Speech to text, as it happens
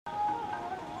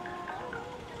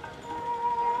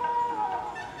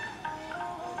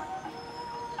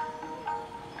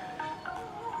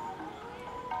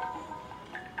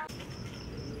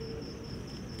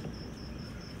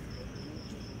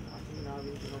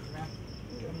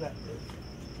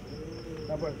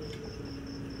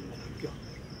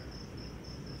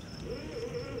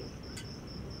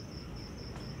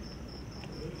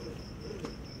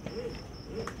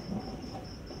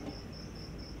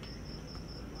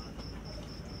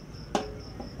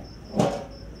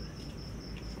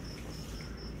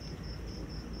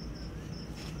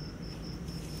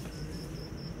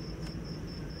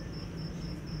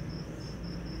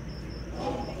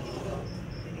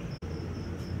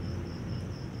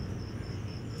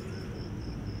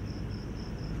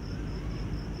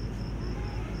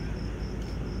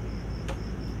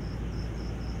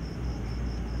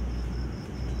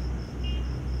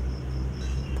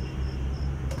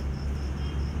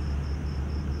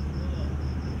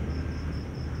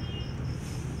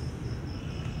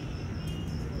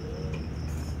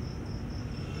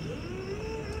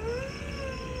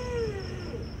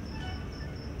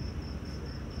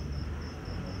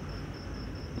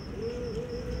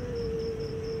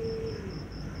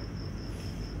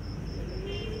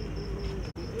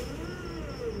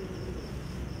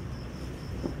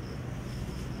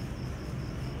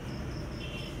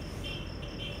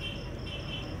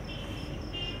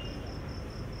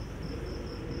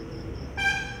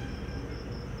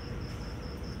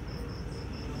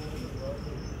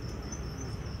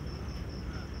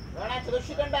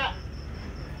ಚತುರ್ಷಿಖಂಡ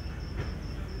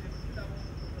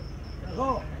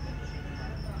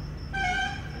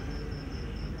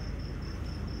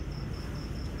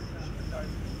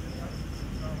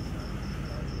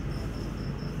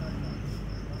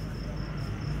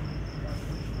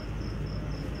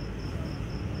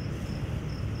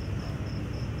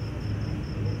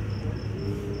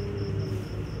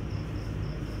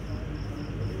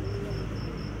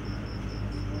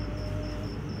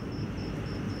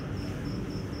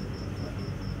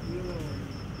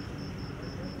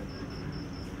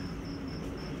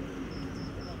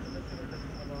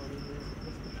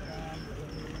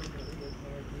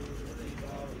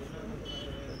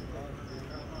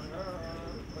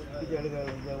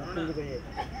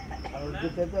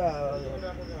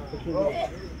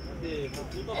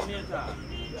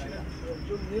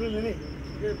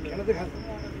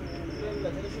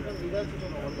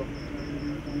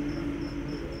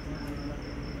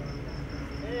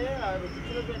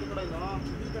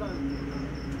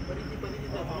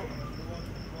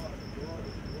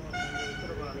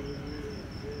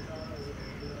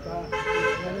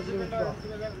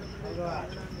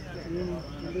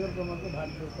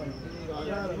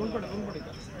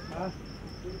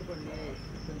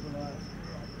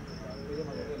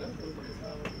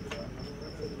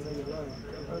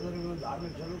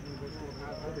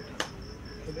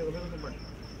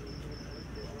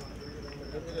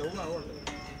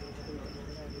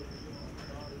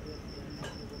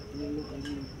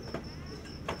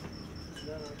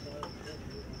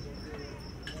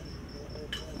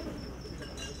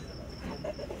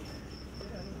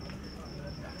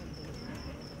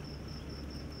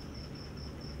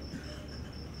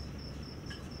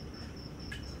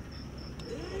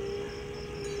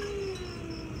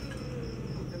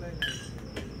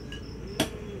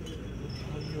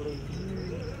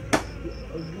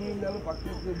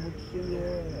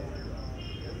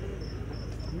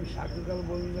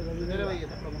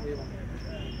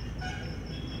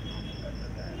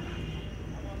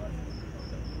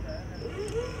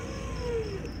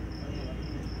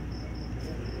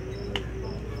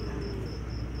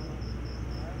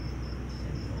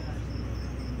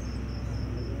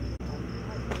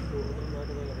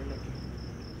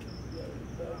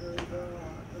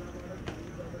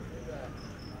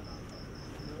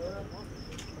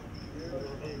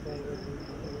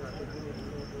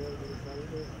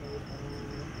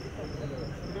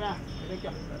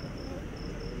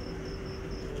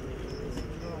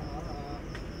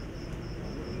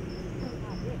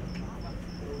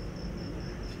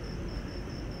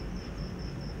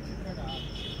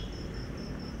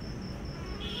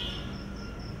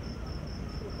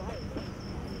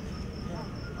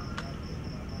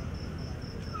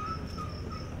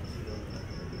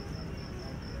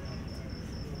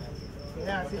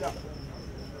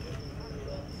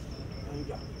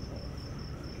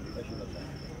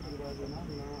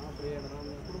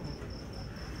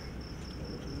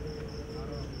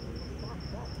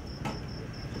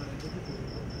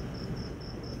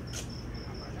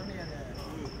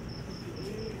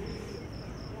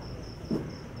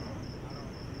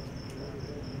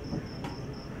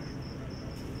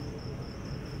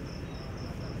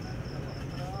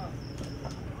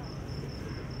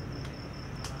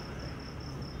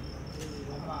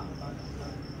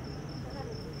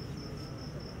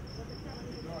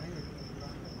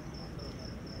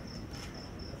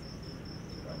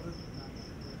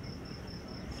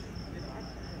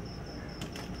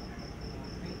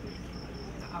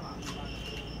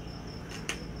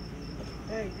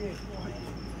Vaiswadeva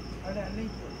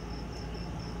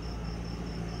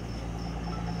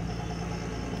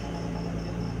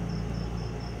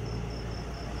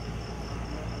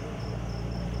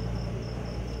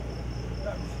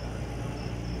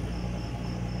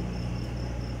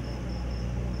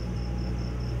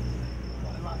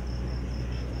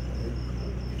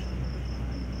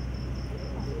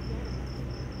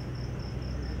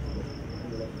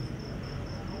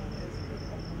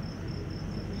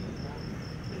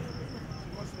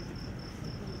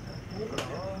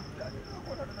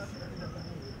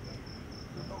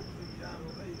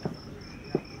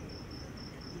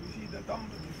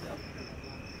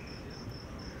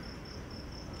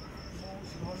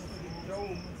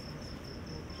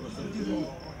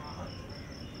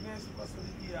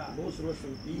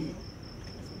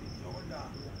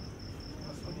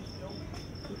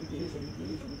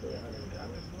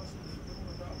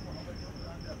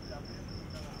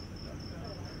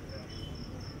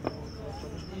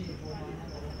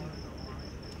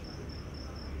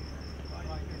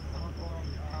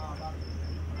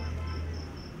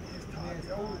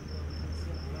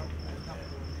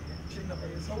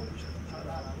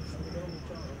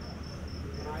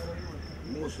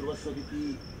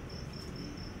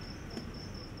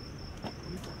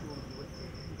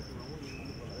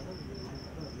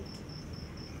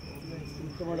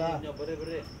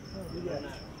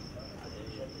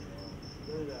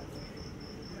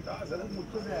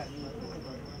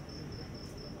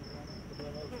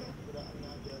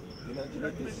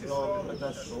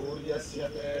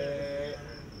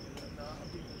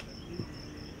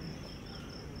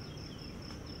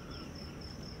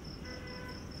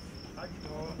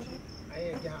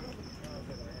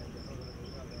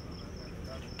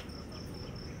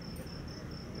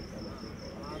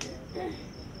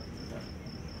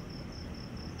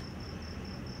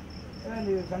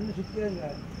ನೀವು ಕಣ್ಣು ಸಿಕ್ಕಿದಂಗ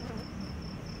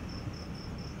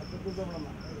ಅದು ಕೂತ್ಕೊಳ್ಳಮ್ಮ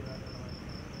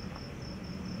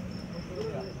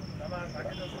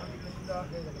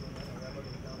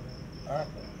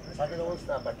ಸಾಕಿದ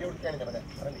ಹೋಗ್ತಾ ಬಟ್ಟೆ ಹುಡ್ಕೊಂಡಿದ್ದೆ ಮತ್ತೆ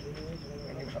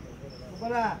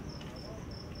ಉಪ್ಪಲ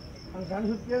ಹಂಗೆ ಕಣ್ಣು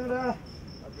ಸುತ್ತಿದಂಗ್ರ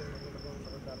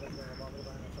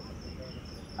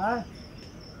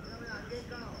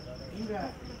ಹಿಂಗ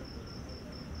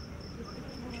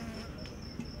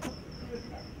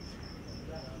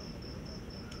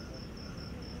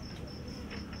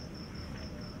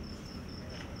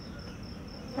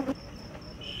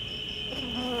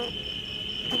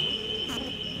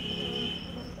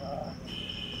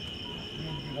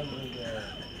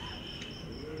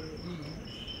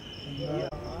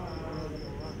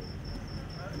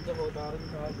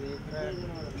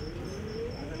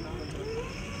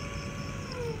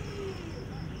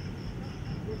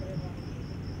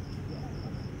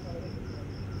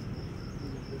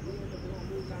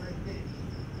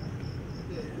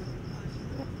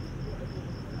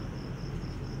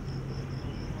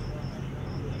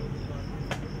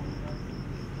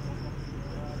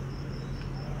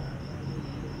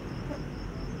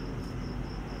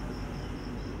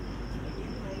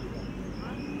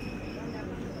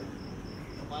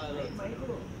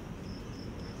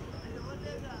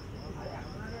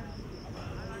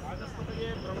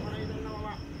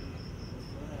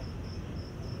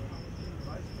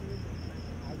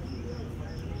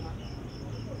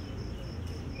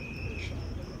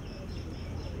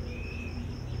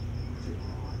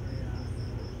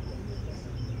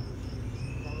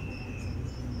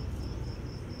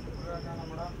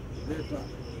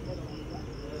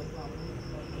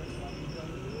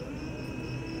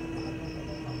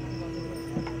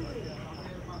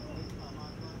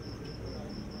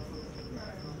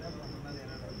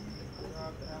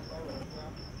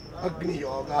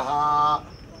अग्नियोगः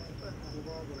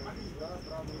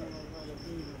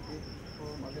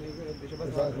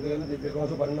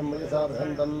दिव्यकोसुपर्णं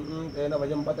मयसाभ्यन्तं तेन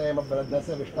वयं पतेम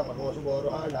ब्रद्धस्य विष्णपकोसु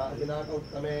गोरुहाणाधिनाक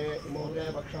उत्तमे इमोते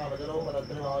पक्षावजनो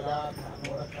परद्रवाया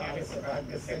मोक्षास्य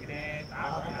भाग्यस्य ग्ने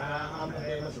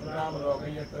तापनामतेम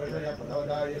सुरामलोकयत्र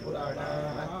विषयपथोदाय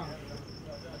पुराणाः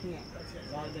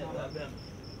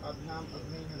अभ्याम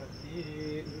अग्निरति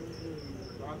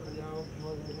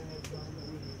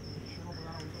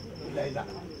ಇಲ್ಲ ಇಲ್ಲ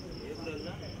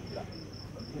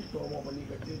ಅಗ್ನಿಷ್ಠೋಮ ಬಲಿ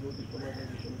ಕಟ್ಟಿ ಜ್ಯೋತಿಷ್ಠೋಮ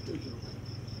ಬನ್ನಿ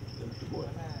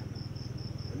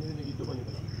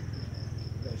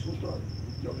ಸೂತ್ರ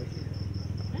ಉದ್ಯೋಗಕ್ಕೆ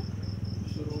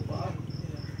ವಿಶ್ವರೂಪ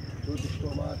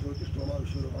ಜ್ಯೋತಿಷ್ಠೋಮ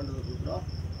ವಿಶ್ವರೂಪ ಅಂಡದ ಸೂತ್ರ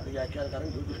ಅದಕ್ಕೆ ವ್ಯಾಖ್ಯಾನಕಾರ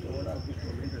ಜ್ಯೋತಿಷ್ಠೋಮ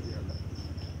ಅಗ್ನಿಷ್ಠೋಮ ಅಂತ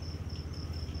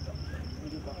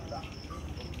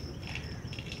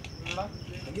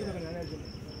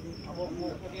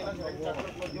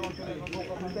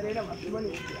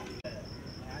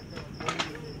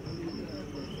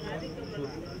ये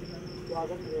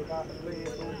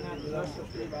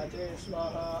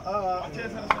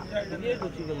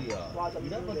कुछ कर लिया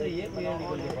बिना पता ये कोई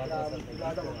निकल गया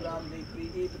बात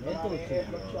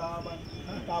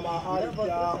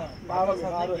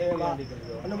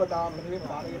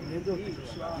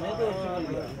मैं तो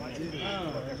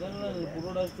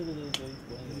पूरा डास्ट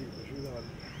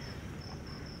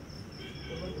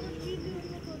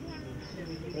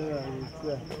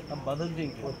हम बदल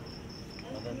देंगे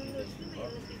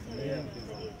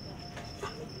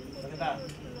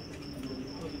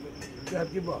क्या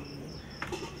की बात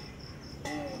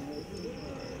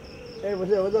ए बस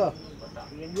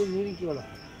ये नीरी की वाला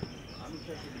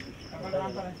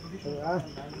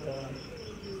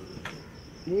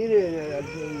ನೀರು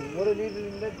ಮೂರು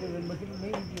ನೀರಿನಿಂದ ಮಕ್ಕಳು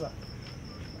ನೀರು ಇದ್ದೀವ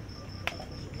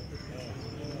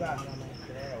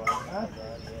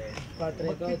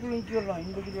மக்கிட்டு நிற்கிறோம்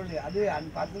இந்த கிலோடி அது அந்த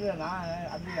பக்கத்தில் நான்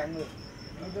அது அங்கே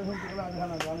கிலோ அது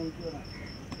நான் வாங்க நிற்கிறேன்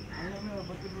அங்கே ஒரு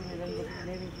 10 கிலோ 2 கிலோ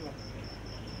நீர் நிற்கிறோம்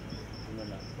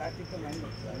பிளாஸ்டிக் வாங்கி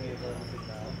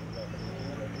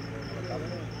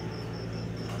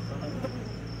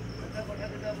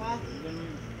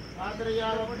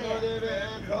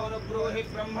ब्रोहि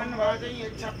ब्रह्मन् वाजय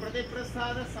यच्छ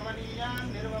प्रतिप्रसाद समनीया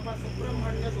निर्वप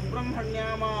सुब्रह्मण्य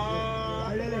सुब्रह्मण्यामा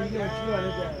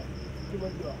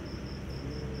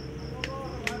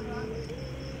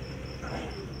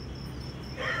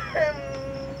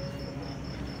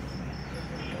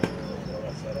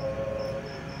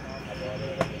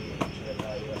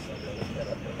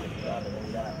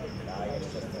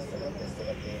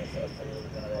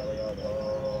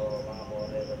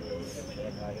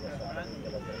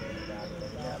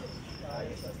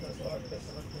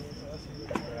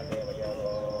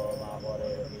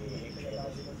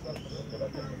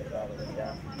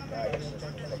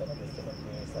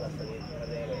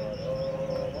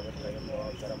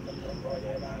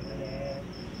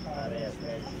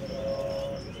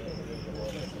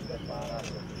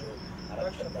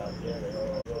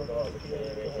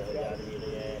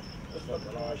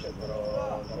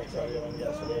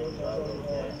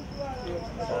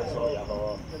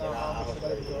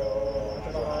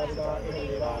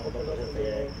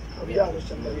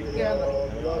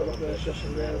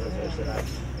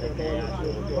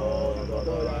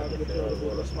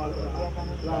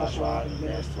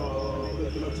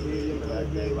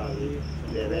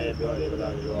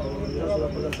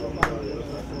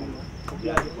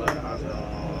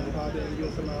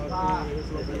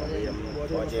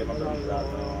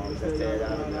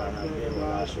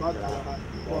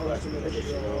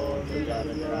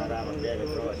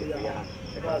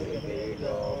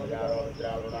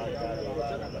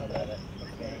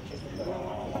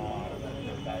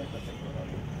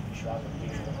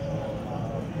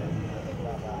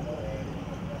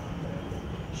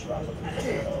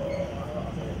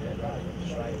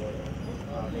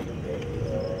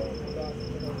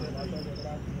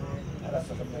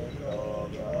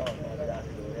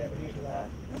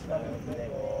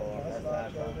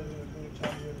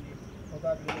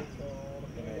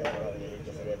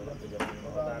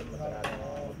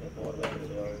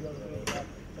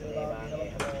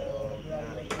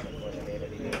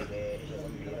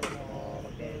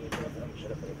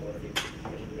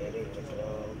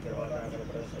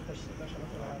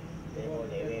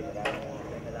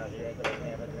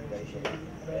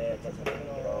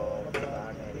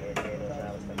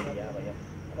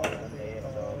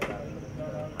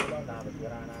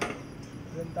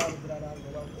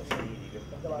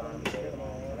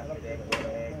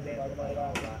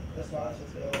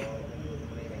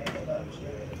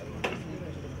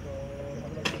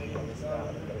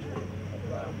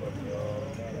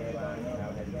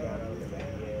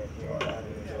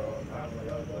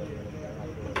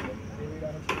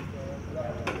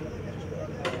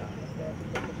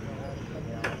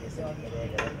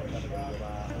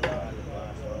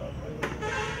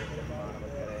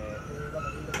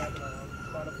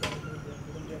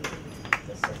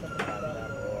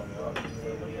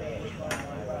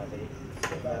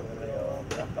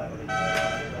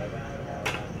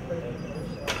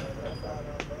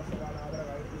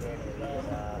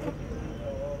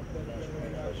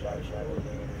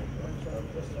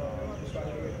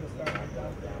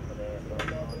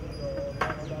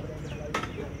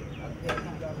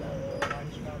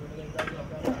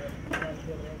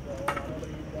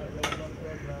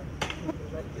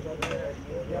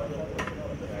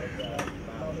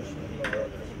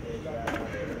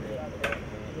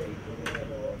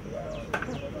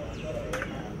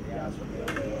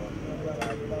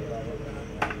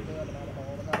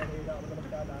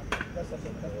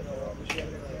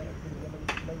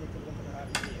Brahmanachchamsi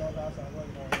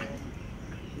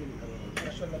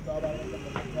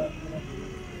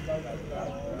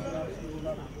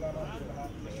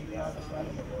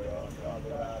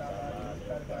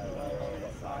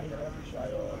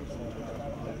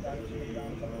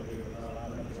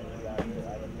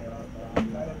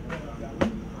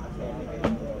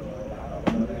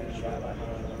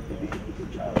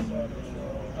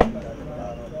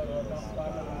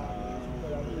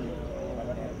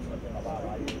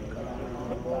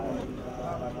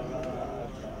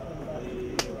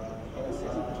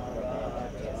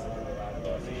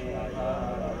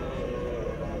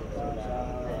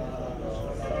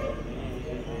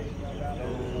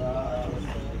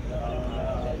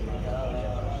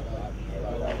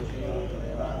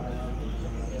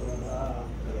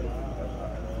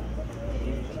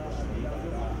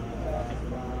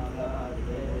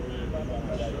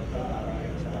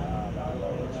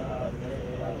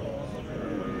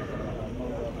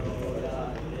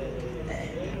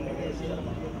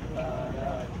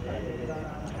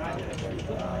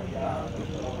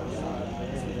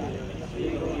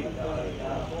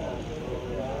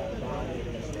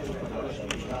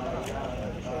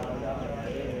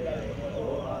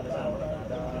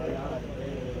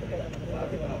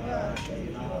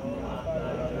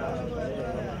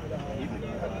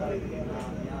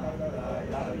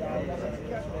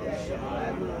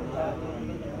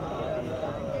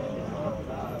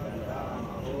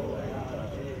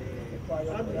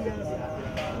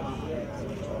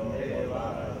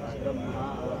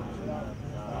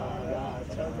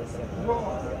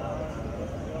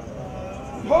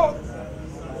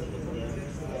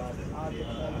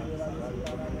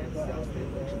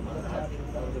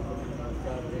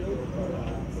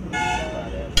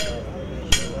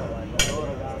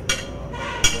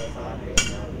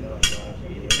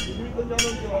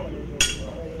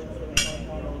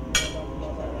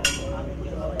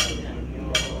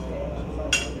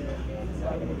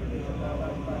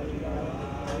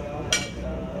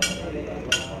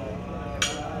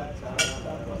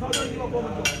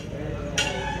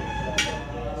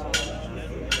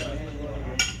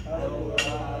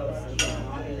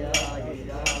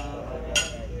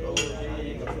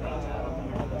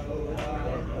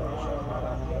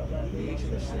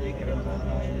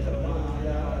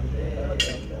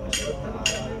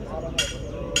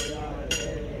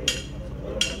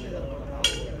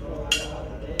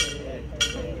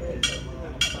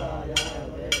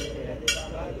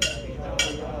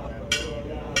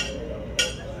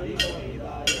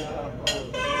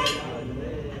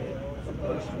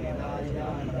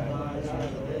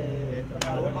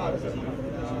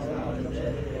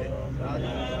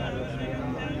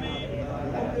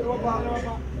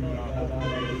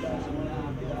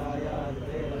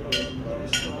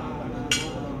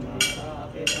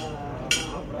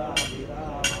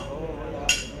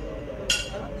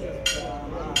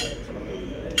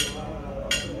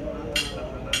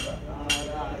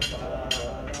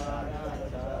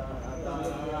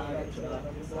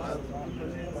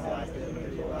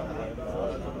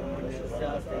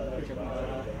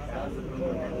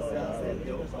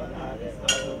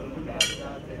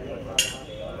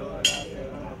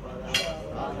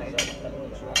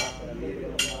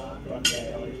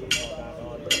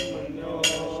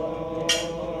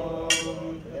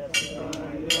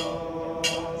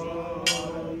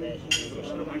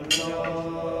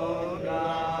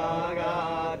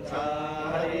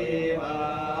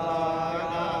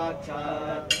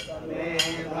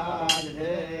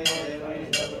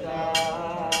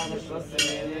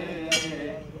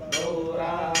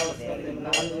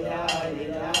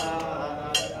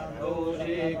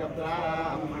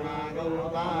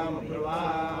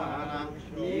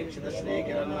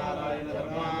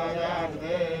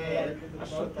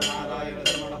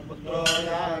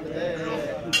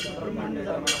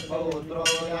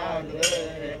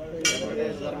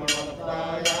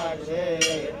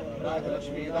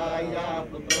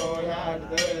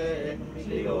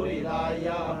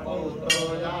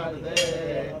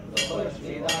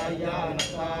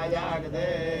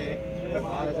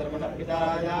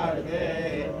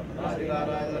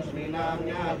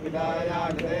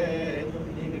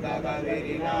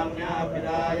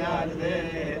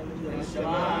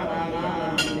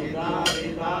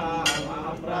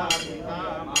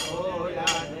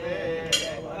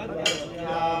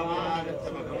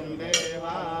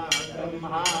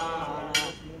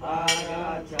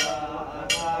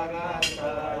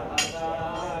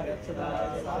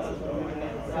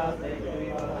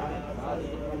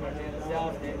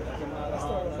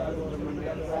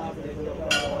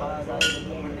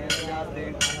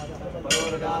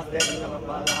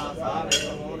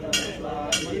Sashthram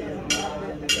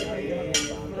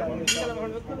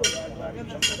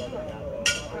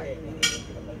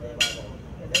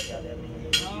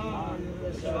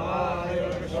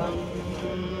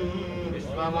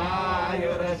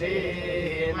विश्वमायुरसि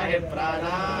महि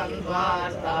प्राणान्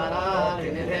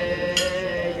त्वास्ताराधिनिधे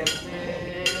यस्मे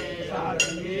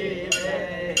शारङ्गीते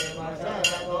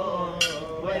मशरगो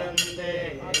वयन्ते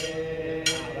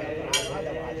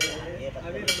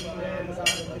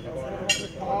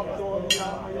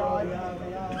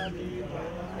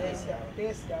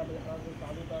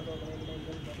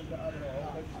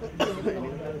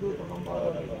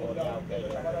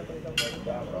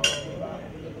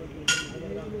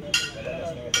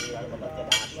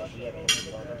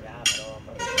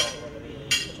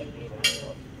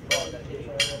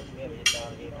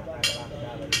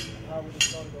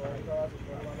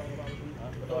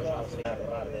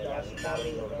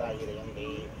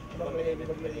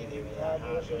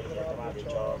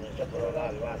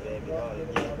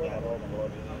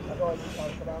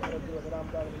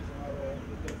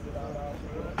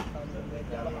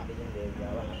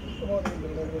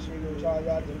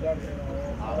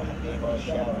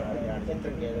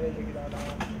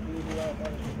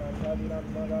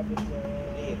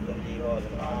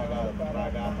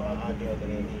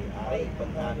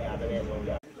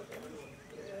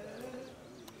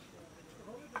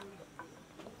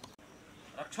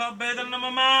रक्षोभेदं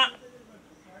मम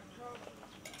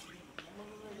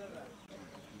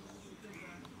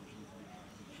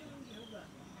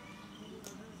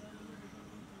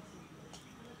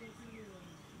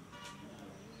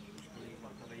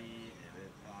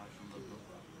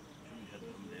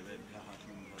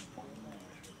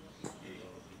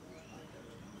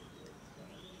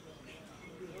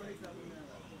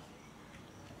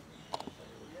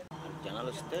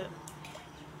जनालू वस्ते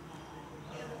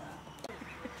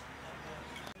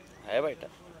है बयట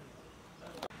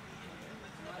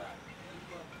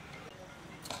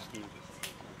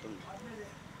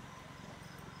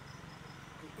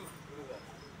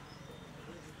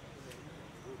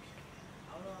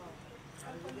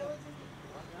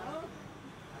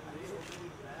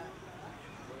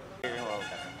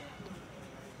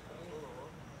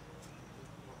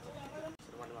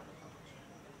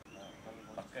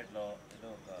బకెట్లో ఏదో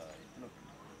ఒక ఇట్లు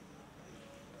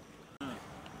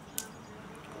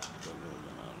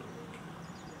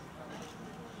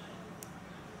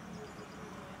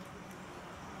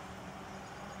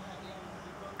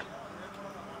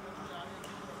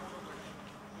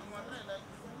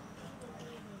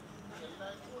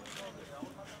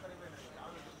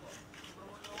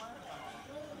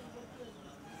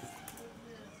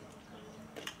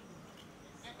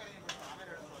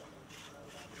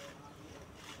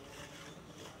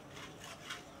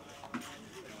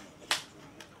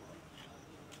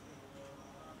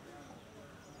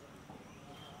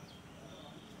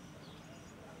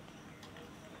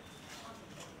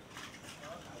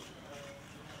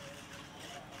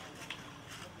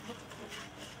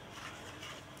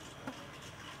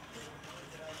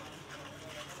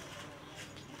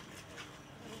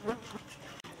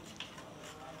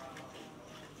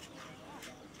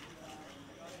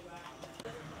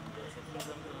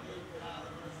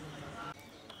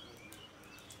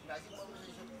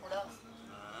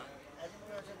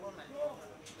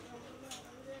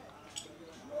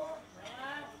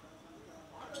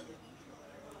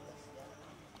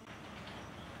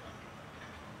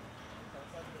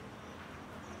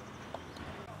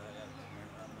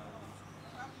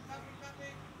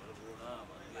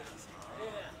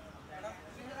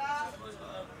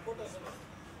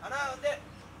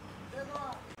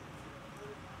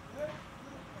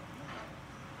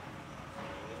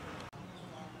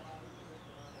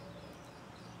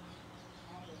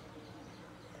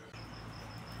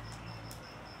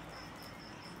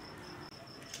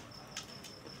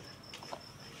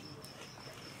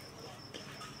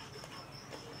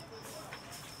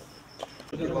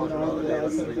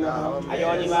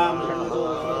अयोनिवां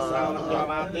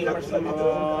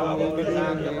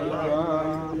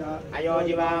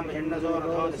अयोनिवां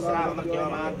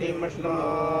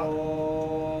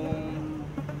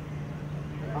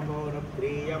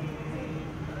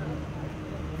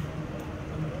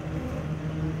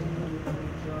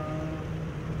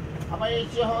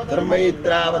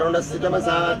धर्मैत्रावरुणस्य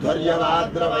तमसा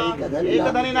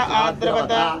ध्वर्यवाद्रवैकधनिन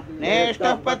आद्रवत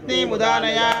नेष्टः पत्नी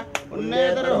मुदानया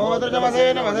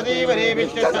उन्नेतर्होदृजमसेन वसति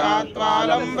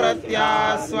वरेभिश्चात्वालं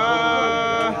प्रत्यास्वा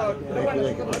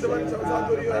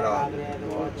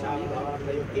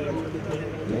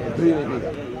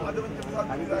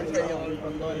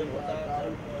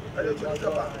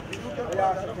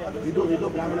विदु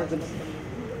ब्राह्मणचंसी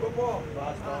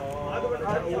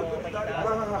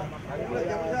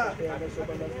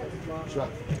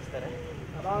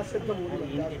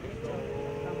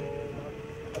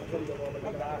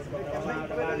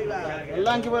ಎಲ್ಲ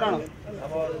ಅಂಕಿ ಬರೋಣ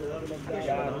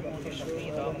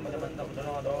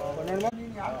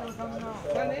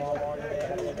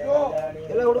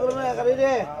ಎಲ್ಲ ಹುಡುಗರನ್ನ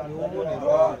ಕರೀರಿ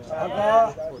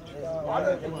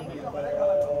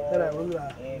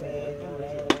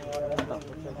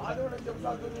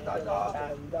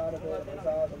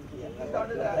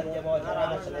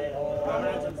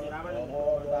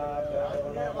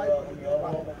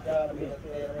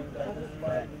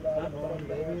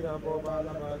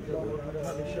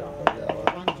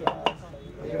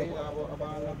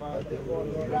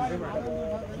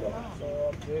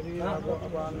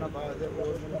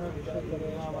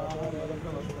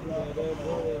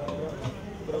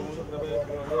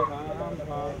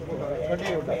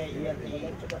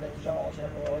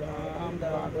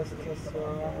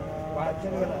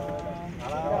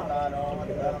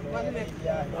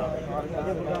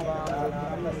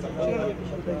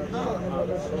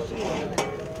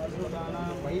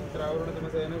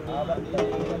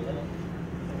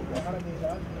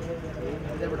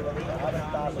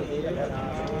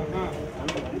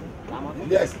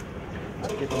Yes.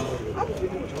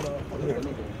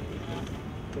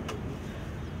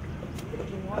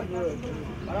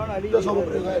 Ito sa mga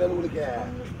pringay ng ulit kaya.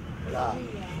 Wala.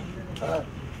 Ha?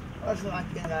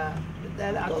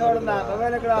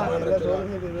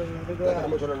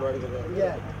 Kamu sudah luar itu.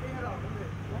 Iya.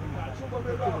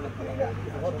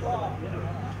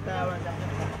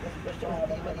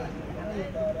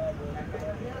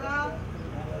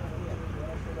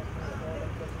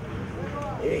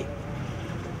 Eh.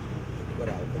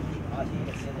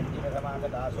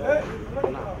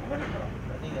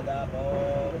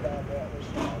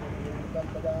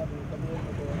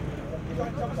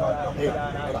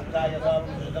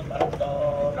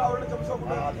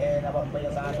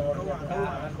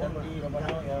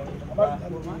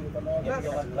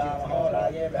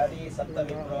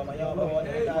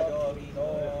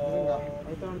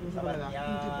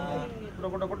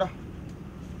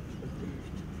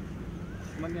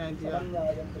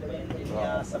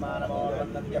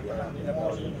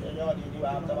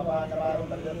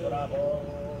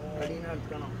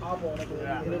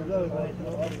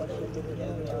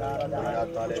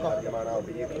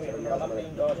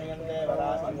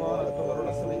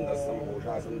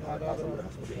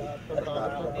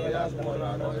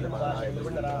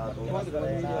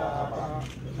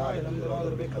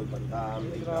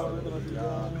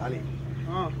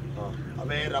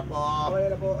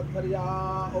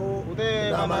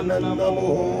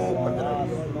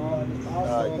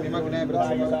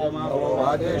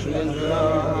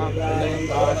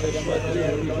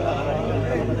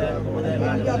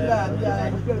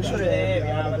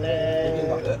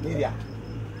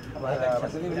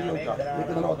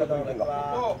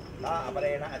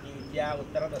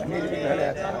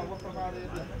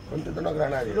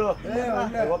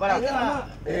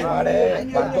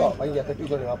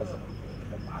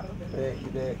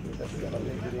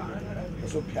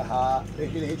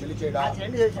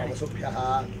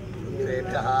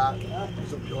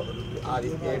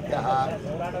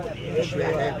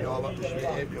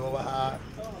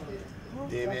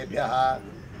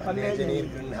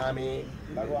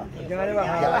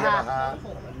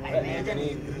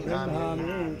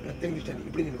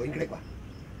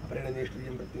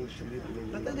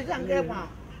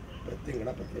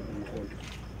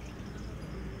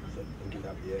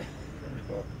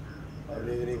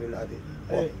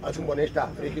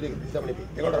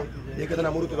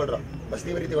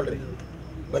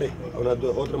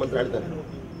 ಹೋದ್ರ ಮಂತ್ರ ಹೇಳ್ತಾನೆ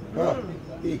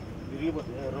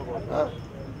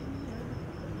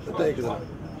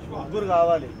ముగ్గురు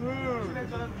కావాలి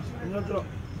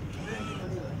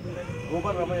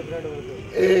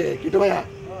ఏ కిటమయ్య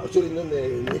వచ్చి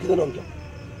నీకుదను అంక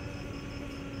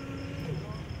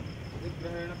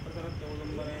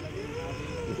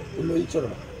ఇల్లు ఇచ్చాడు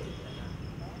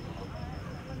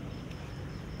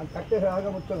కట్టే రాగా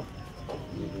ముచ్చను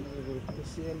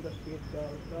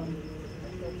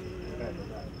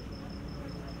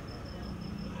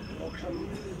మోక్షం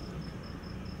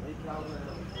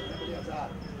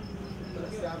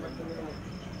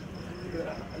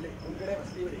ಅಲ್ಲಿ ಒಂದ್ಕಡೆ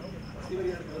ಬಸ್ತಿವರಿ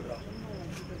ಹೇಳ್ತಿದ್ರು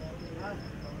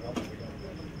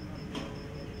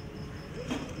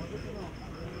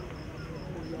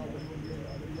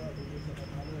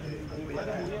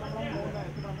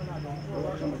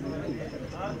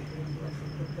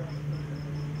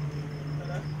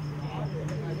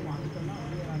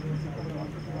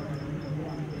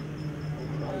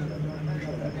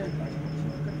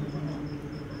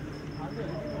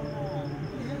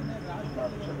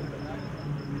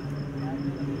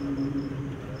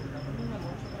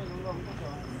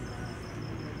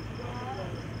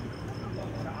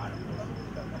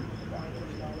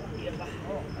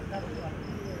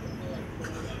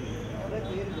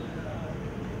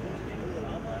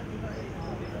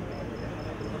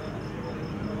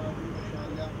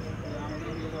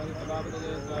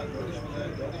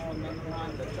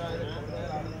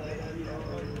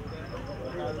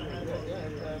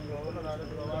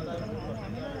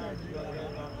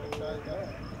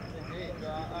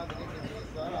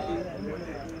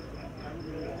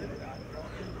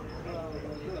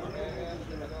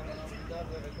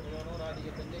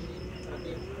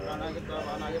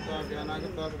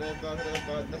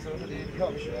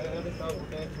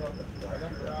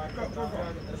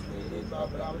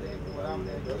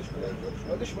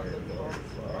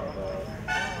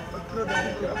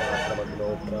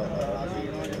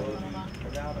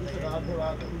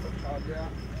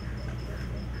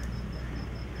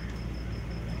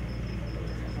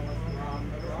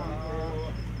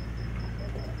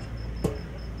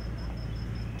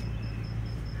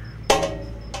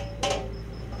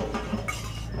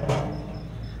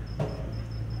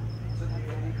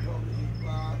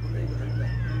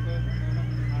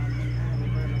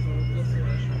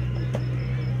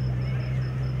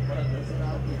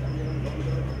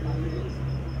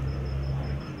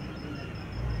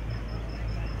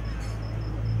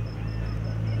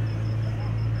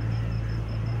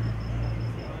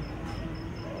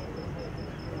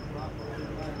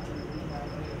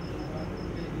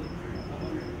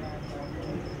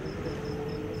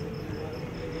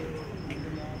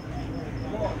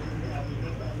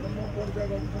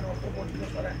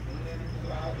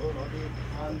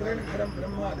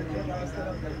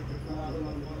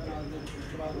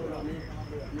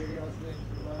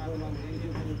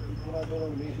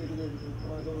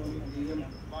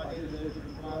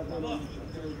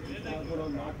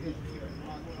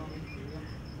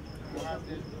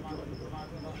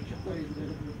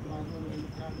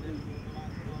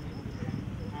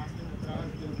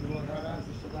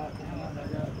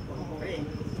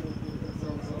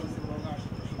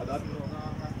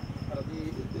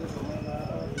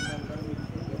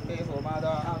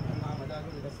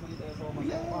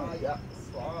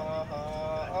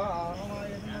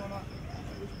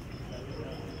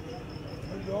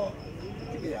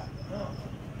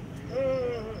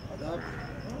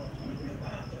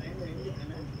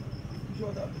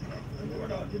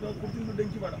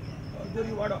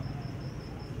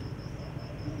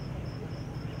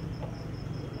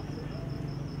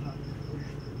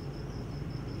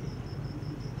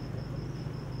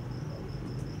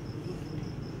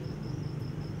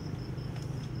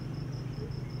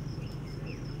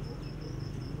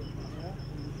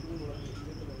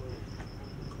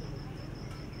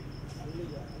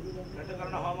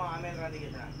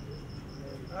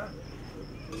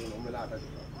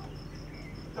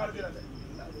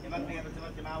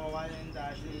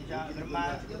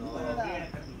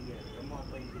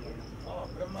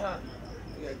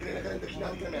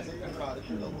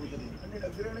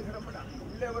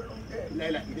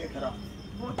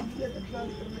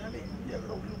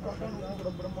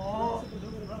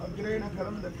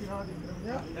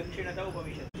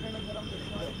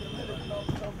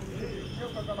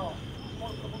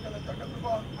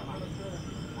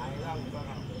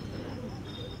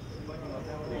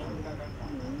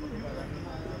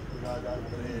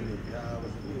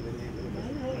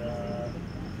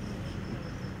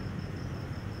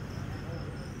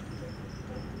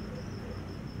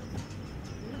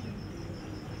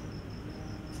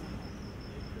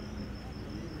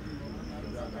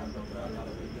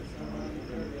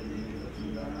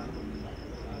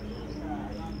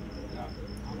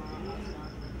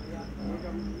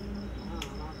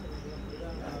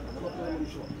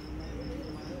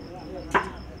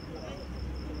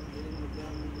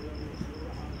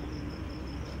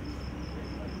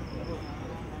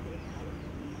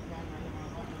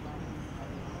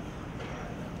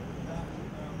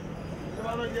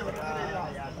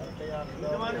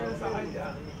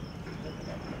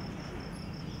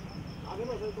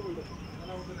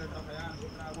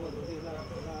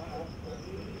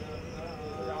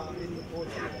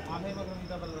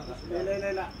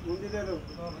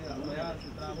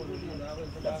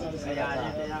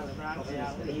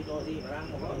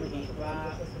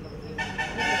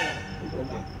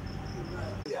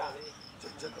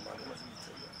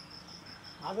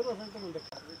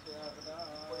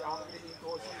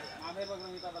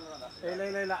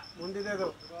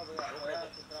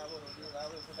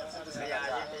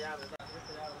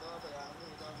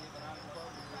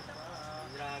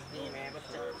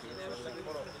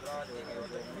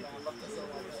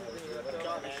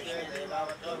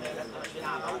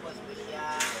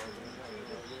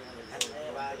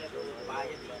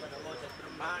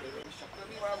Shakti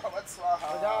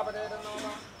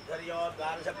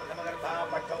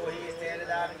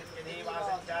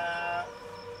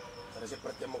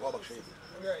प्रत्यमुखो भक्षयति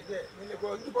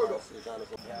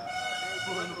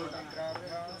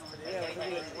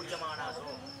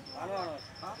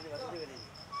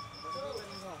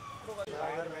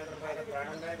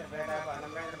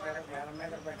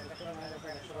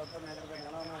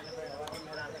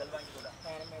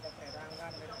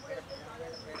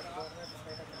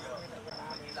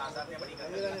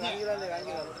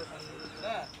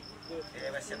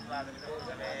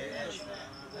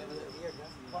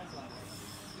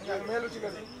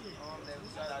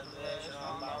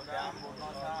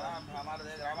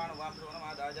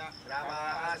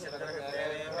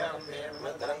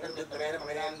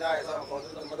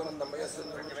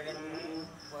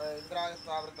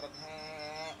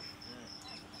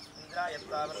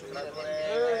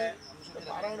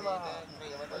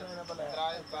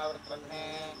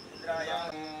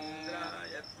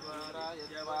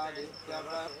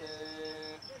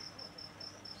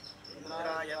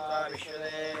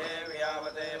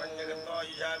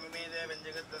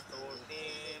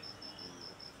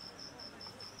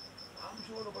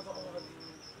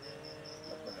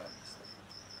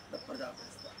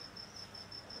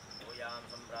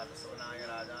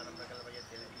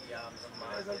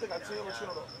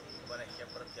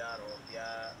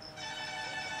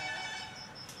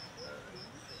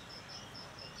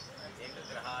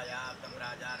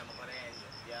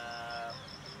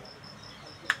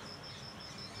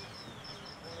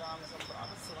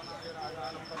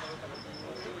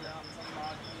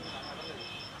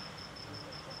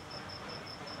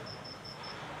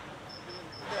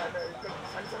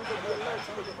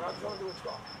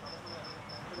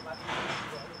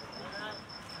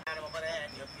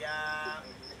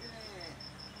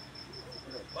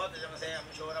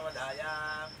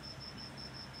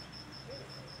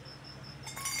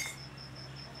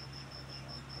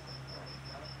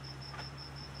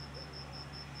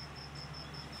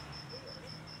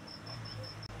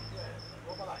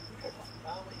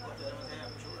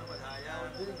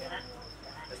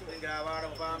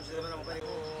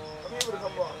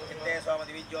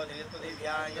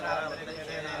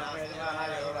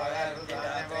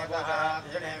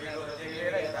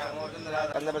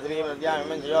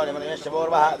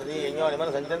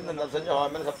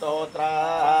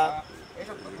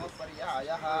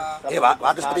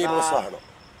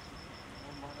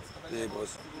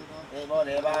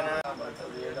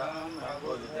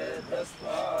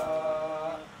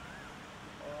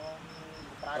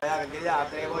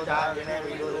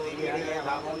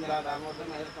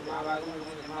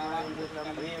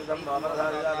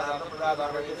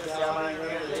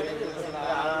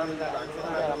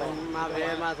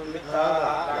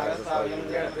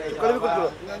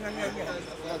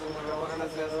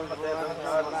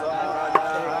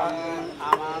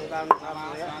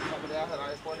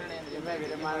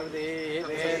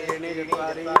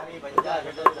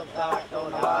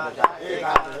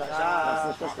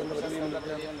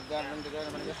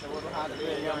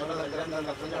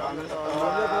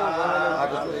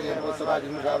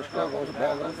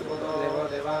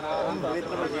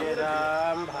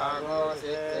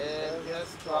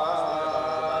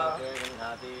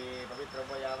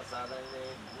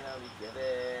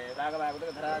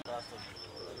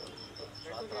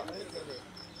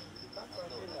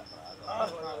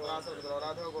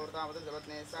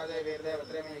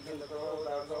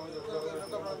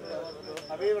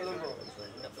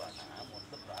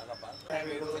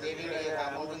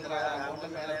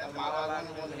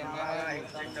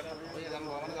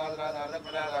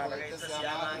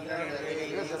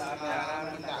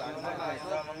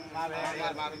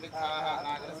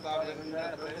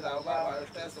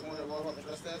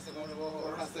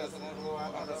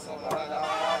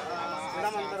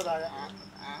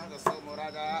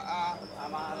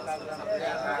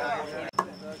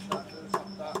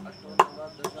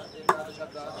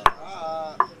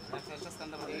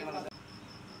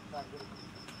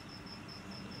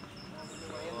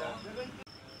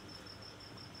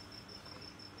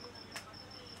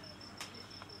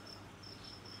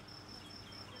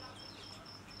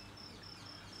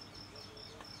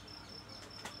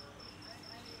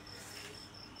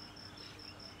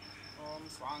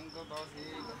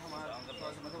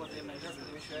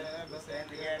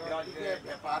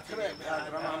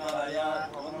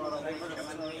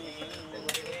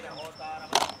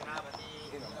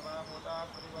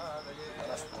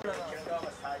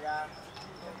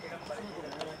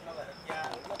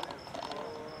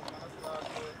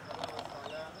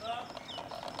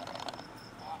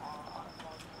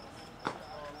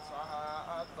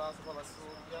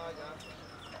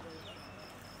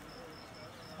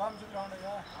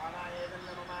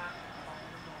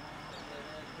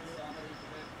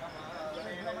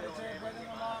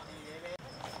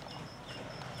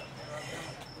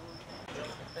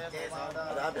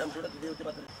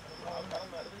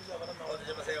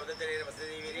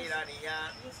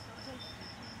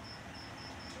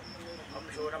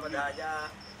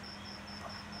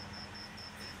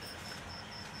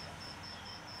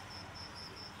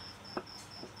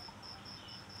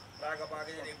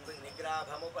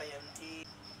निग्राभमुपयन्ति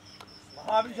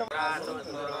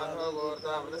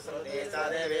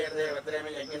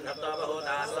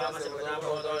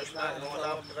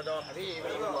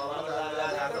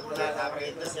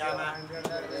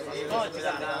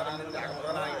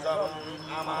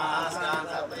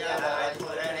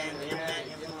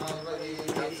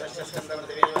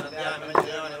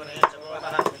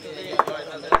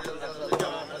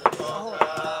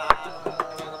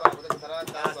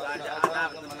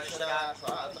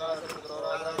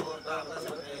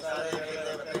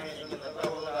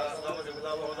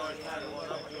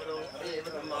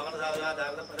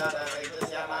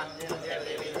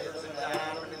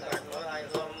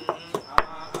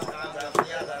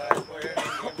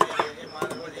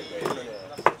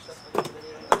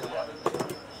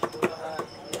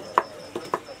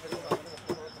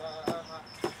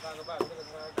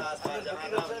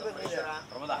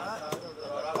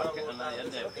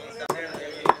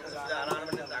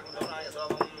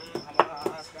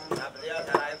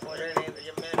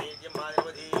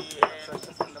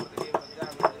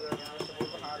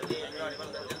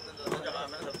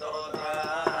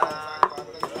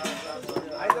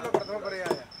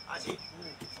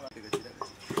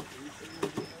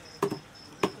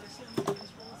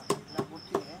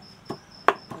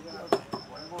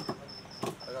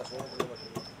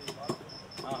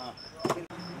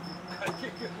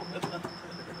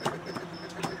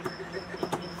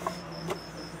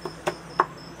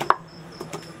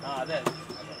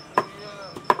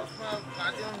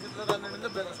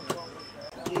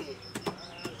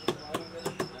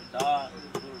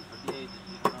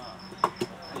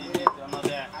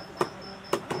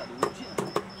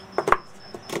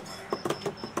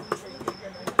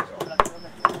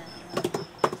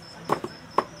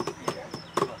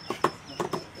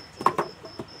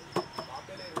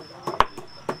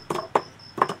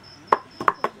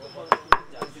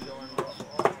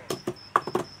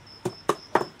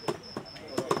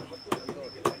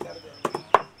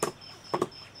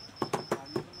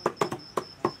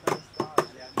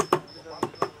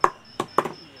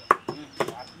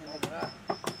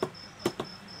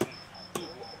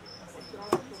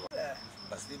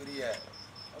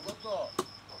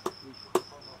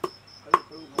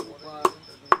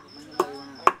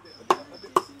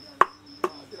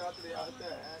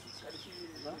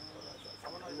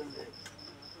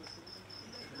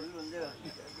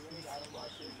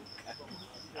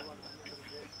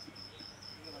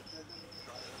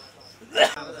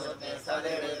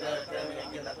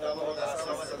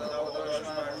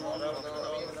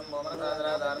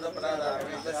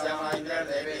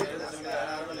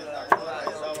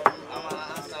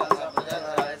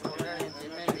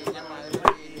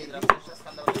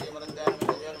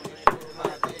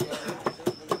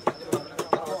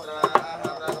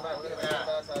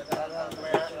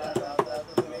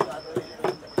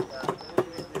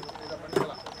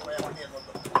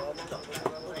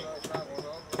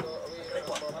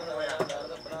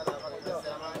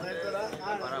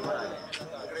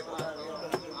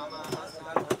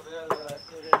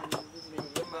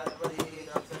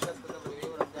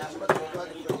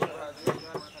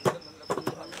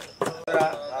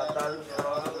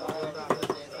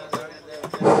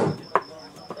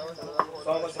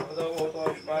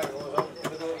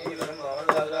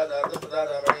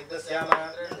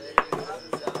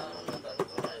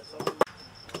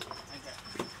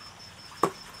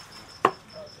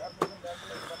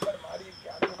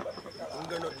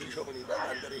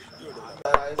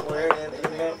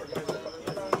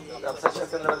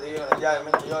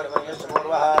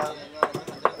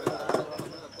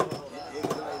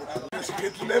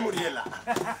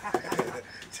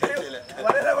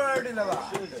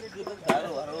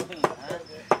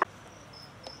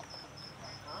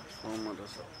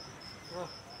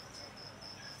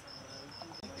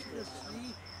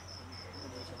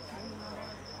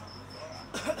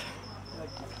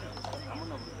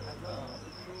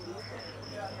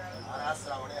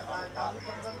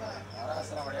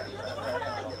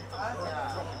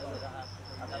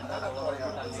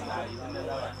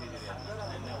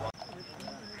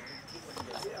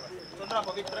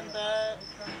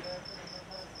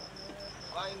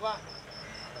ओम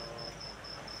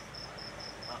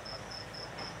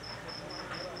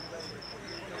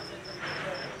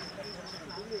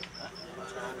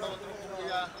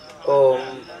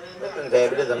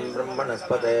देवृतं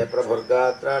ब्रह्मणस्पते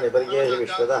प्रभुर्गात्राणि पर्येषि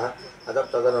विश्वतः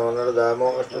अतप्ततनो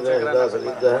नरदामो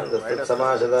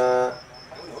अष्टुदेशदासविद्वहन्तस्तत्समासदा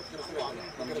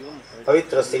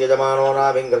पवित्रस्य यजमानो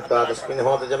नाभिं कृत्वा तस्मिन्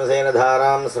होतजमसेन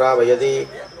धारां श्रावयति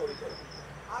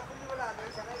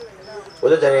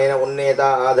उदजनेन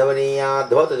उन्नेता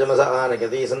आधवनीयाद्धोतजमस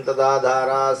आनयति सन्तता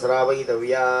धारा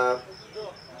श्रावयितव्या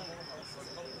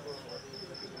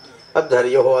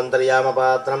अद्धर्योः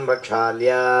अन्तर्यामपात्रं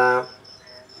प्रक्षाल्य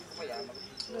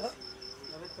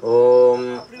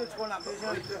ओम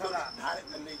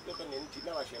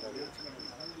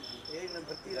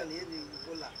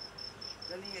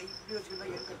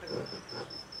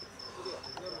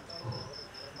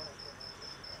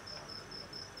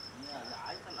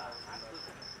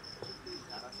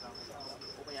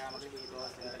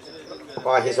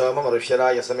पाहि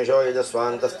सोममरुष्यराय समिशो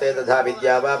यजस्वान्तस्ते तथा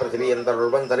विद्या वा पृथिवी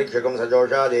अन्तर्वन्तरिक्षकं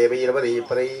सजोषा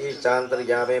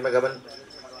देवैर्वरीपरैश्चान्तर्यामे मघवन्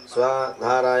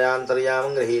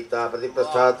स्वाधारायान्तर्यामं गृहीत्वा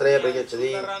प्रतिप्रस्थात्रे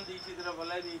प्रयच्छति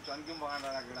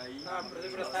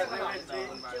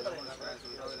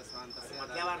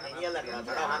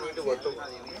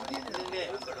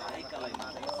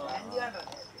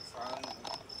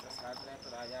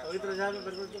पवित्र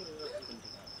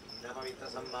सम्मार्जनम पवित्र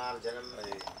सम्मार्जन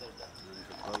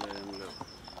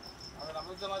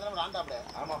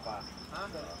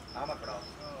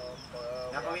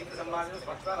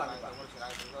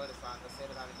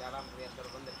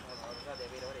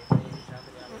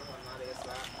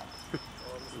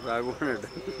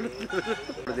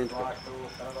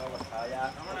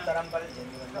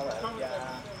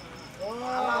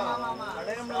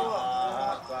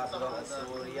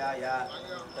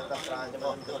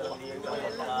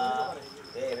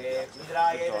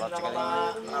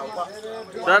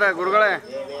ಸರ್ ಗುರುಗಳೇ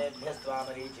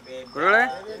ಗುರುಗಳೇ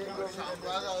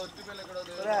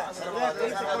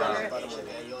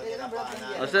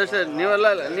ಅಷ್ಟೇ ಅಷ್ಟೇ ನೀವೆಲ್ಲ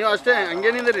ನೀವು ಅಷ್ಟೇ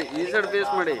ಹಂಗೆ ನಿಂದ್ರಿ ಈ ಸೈಡ್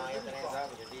ಫೇಸ್ ಮಾಡಿ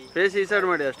ಫೇಸ್ ಈ ಸೈಡ್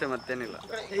ಮಾಡಿ ಅಷ್ಟೇ ಮತ್ತೇನಿಲ್ಲ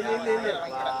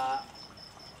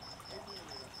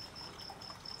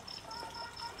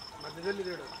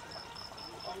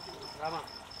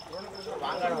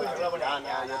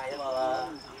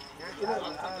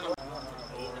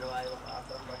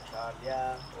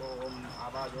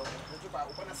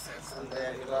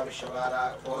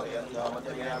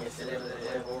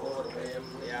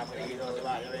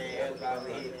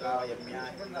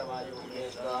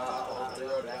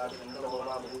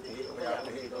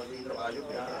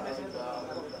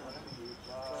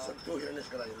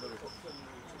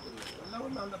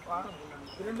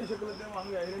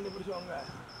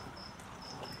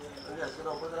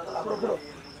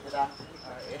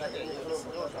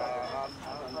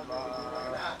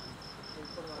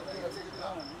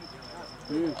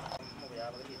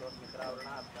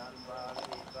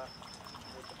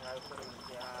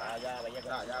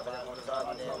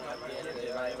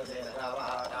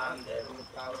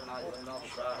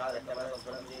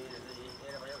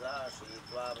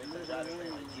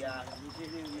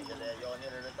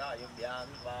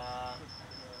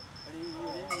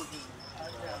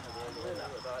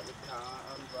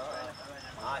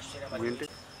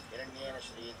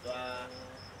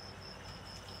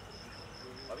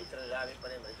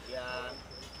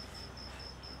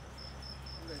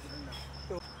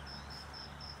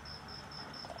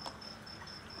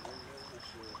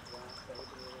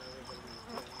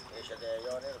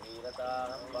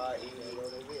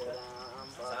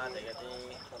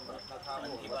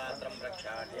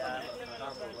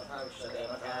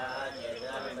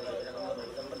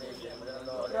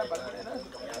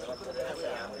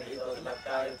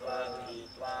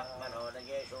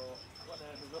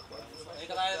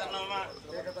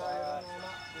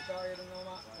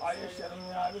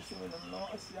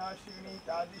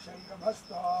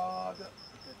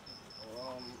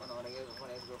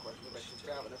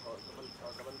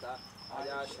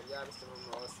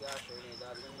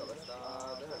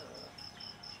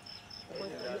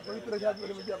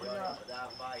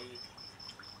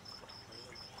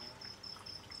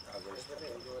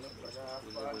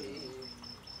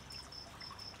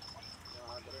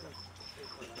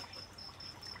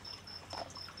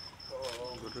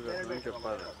గురుగారు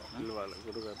చెప్పాలి పిలవాలి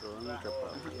గురుగారు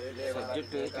చెప్పాలి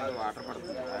సబ్జెక్ట్ వాటర్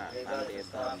పడుతుంది కదా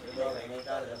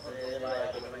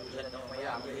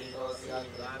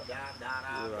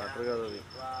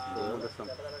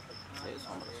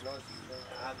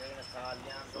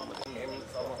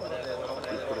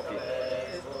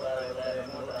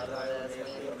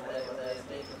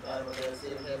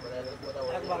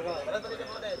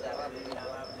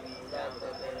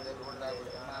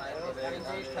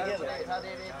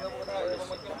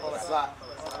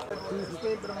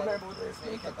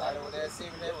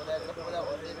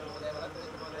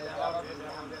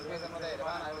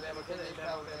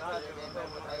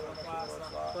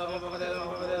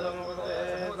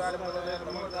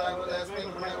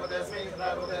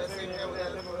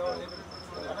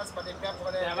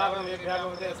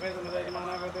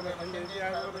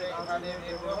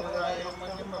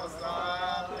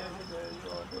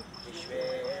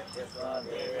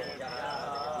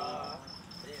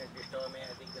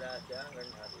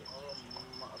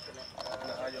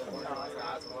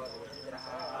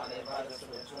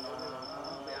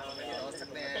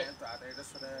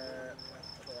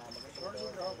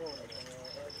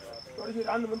थोड़ी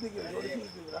रान बंदी के थोड़ी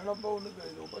रानप्पा उनके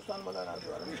उपस्थान मदा ना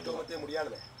इष्ट ಮತ್ತೆ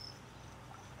ಮುಡಿಯಾಳವೆ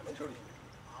छोड़ी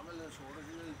ಆಮೇಲೆ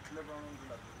ಷೋಡಶಿ ಇಟ್ಲೆ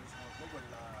ಬಾಣುಂದಿಲ್ಲ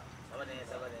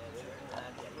ಸವನೆ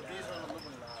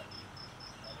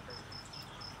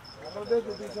ಅದೇ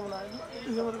ದುತಿಸಮನ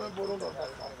में बोलो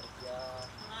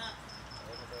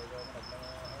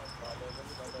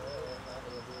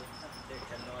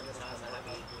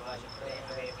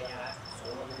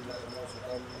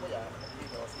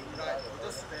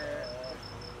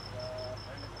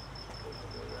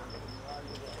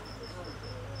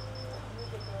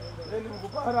ನಿಮ್ಗೆ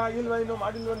ಉಪಹಾರ ಆಗಿಲ್ವಾ ಇನ್ನು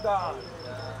ಮಾಡಿಲ್ವಂತ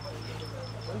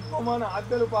ಉಪಮಾನ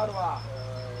ಆದ್ಮೇಲೆ ಉಪಹಾರವಾ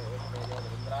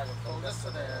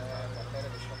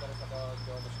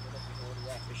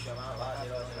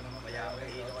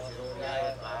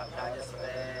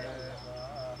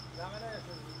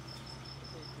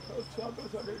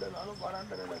ನಾನು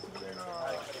ಪಾರಾಂಟನೆ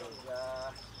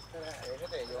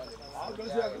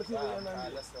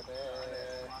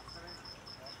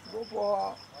ಗೋಪೋ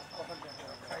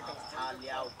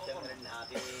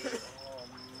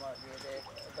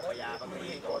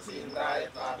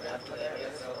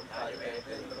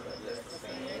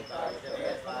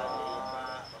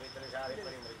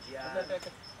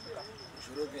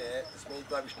शुरू के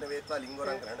स्मयित्वा विष्णुवेत्वा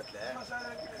लिंगोरं ग्रहणत्ले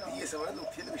ಈ ಸಮಯದ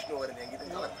ಉಕ್ತಿಯ ವಿಷ್ಣು ಅವರನ್ನ ಹೆಂಗಿದೆ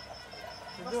ಕಾಲ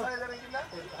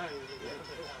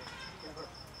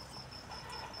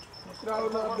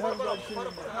ಮಿತ್ರಾವರಣ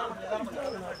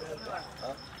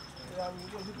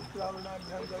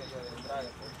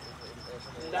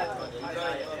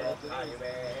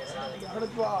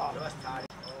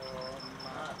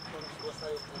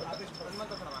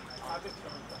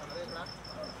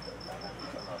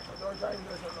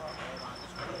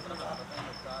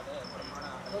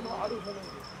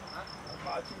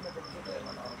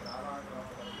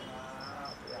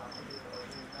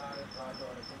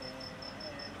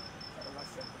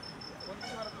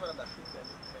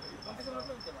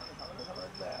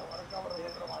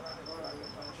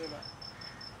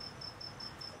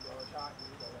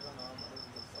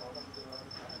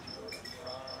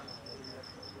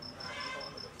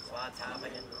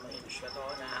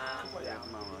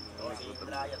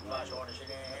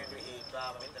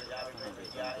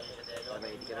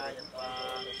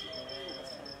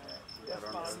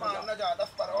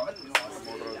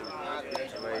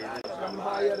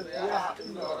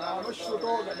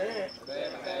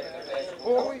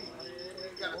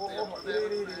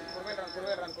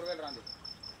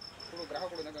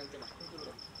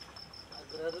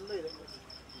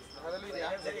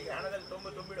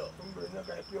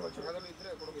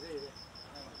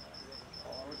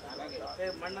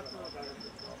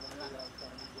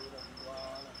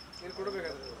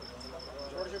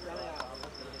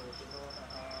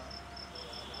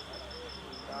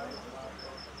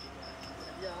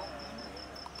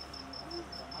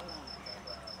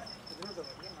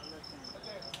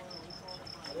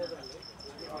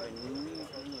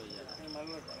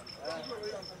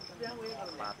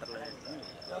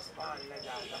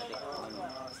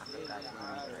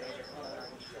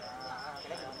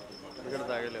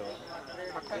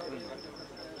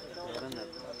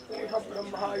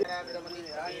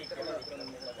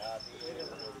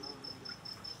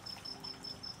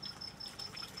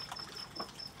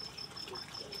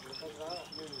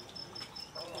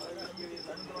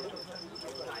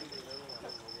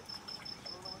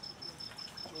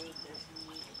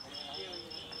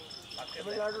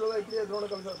तमिलनाडु इतने द्रोण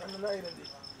कल सन्ना इरंदी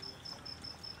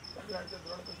तमिलनाडु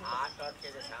द्रोण कल आठ के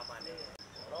सामान है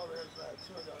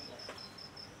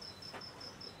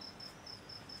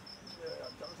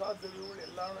जनसाद देवी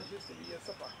ಎಲ್ಲಾನ ಶಿಸ್ತು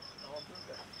ಬಿಎಸ್ಅಪ್ಪ ನಾವು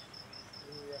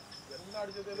ಎಲ್ಲರ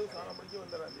ಜೊತೆಲೂ ಸ್ನಾನ ಮಾಡಿಕೆ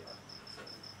ಬಂದಾರ ಅಲ್ಲಿ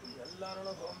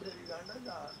ಎಲ್ಲರೂ ಸೋಂಬೇರಿ ಗಂಡ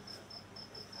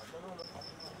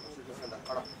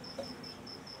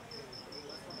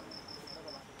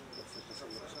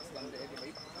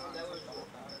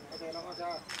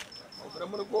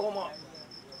ಬ್ರಹ್ಮನ ಹೋಮ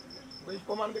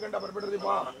ವೈಷ್ಪಮಾನ ಅಂತ ಗಂಟ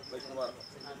ಬರ್ಬಿಡ್ರಿಪ್ಪ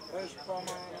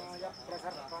ವೈಷ್ಪಮಾನಾಯ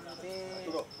ಪ್ರಸರ್ಪಂತೆ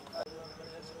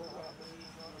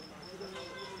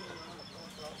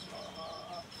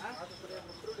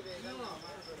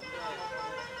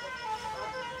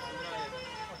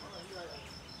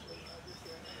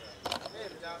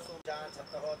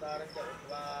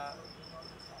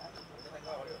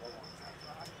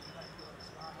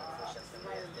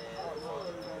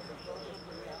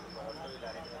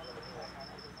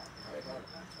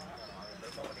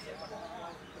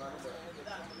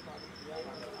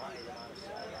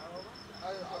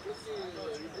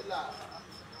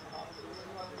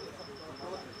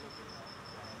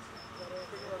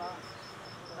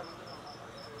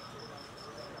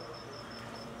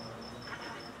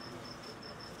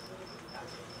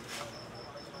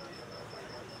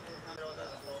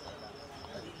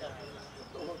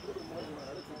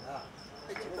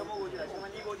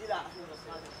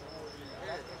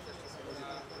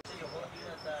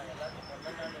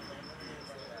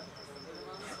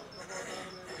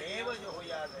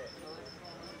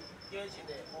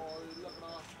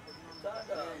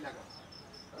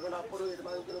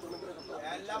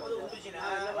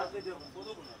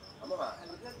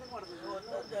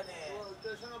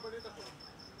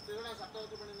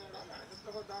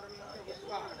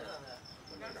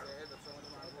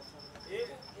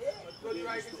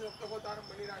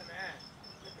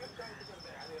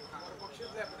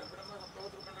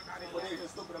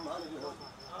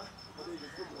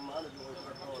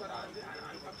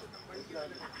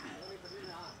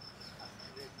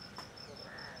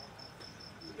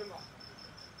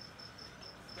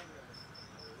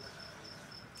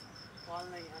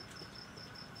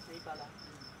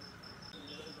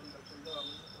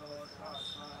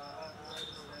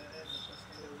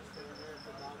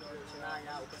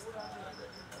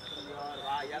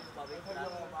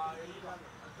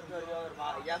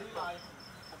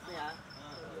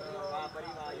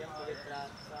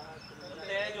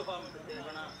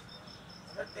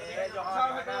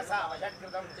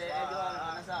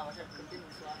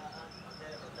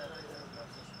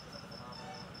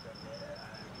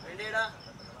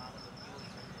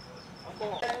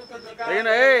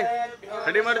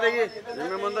ರೆಡಿ ಮಾಡಿ ತೆಗಿ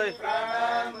ಎಮ್ಮೆ ಮುಂದೆ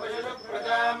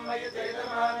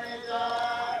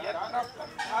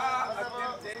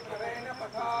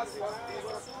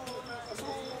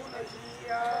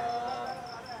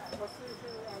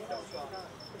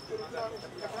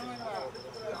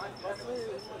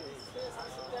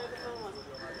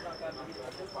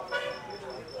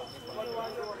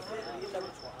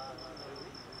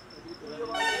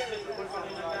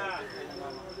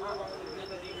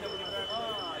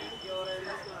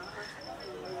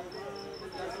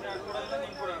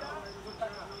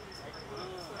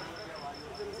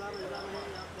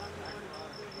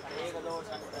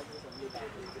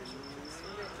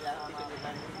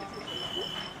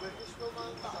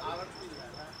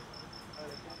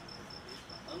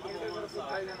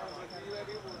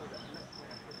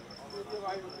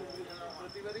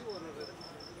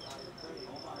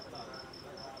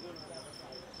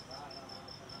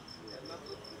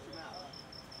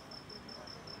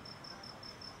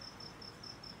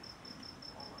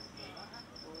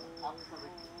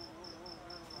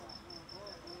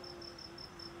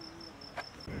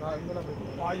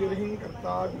वायुर्हिं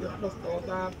कर्ताभ्यः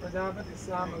स्तोता प्रजापतिः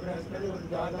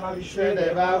सामग्रहस्पतिर्जाता विश्वे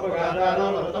देवा पुगादानो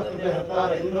मरुतस्तुभ्यहत्ता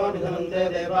इन्द्रो निधनन्ते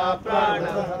देवा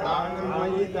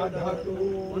प्राणमयि दधतु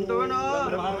उंटुवनो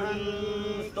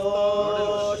ब्रह्मणस्तो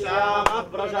श्याम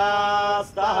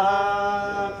प्रशास्तः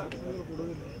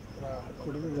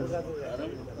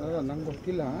ನಂಗೆ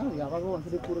ಗೊತ್ತಿಲ್ಲ ಯಾವಾಗ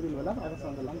ಒಂದ್ಸತಿ ಕೊಡೋದಿಲ್ವಲ್ಲ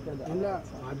ಇಲ್ಲ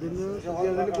ಅದನ್ನು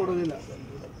ಸದ್ಯದಲ್ಲಿ ಕೊಡೋದಿಲ್ಲ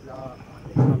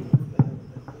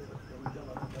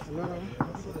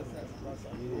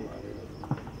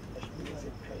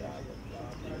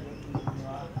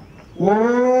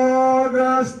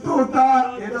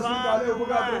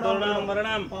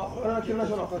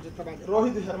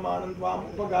रोहित शर्मानंद वाम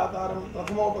उपगातारं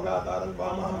प्रथमोपगातारं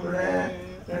वामहं वृणे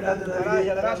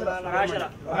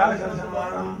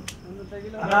शर्माणं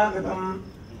अनागतं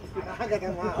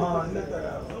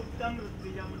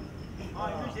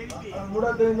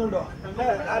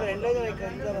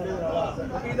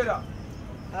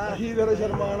ಶ್ರೀಧರ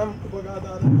ಶರ್ಮಾಣಂ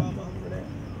ಉಪಗಾತಾರಂ ವಾಮಹಂ ವೃಣೆ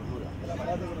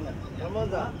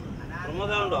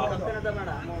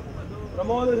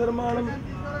प्रमोद शर्माणम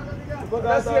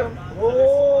उपकास्य ओ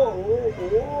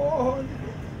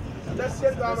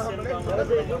सदस्य कामहमने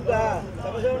सदस्य उंटा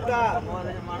समझ उंटा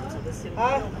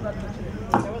हां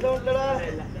समझ उंटा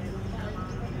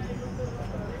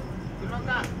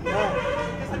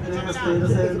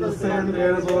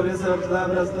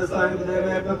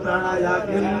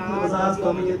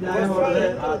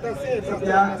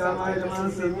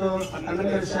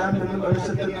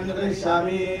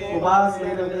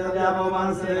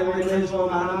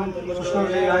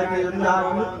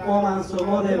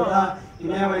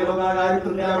इमे वैलोकाय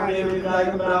तुल्यावणे विदाय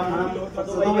ब्राह्मणं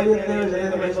सतोवैद्ये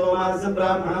जयते वैष्णवास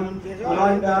ब्राह्मणं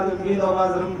मनोहिकार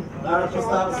गीतोवासनं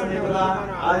दाढप्रस्ताव समेतला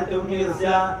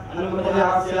आदित्योगीस्य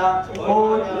अनुमतयास्य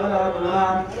ओम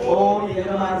नमः ओम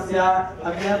येनमास्य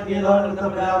अज्ञात गीतोर्थ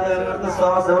प्रयादर्थ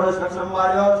स्वासवड सक्षम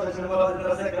वायो सक्षम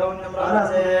वरसे क्रौण्यं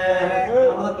रासे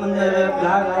अमृतपुंजय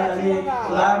भ्यागायानि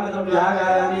सुधामित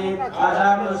भ्यागायानि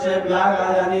आशामिषे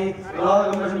भ्यागायानि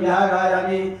लोकमष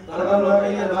भ्यागायानि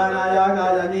सर्वलोके निर्वाणाय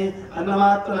गायानि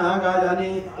अन्नमात्रः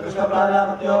गायानि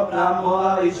कृष्णप्राजापत्यो ब्राह्मो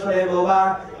वा ईश्वरेवो वा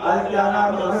आदित्यानां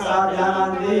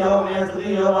सहस्राध्यानान्दियो मे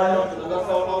स्त्रियो वायो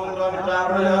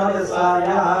सोमोन्द्रमित्राप्रयो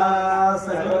यस्याः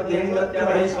सर्वदेवत्य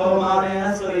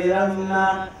वैष्णवमानेन सुवीरं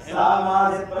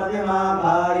सामासि प्रतिमा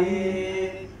भारी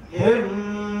हिम्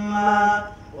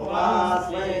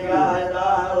उमास्मै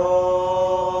गायतारो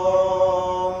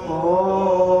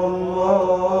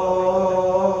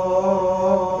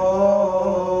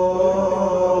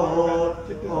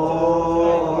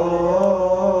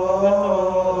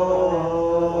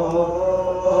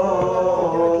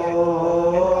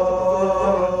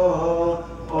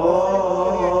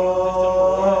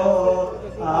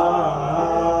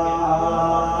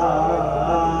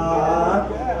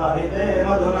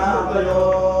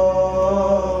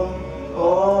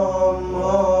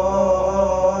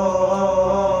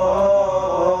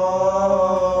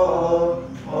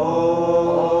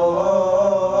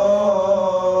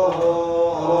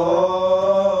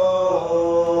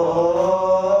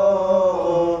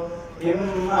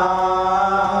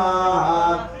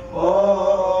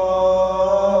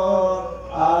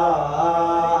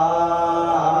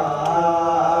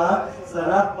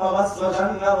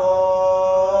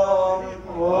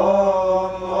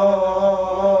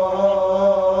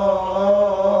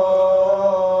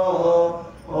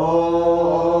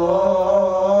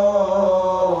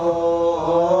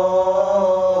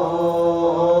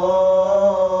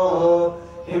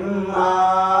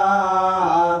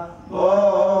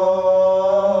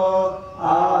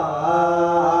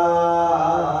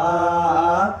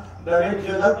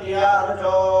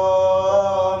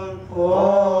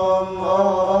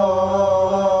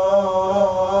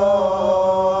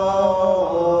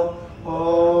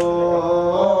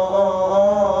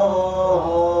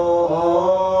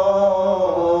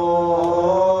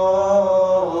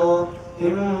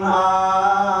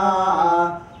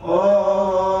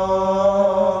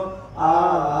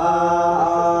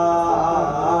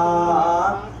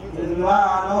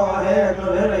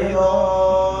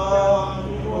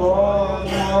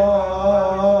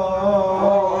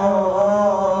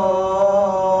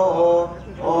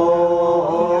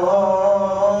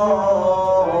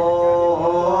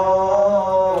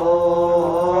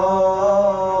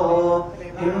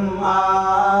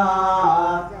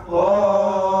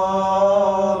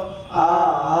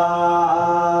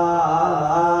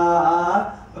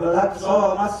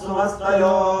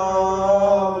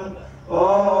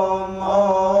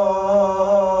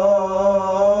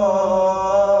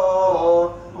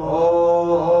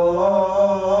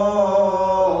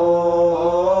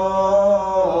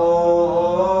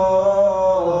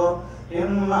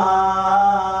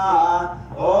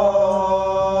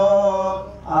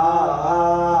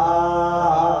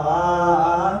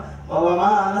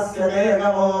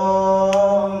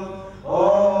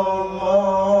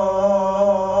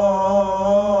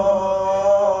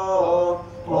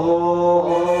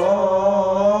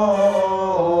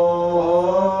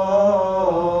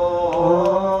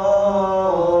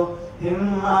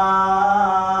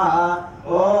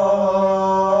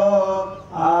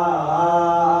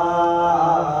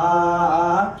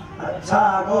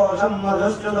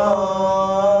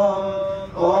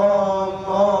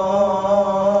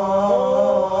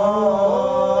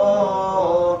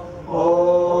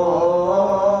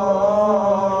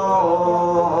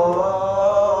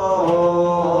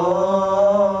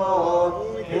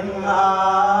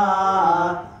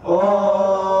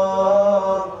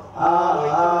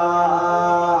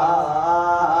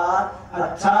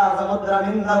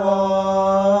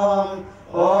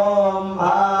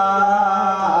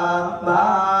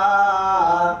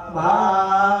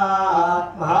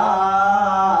भा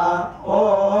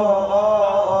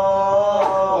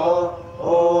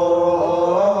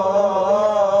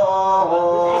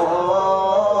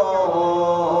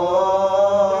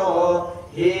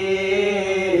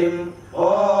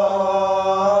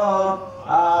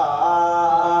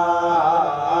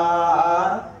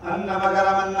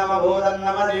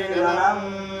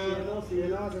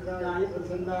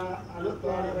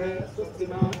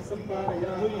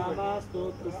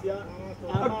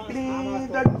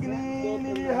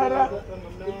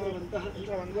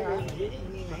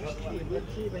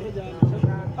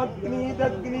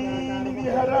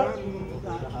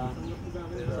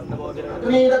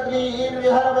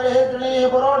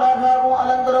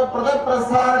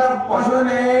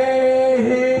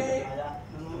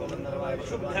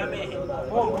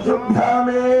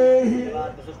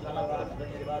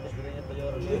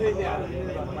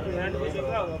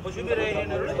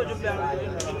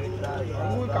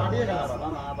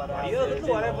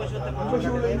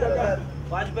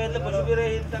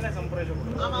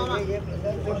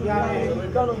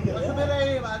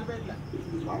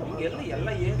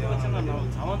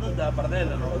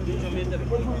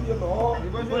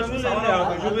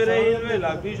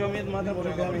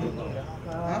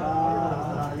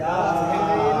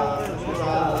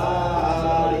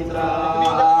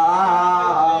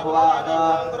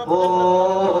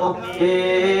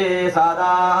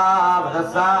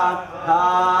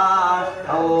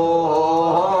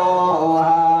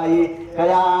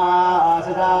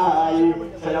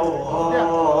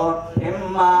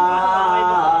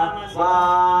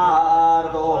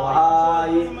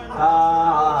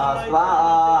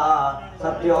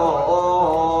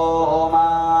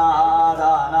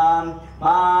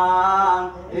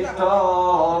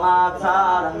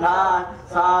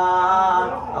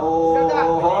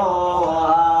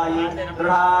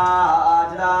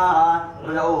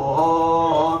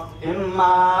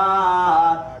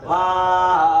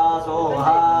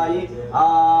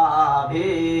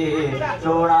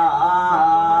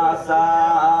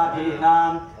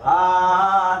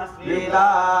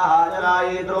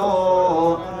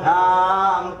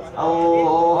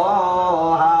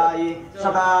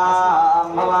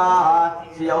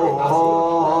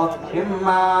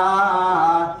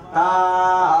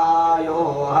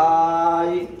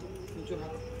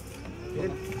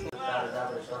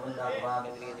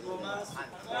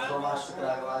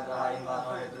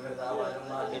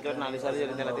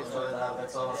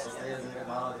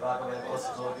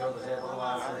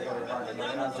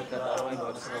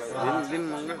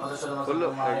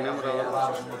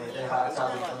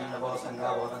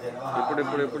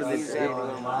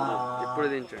ఇప్పుడు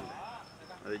దించండి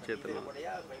అది చేతుల్లో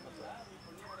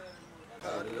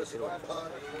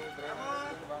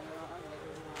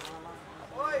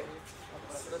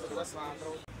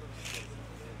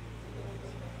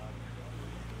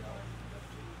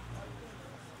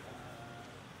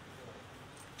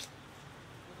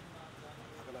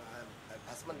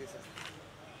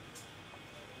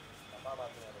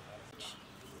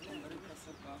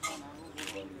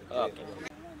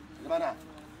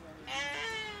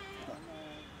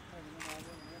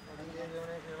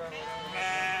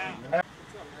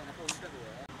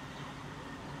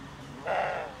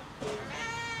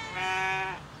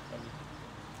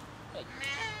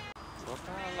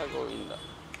గోవింద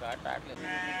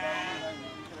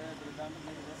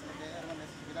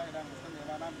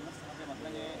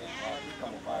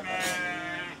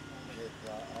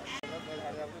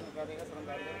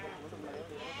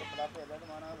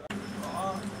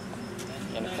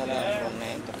వెనకాల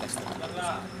ఉన్నాయి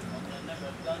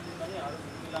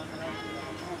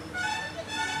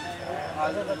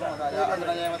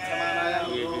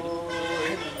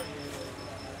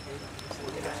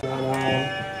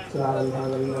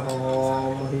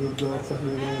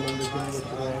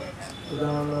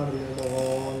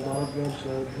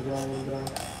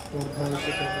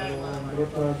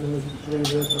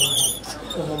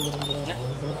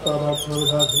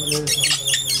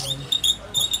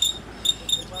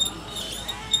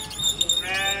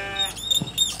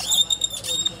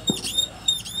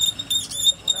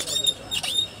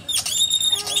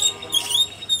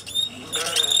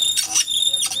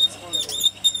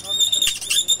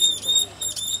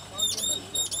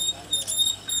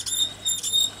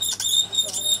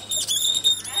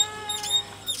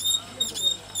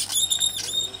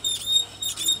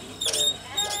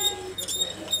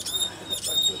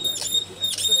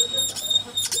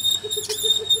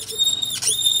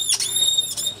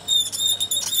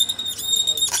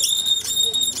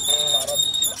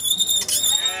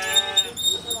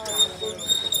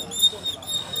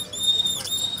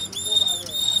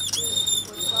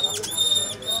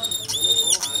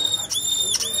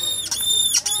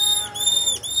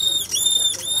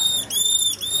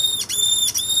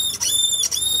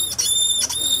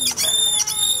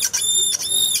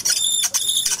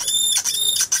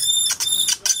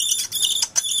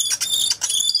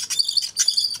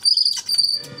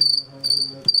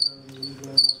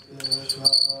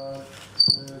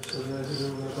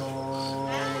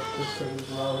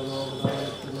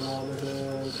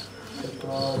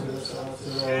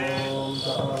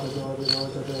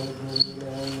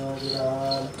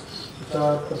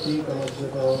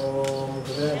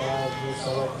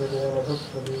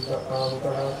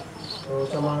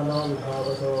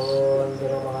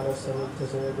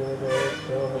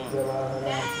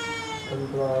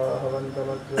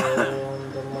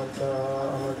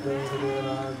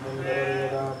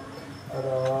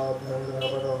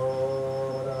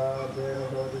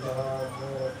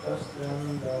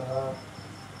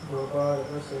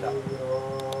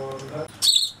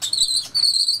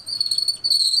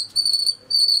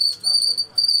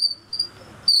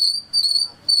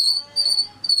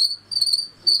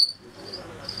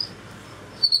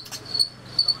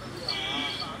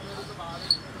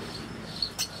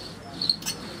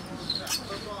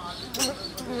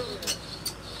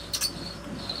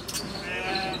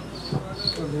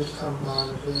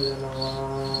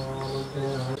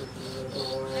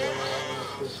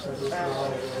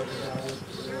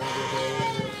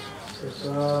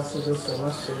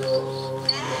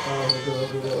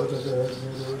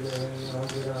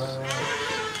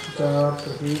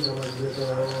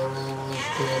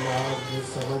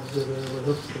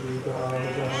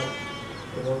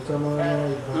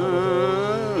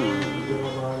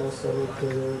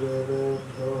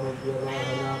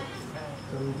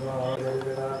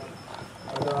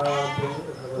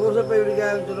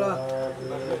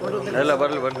ಎಲ್ಲ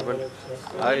ಬರಲಿ ಬರಲಿ ಬರಲಿ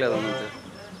ಆಗಲಿ ಅದು ಮುಂಚೆ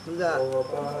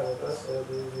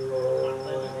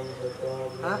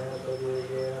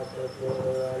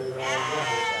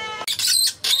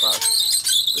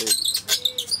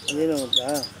ಅದೇನು ಗೊತ್ತಾ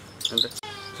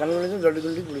ಸಣ್ಣ ದೊಡ್ಡ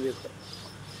ಗುಂಡಿ ಕುಡಿಬೇಕು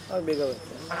ಅದು ಬೇಗ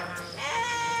ಬರುತ್ತೆ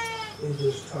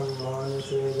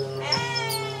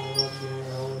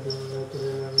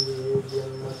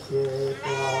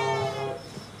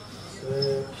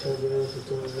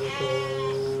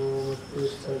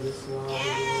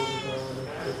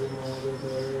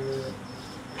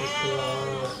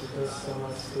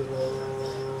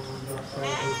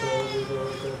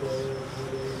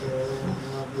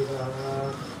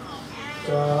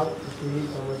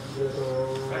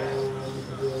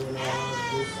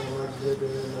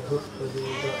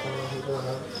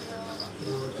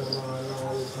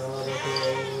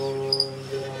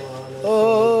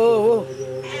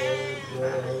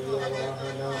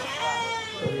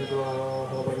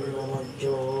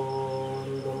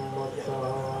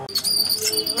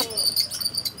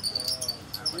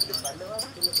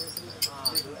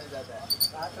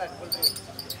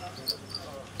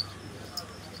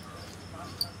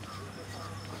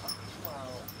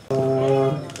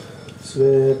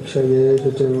स्वेक्षयेषु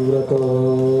च व्रतो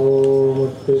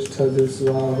उत्तिष्ठति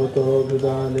स्वाहुतो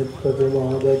विदानि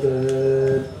प्रतिमोदते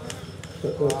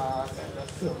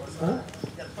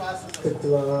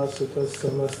कृत्वा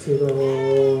सुतस्समस्थिरो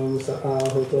स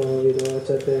आहुतो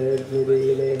विरोचते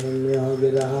अग्निरीलेऽन्यो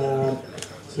गिरः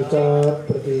सुता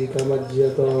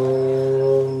प्रतीकमज्यतो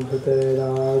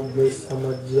भृतेनाग्निः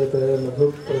समज्यते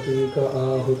मधुप्रतीक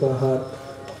आहुतः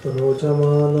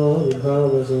रोचमानो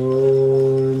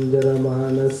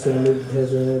विभावसोऽञ्जरमानस्य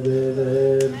निध्यसे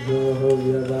वेदेभ्यो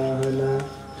व्यवाहन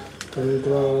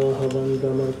तन्त्वा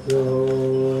हवन्तमर्त्यो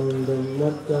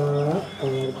दम्मत्ता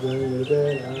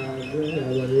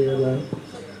अमर्त्यङ्गेनाग्निरवरेव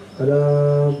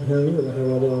अराभ्यं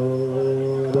भगवतो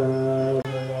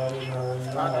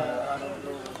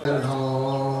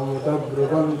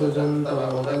तब्रुवन्तु जन्तो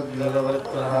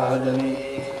तद्भगवत्प्रहाजनि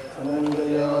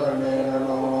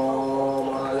अनन्दयोरणेनो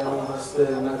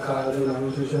न खादिनं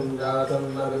शिशुं जातं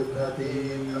न बिभ्रति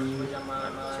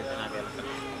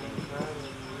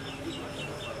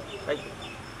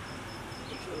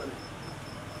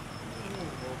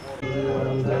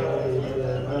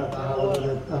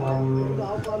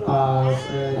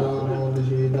आश्रयो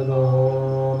निषीदतो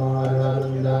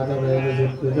मार्गं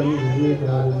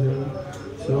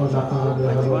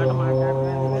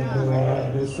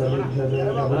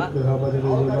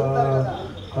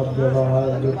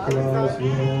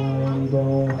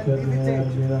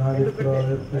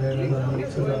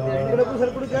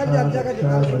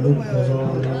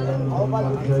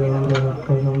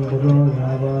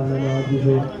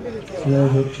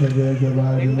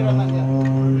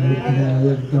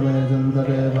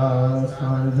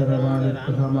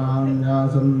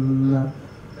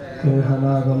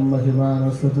केहनागं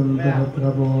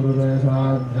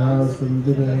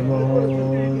महिमानस्तुतप्रपूर्वेशाध्यासन्तिदेवो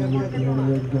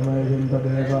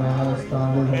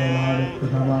यज्ञमयजन्तदेवास्तानि धर्माणि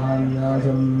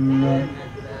प्रथमान्यासन्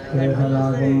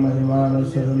Ehanagam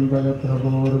Mahimanasya Santayatra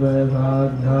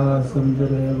Purvesādhyās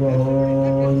Santirevo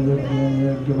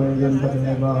Yajñayajñamayan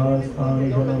Padevās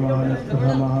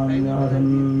Sthānijanamānisthasamānyāsam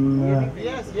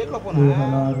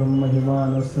Ehanagam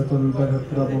Mahimanasya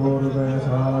Santayatra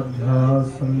Purvesādhyās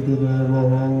Santirevo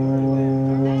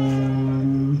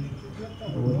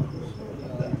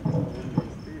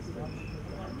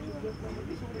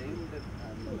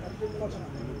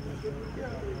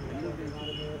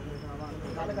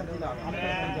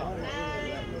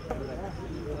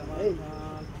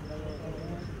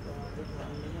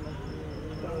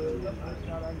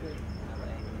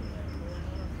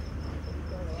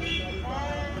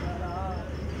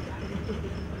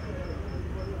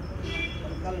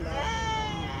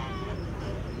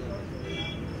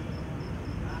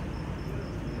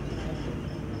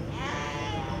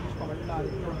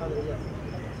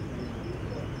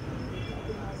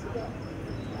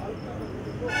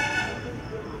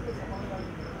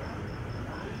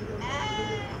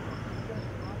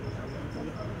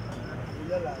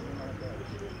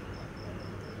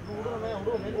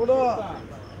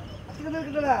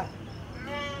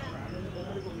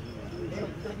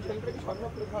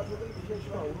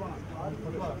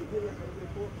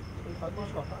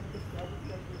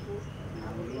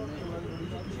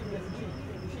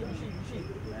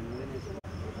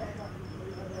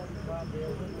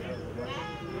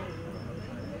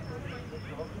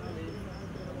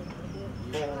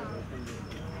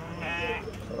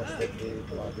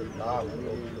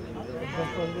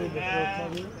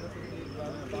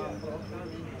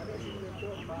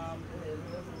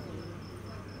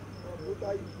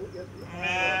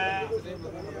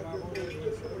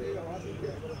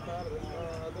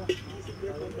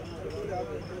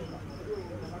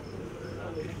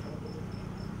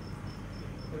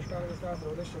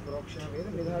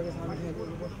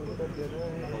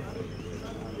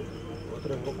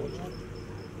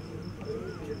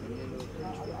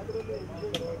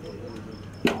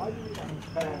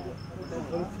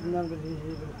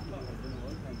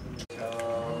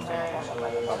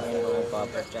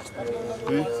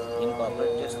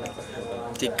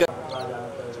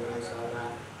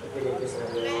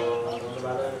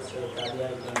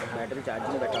battery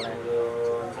charging बैठा है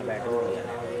बैटरी हो गया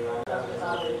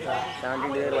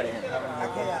 70 देर बड़े हैं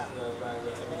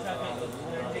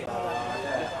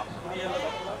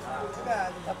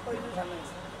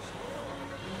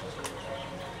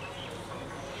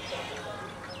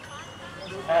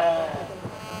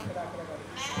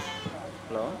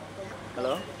हेलो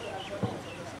हेलो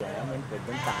मैं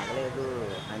पेट्रोल तागलेदु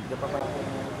अंदुके पापा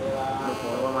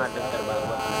फोन में మాట్లాడతారు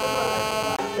బాగా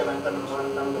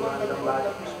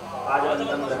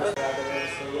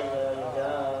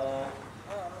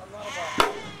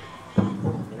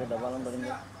డబ్బాలను పడింది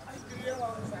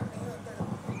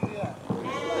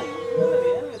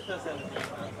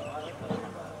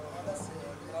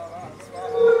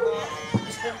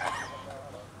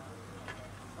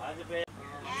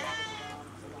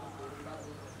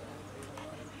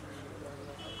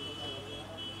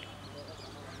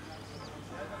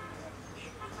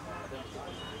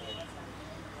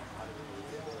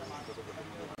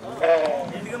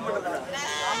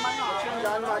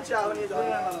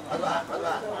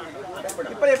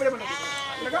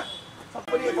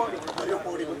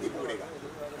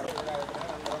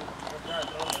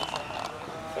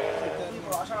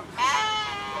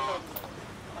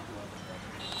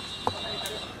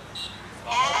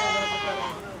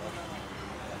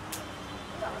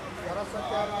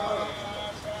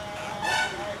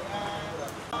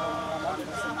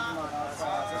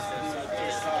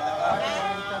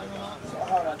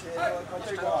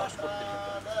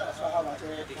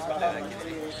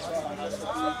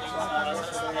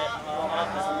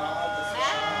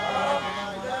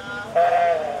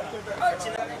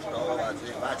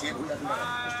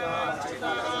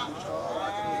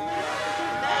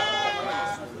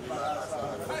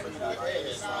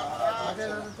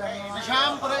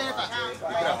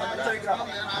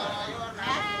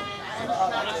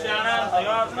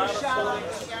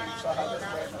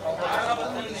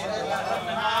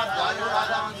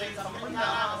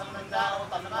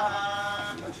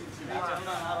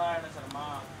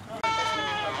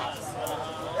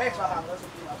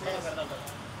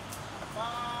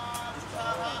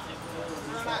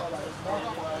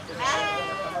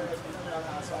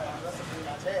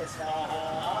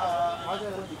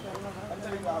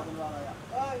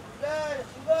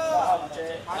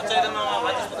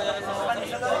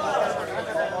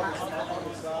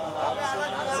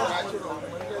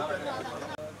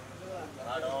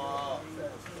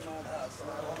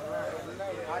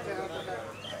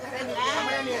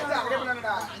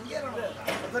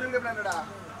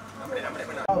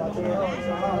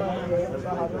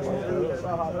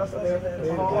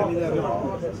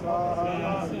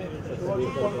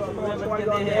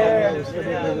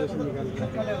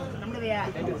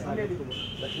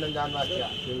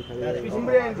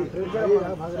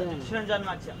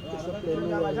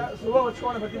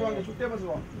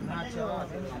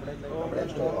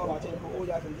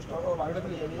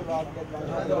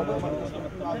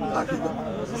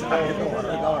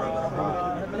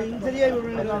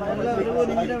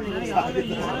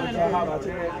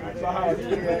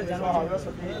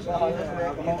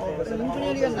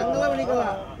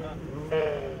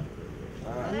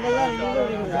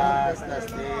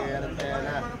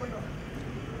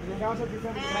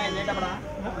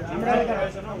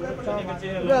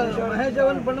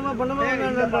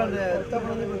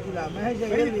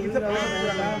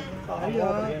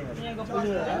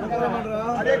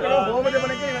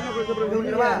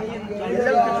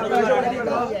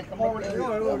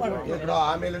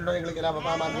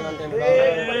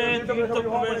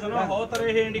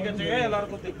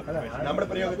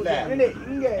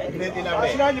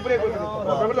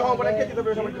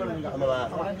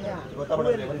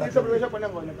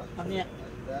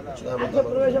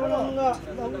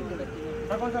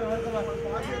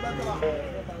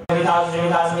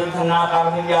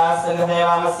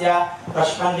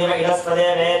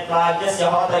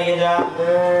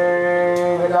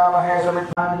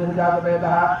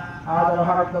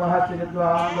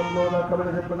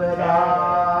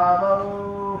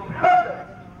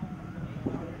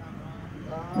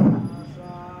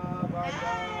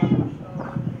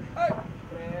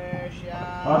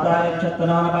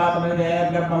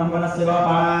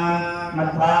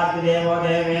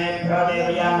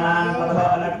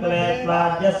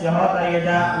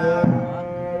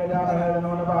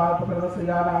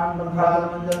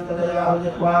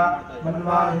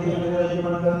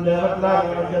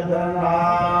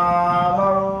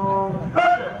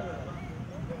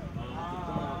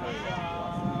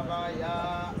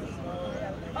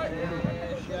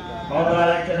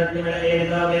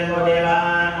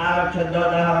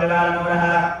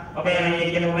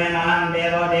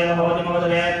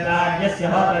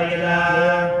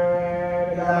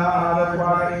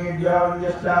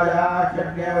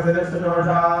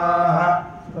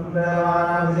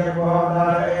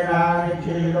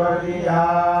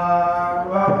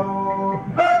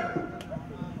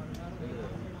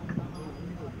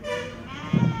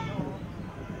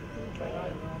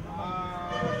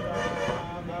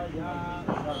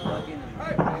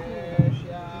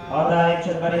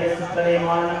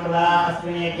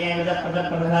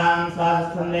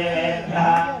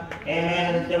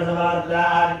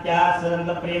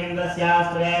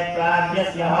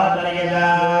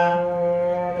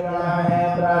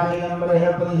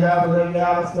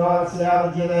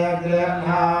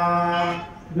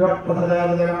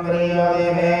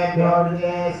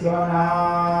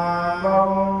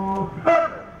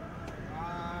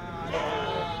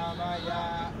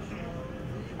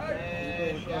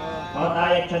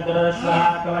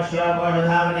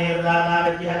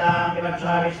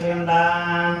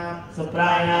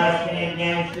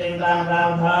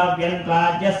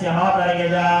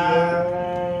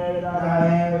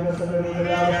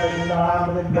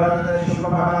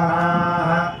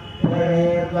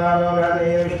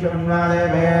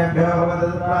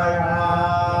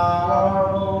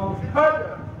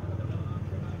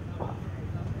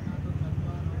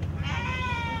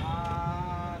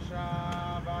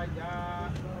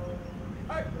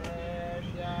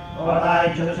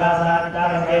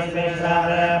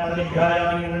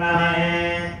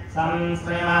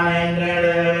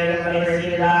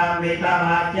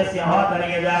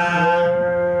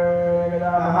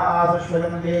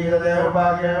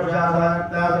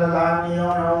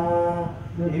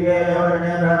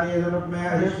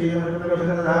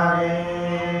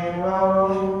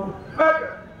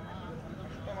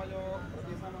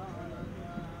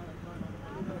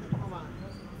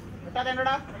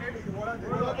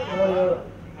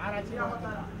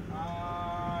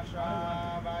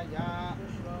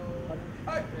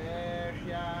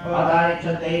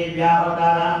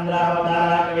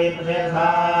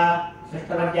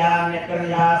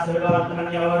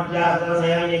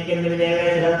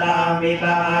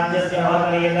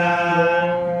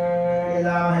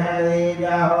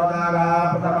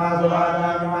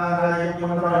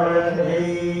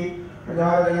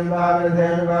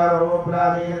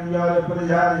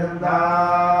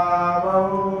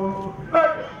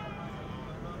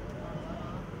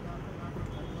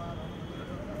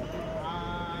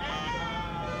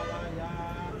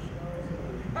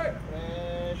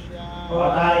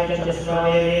Thruteeyajya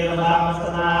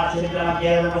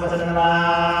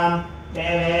Sthothram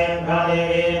Deve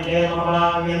Bhadevi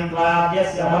Devamavim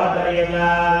Vadyasya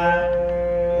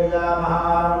Bhatariyajya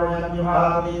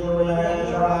Maharajyamhadi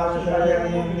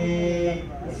Duyayashvashayamni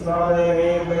Isvadevi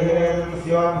Brahirem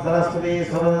Saraswati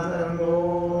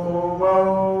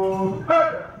Swatanandumau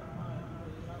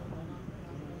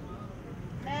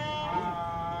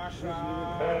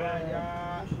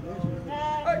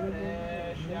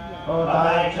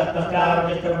Thruteeyajya Sthothram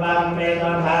Chaturbam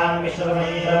Vedabham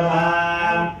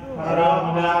Vishwamishwabham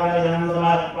Paramagam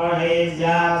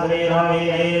Samathpadesya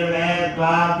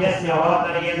Srirohirvedvadyasya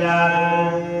Bhatariyajya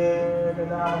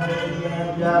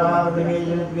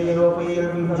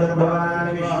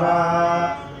Vedavadivijitvirupirvimshabhavani Vishwa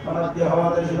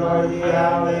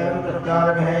Pamadhyahodashinoidiyam Devam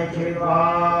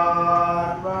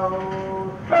Tatkaramhekshivitvam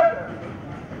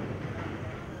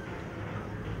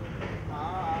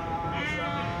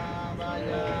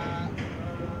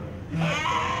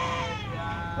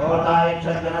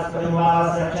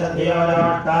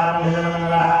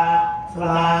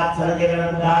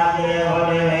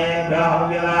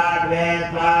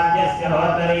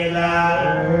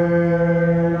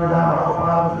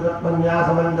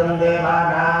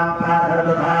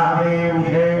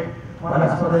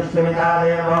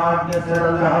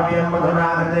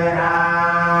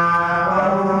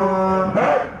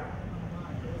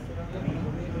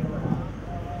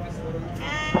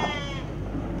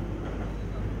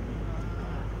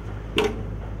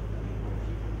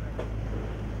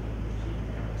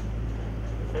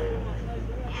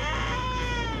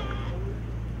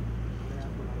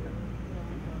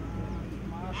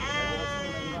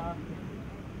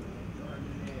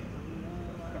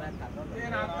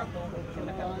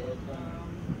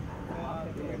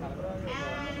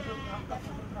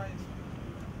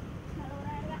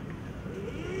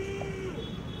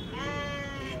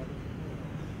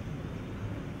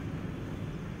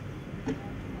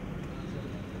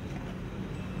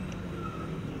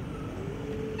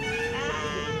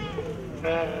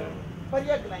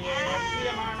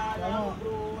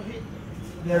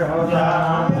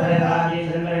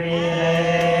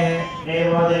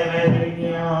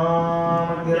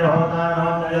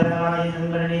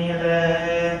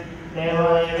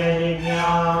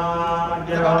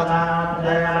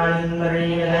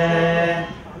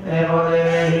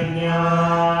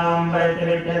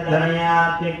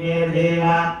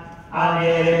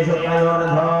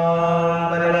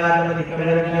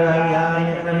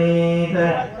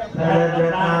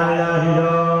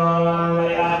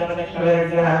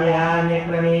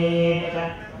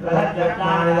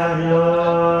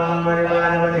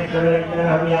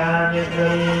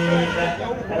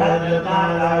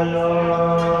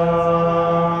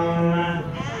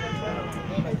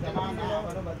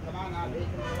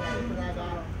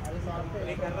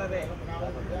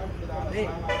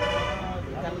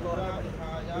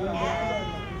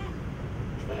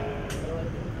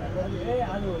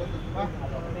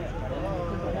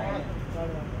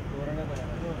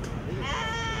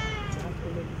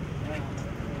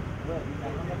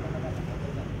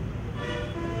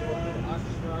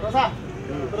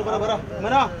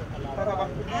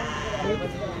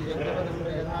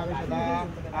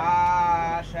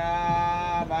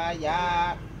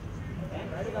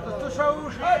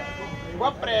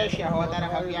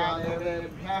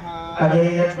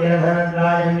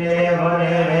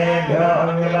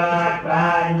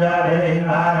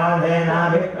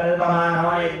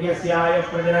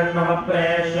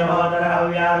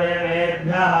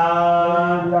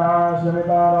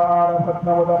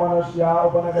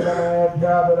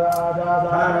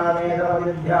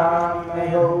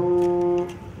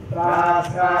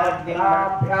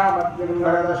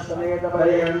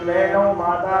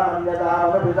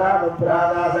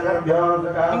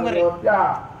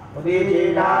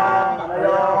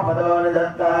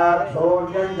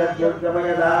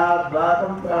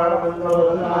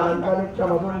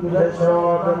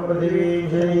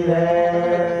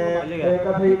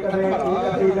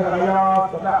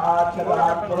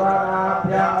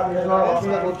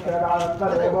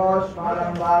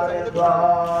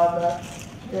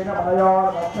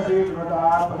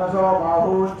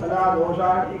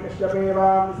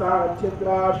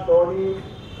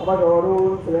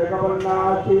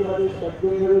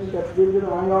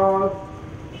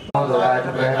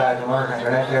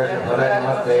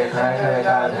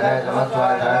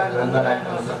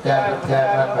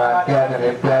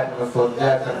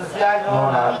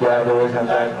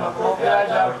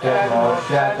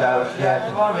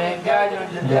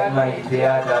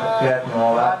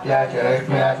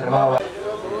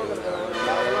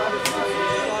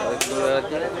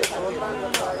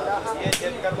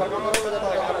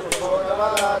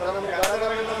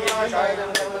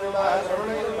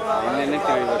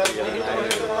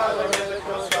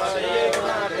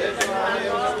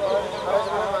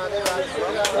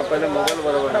पहले mobile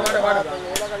बराबर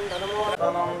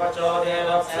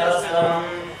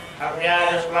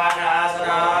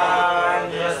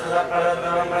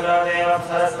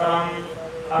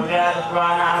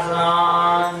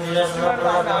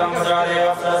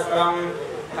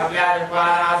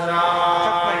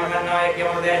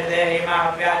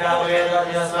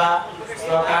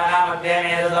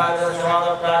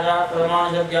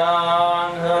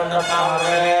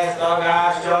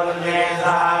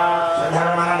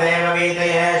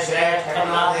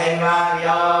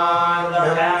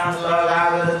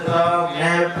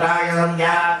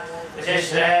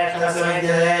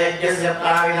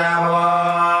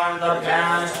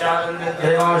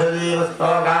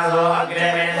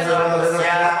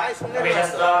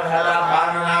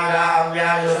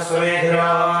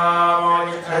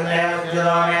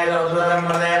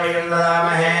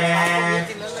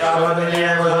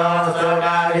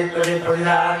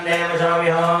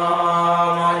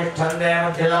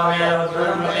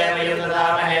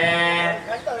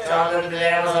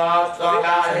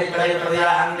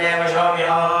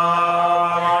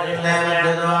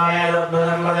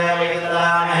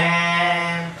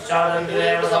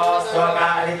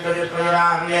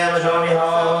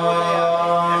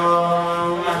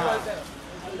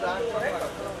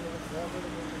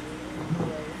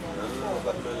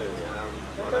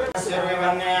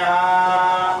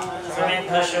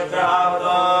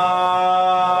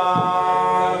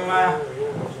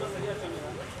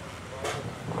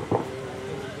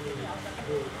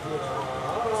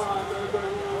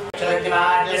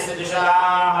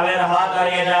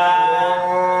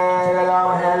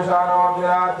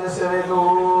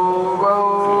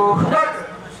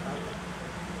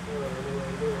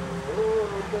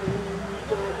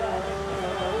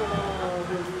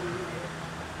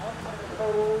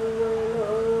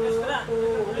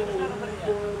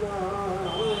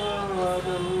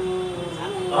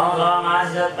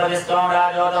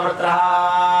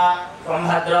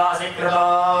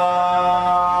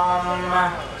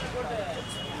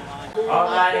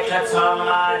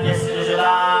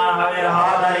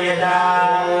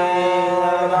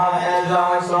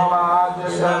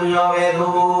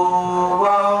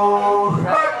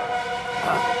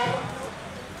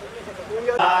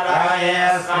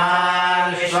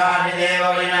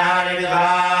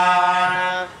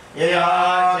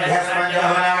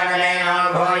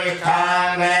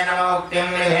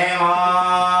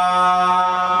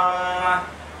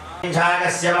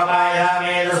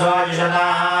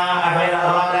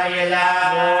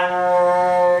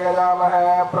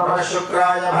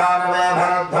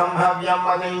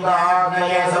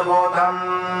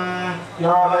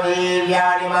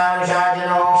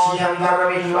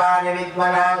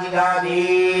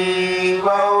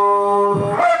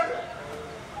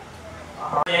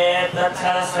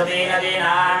सरस्वती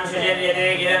नदीनां शुचिर्यते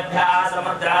गिरभ्यः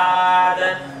समुद्रात्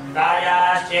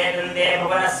कार्याश्चेतन्ते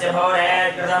भुवनस्य भोरे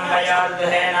कृतं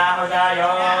वयोर्गृहे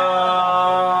नामुजायो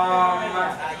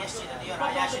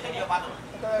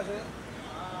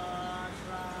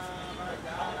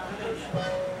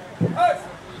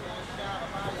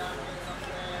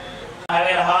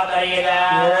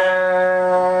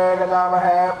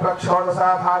प्रक्षोदसा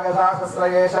भागसा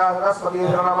सस्रयेशा सरस्वती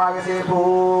धर्ममागसे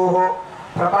भूः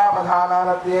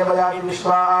प्रपापधानानद्ये बजाति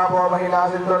विश्वा आपो महिला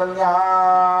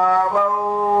सिन्धुरन्यावौ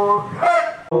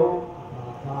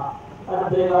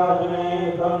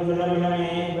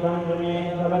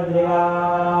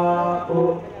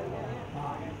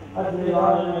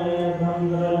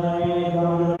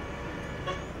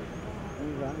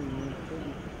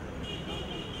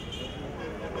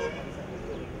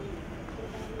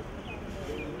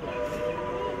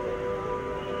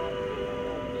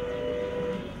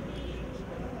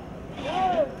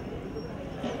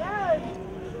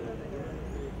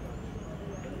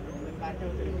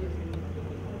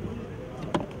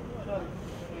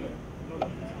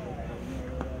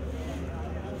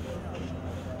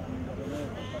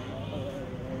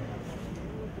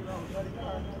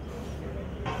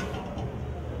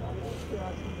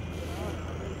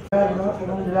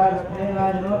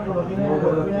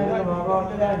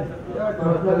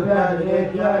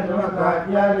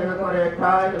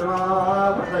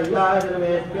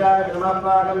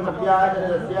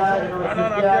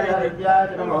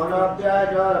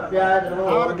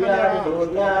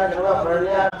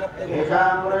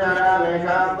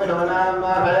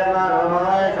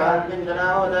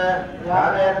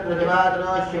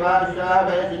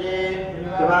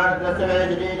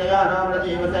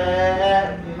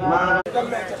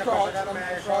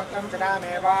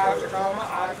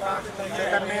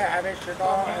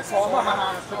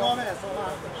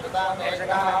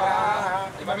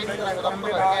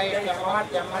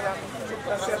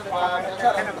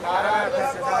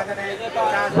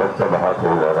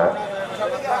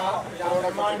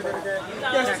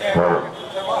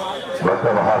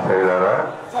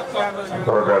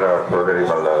సోదరి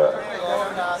మల్లారా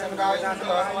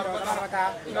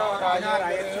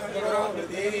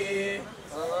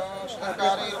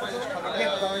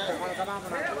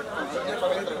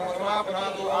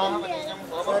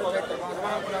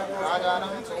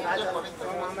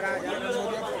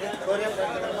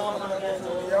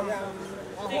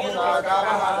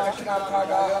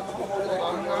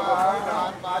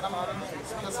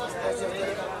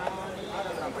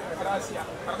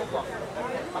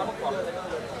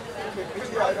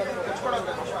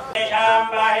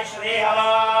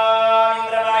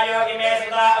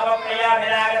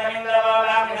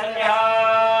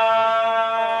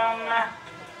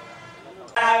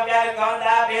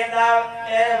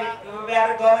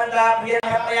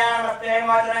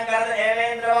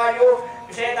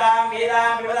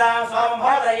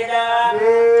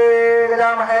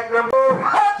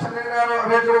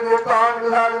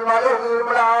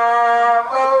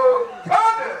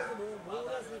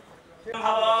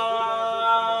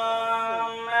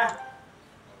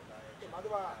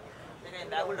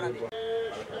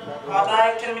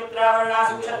Maitravaruna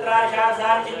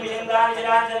Sashtram Chilvishindan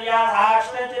Chilanjarya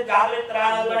Sashthram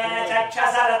Gadvitran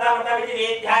Chakshasaratam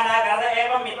Vidhyana Kada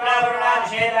Evam Maitravaruna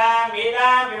Sashthram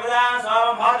Vedam Vivadam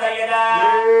Swavam Bhodayada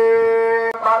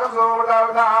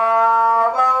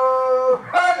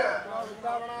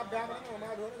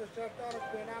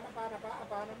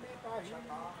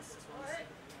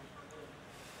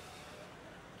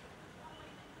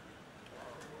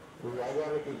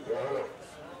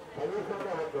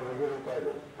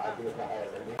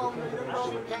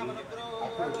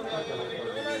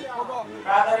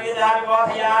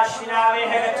Prathamaajya Sthothram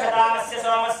Gacchatasya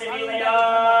Somasya Vinayam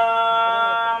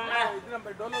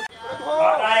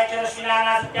Prathamaajya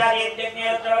Sthothram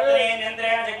Thruteeya Ukthya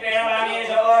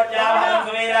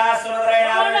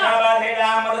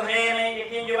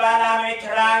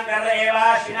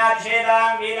Sashthram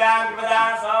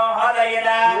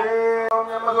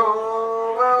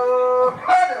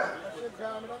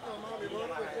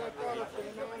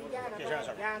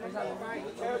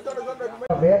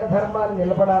వేద ధర్మాన్ని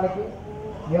నిలపడానికి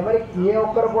ఎవరికి ఏ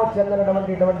ఒక్కరికో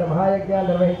చెందినటువంటి ఇటువంటి మహాయజ్ఞాలు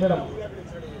నిర్వహించడం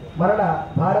మరణ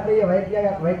భారతీయ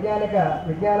వైజ్ఞానిక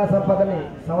విజ్ఞాన సంపదని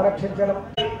సంరక్షించడం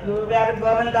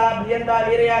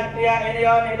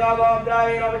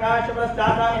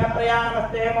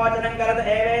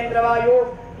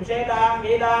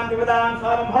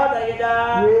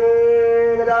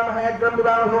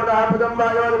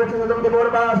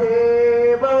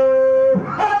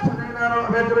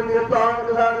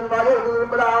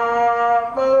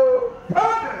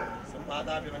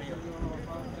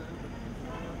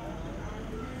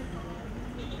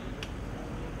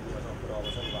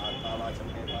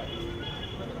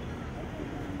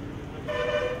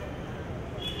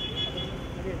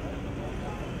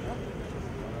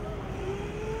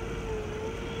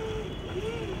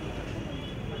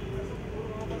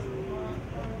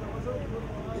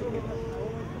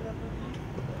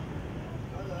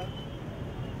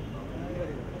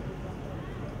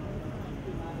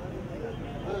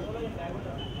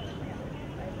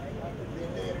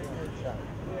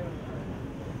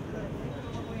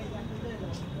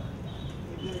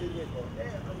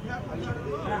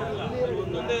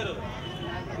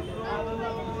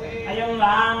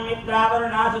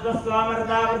Maitravaruna Sashtram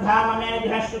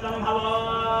Prathamaajya Sthothram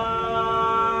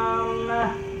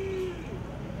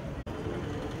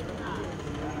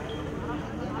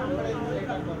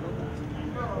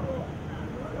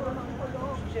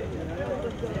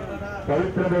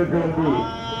పవిత్రమైనటువంటి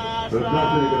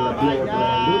రుద్రాక్షలు ఇక్కడ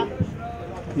లభ్యమవుతాయండి.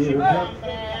 ఈ Prathamaajya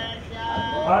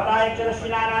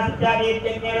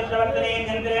Sthothram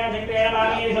Thruteeya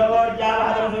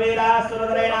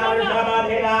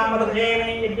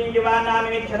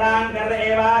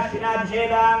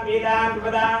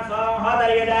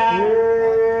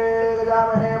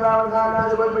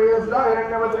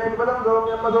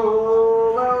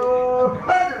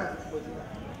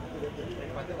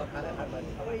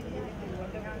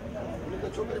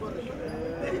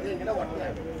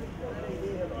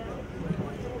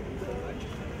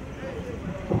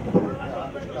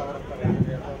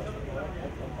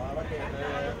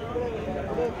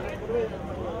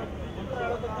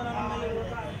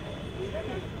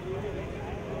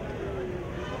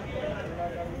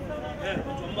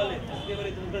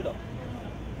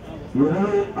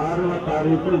 26వ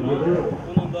తారీఖు ఉదయం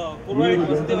 7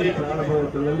 గంటలకు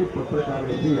ప్రారంభమవుతుందండి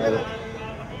పుత్రకాళేశ్వరి యాగం.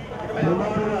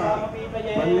 సుమారుగా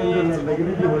 12:30 దగ్గర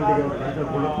నుంచి 1 గంట దాకా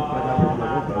కూడా పుత్రకాళేశ్వరి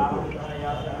యాగం సాగుతుంది.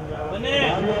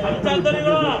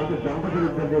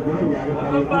 దంపతులిద్దరినీ కూడా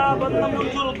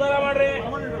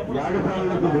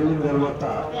యాగశాలకు వెళ్ళిన తర్వాత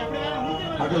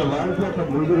అక్కడ వారి చేత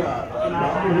ముందుగా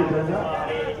సామూహికంగా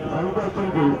సంకల్పం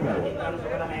చేయిస్తారు.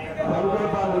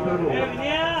 సంకల్పానంతరం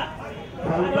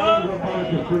సంతాన గోపాల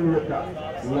కృష్ణుని యొక్క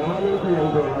నవనీత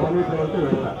యంత్రం, నవనీత అంటే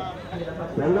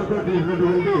వెన్నతో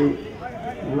తీసినటువంటి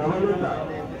నవనీత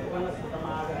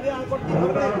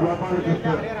సంతాన గోపాలకృష్ణ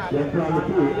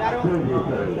యంత్రానికి అర్చన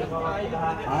చేశారండి.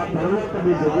 ఆ తర్వాత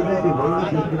మీ దగ్గరికి బౌద్ధ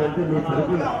తీసుకురంటే మీ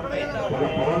తరపున మన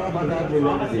పవన బజార్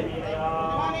నిలబడి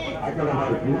అక్కడ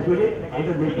వారు తీసుకుని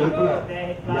అంటే మీ తరపున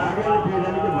యాగాలు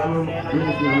చేయడానికి మనం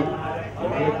దీనికి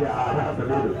మనకి అర్హత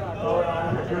లేదు.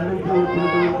 ఎక్కడి నుంచి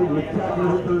వచ్చినటువంటి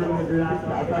మిథ్యాగ్రహస్తులైనటువంటి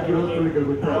శాతాగ్రహస్తులు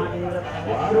ఇక్కడికి వచ్చారు.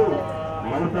 వారు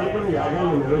మన తరపున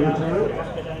యాగాన్ని నిర్వహించారు.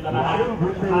 యాగం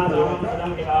పూర్తయిన తర్వాత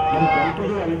మన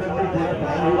దంపతులు అందరినీ కూడా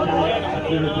సామూహికంగా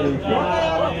ఆశీర్వదించి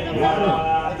వారు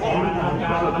అమృత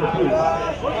హస్తాలతో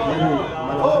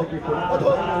మనందరికీ కూడా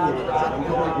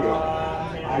దంపతులకి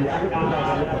ఆ యాగ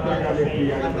ప్రసాదాన్ని పుత్రకాళేశ్వరి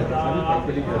యాగ ప్రసాదాన్ని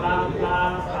పంపిణీ చేస్తారు.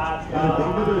 మన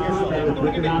దంపతులకు దాన్ని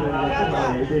స్వీకరించడానికి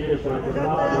మనం ఏదైతే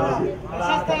కోరుకుంటామో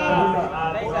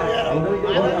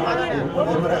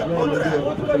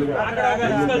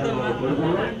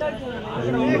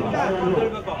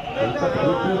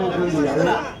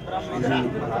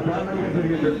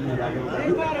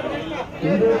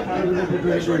అందరికీ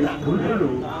పురుషులు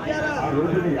ఆ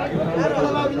రోజుని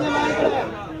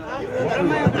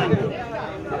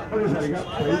తప్పనిసరిగా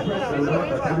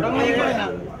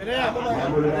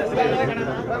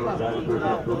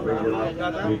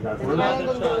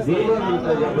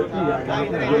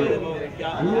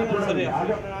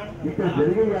ఇక్కడ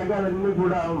జరిగే యాగాలన్నీ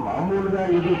కూడా మామూలుగా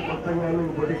ఇది కొత్తగా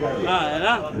ఇంకోటి కాదు.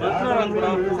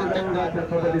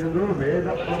 చెప్పబడిన వేద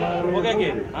ప్రమాణం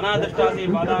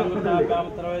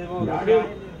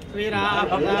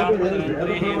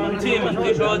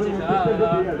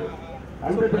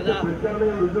అంటే ప్రచారం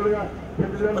రుజువుగా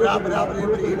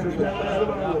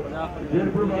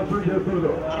చేర్పులు మార్పులు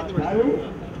చేస్తుందో కానీ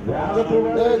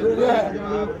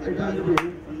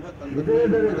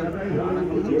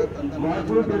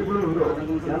మార్పులు చేర్పులు ఉండవు.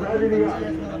 యథావిధిగా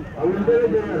ఉంటేనే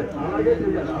చేయాలి, అలాగే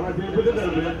చేయాలి. అలా చేయకపోతే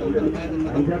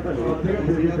అంచేత నిత్యంగా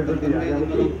జరిగేటటువంటి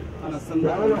యాగానికి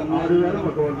కేవలం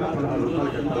 6,116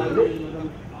 రూపాయలు కట్టాలండి.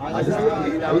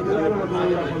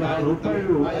 5,116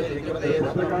 రూపాయలు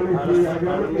పుస్తకానికి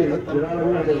యాగానికి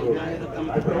విరాళంగా అయితే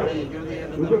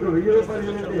ఇంకొక 1,000 రూపాయలు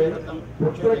ఏంటంటే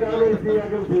పుస్తకానికి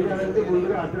యాగం చేయాలంటే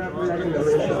ముందుగా అతిరాత్ర యాగం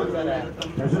నిర్వహించారు.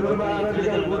 దశరథ మహారాజు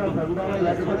గారు కూడా సంతానం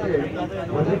లేకపోతే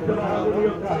వశిష్ఠ మహారాజు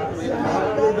యొక్క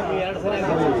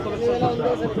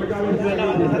పుస్తకానికి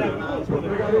యాగం చేశారు.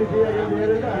 పుస్తకానికి యాగం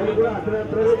చేయాలంటే ఆయన కూడా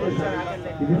అతిరాత్రమే చేశారు.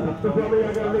 ఇది సప్త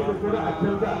సోమయాగాలకు కూడా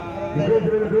అత్యంత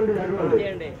విశేషమైనటువంటి యాగం అండి.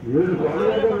 7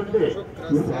 సోమయాగాలు ఉంటే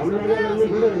ఈ సోమయాగాలన్నీ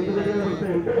కూడా ఎందుకు దగ్గర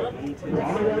వస్తాయంటే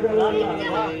సోమయాగాల వల్ల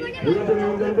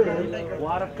ఏంటంటే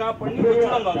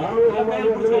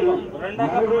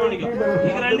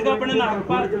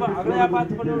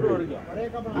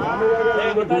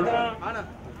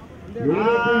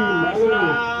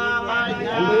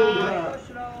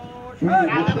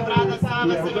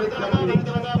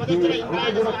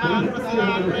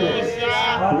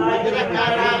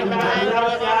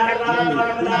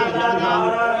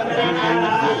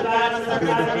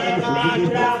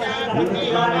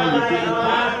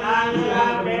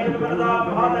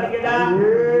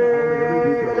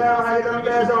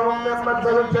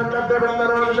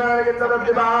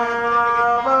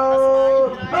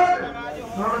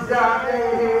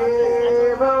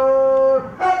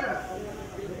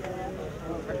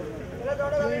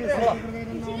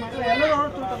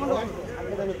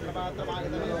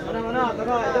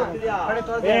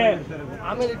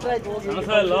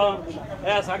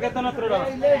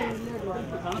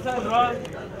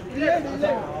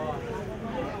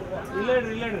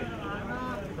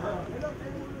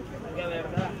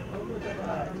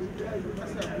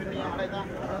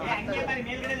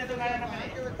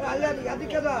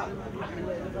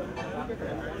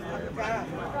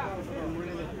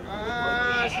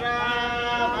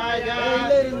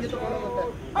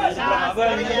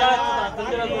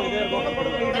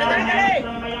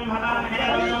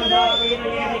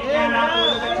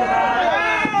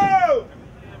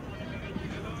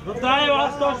रुद्राय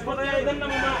वास्तवस्पतये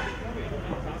नमः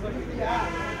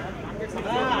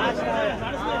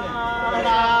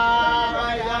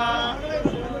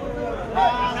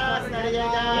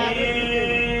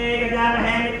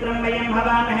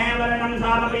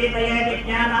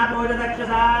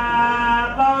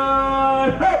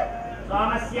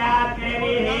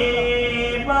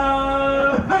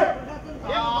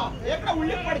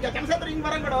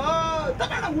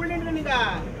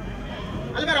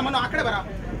ಅಲ್ಲಿ ಬರ ಮನು ಆ ಕಡೆ ಬರ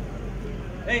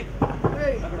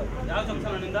ಯಾವ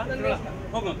ಸಂಸ್ಥಾನದಿಂದ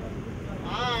ಹೋಗು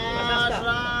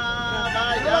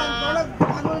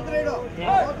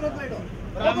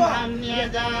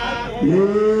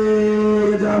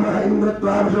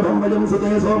महेन्द्रत्वाभिषभं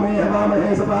सुते सोमे हवामहे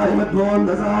सपाहि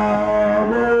मध्वोऽन्धसा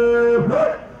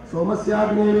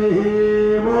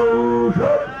सोमस्याग्निरेः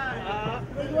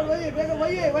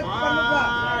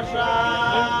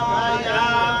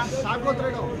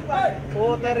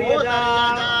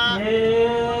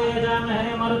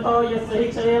मरुतो यस्य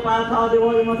क्षये पार्थो दिवो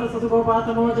विमसः सुखो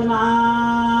पार्थनो जना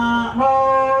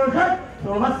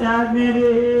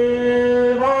सोमस्याग्निरेः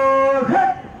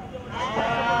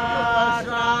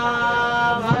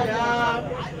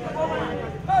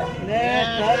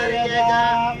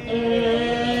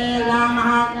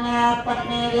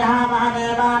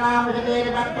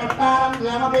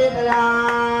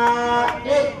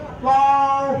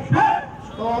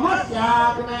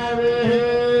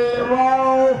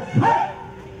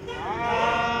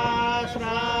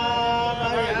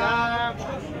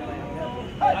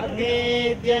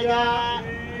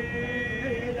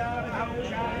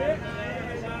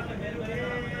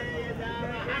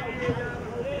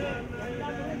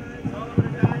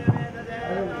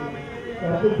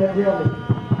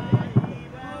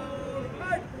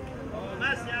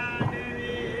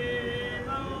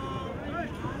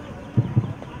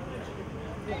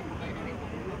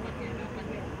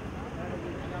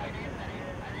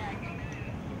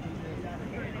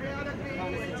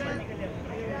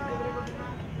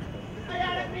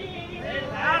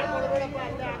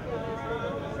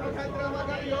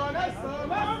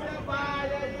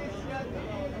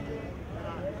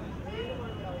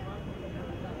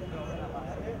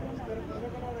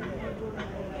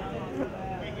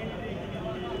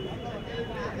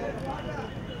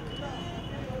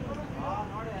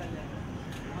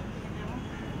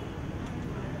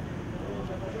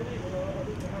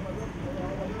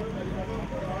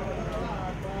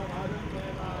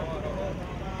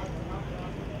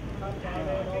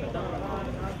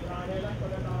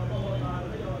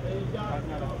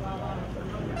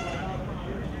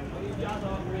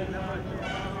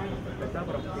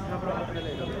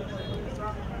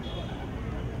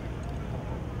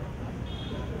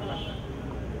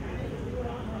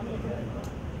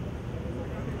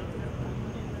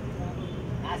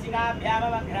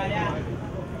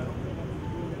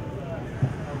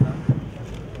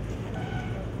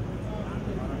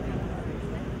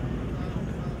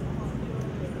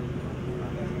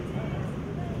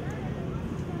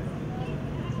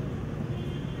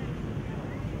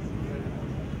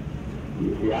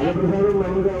యాగప్రసాదం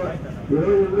మామూలుగా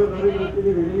 28వ తారీఖు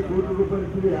వచ్చింది 1000 కోట్ల రూపాయలు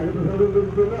ఇచ్చింది యాగప్రసాదం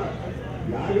దొరుకుతుందా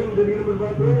యాగం జరిగినప్పుడు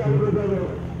మాత్రమే యాగప్రసాదం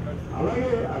అలాగే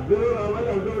అద్దెలో రావాలి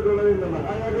అద్దెలో చూడాలి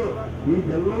మహాయాగం ఈ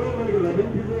జన్మలో మనకి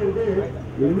లభించింది అంటే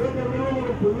ఎన్నో జన్మలో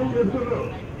మనం పుణ్యం చేస్తున్నాం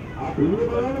ఆ పుణ్య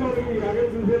ఫలాన్ని మనకి యాగం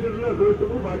చూసేటట్లు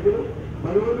అదృష్టము భాగ్యం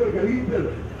భగవంతుడు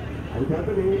కలిగించాడు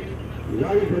అంచేతని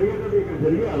ఇలాగే జరిగేటప్పుడు ఇక్కడ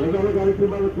జరిగే అన్నదాన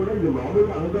కార్యక్రమాలకు కూడా ఇది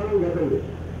మామూలుగా అన్నదానం కాదండి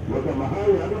ఒక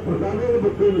మహాయాగ ప్రధానమైన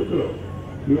భక్తులు ఇస్తున్నాం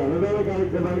ఈ అన్నదాన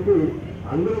కార్యక్రమానికి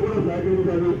అందరూ కూడా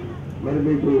సహకరించారు మరి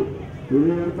మీకు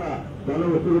వీళ్ళంతా ధన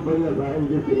వస్తువుల పనిగా సహాయం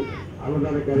చేసి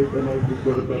అన్నదాన కార్యక్రమానికి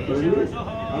తీసుకోవడం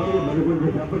అలాగే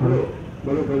మరికొంచెం సేపట్లో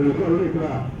మరో 10 నిమిషాల్లో ఇక్కడ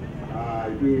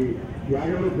ఈ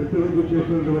యాగంలో ప్రతిరోజు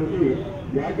చేస్తున్నటువంటి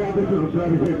ఏకాదశి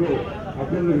రుద్రాభిషేకం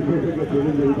అత్యంత విశేషంగా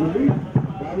చేయడం జరుగుతుంది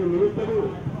దాని నిమిత్తము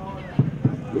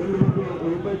 200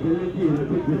 రూపాయలు చెల్లించి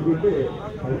రిసీవ్ చేసుకుంటే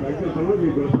అది సంకల్పంలో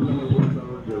మీకు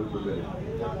జరుగుతుంది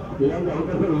ఇలాంటి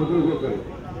అవకాశాలు వదులుకోకండి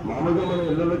మామూలుగా మనం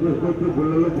ఇళ్లలో చేసుకోవచ్చు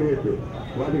గుళ్ళల్లో చేయొచ్చు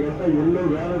వాటికంతా ఎన్నో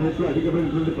వేల రెట్లు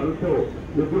అధికమైనటువంటి ఫలితం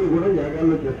ఎప్పుడు కూడా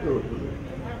యాగాల్లో చేస్తూ వస్తుంది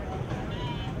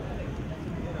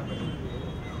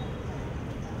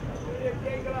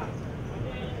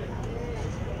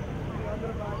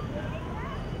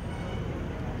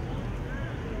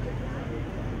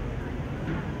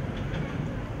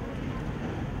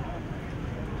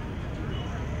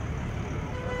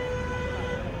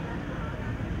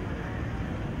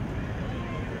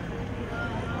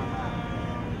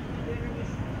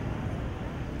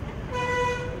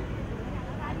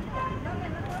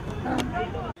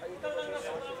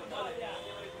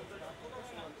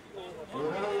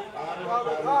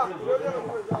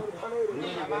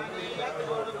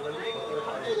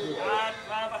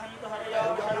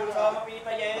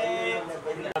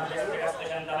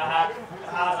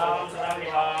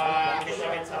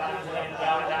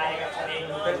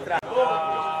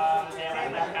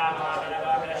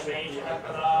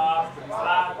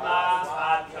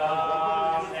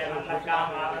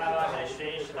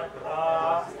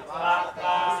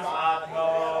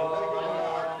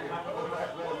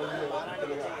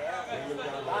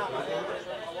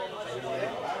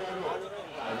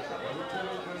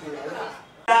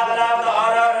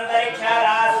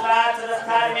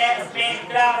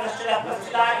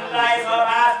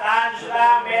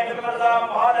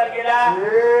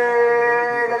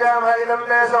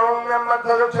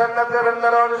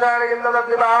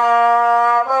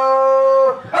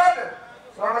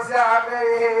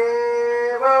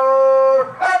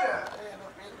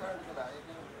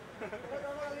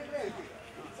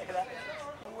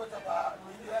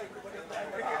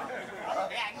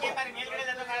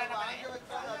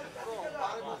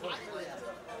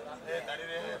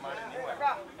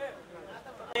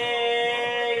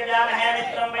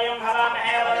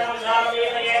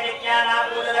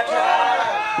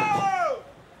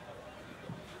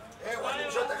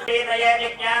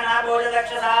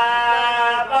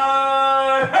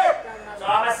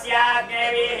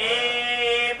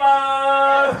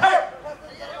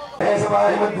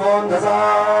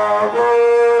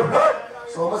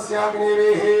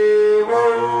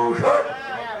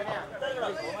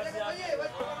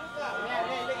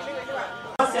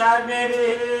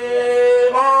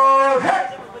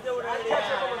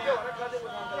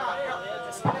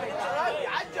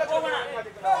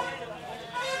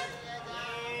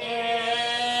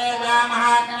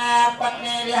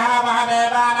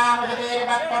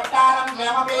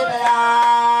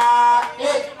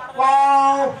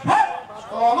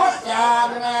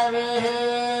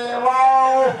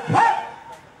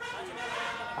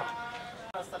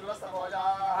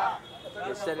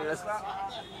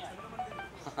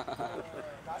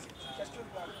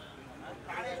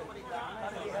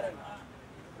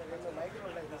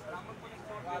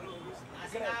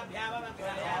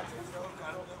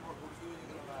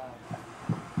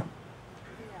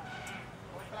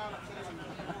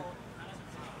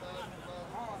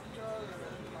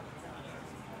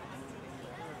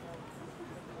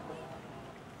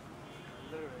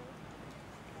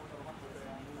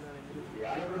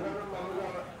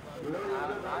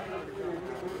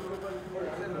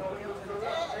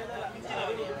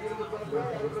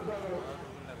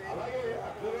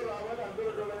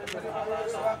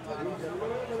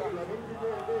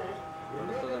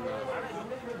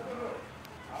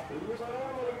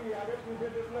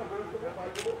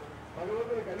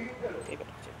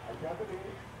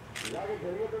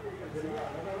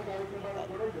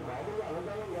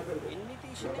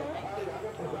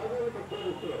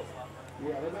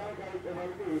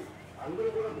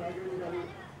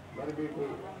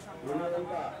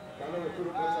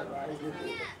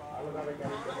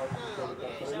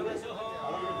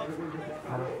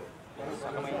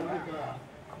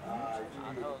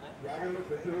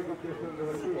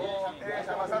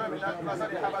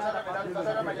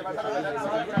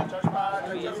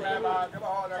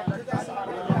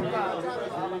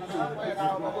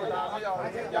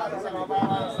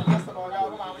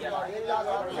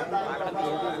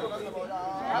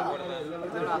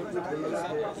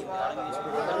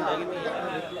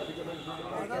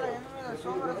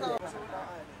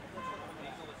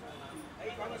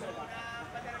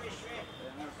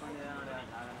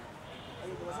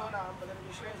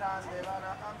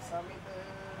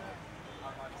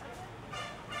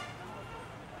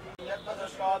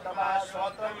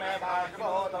Sthothram में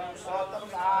भाग्यवोदम Sthothram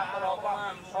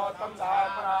सामरोपम Sthothram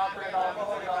सामराप्रेडोमो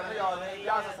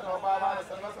Dwiteeya Sthothram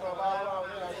सर्वस्वभावं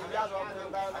Dwiteeya Sthothram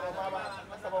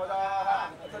सबोधाः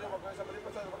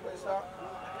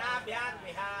नाभ्यां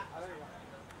विहा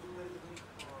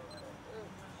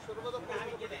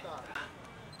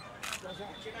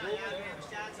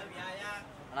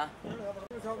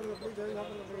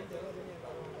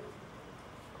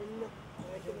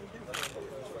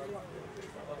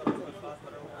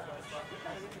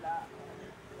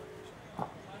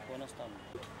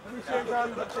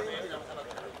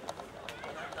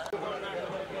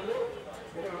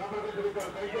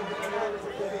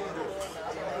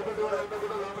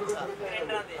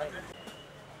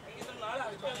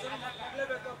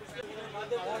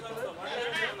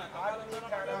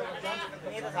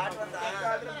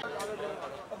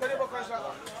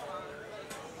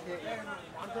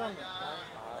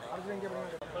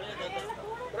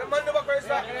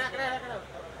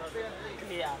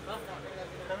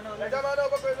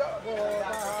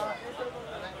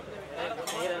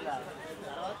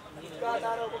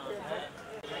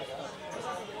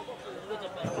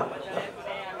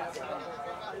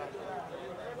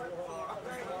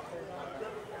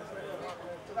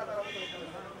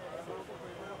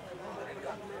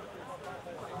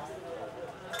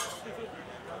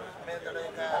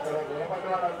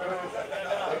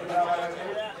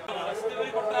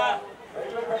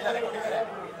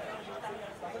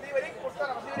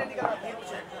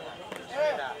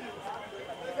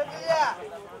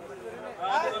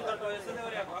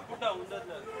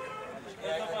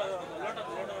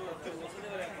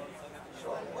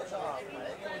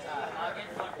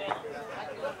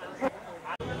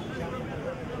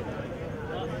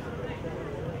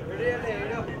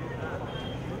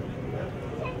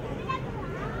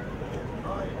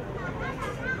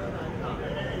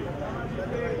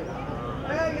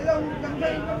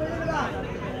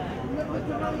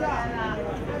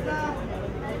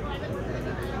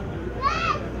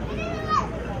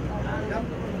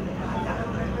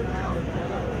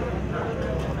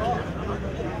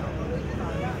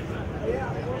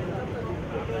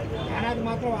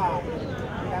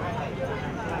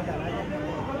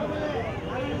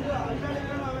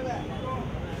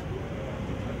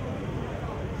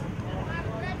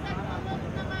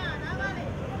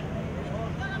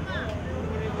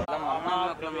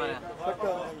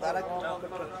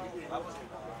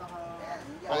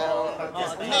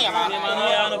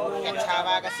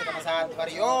Achchavaka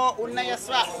Sashthram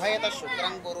उन्नयस्व भयत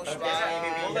शुक्रं कुरुष्व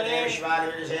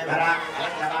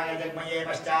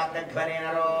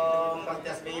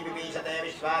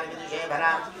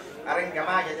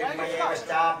अरंगमाय जगमये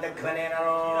पश्चात् दग्ध्वने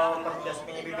नरो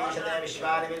तस्मै विभीषते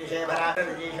विश्वादिविषे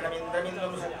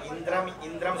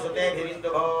इंद्रम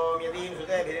सुतेभिरिन्दुभौम यदीं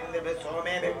सुतेभिरिन्दुभिः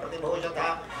सोमेभिः प्रतिभूषतः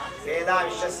वेदा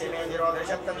विश्वस्य मे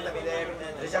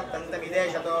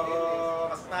धृषप्तन्तमिदेशतो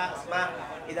अस्मा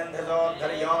इदं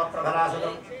धृतोद्धर्यो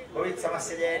प्रभरासुतं भुवित्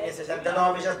समस्य जेन्यस्य शब्दतो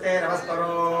विशस्ते नमस्परो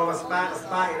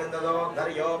अस्मा इदं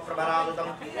धृतोद्धर्यो प्रभरासुतं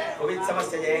भुवित्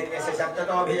समस्य जेन्यस्य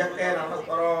शब्दतो भिजक्ते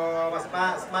नमस्परो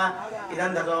अस्मा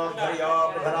इदं धृतोद्धर्यो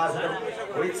प्रभरासुतं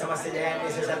भुवित् समस्य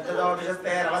जेन्यस्य शब्दतो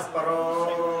विशस्ते नमस्परो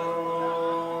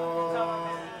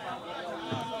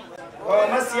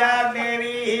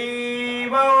ओमस्याग्नेवीः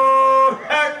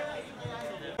वौहत्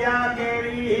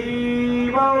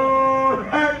याग्नेवीः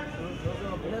वौहत्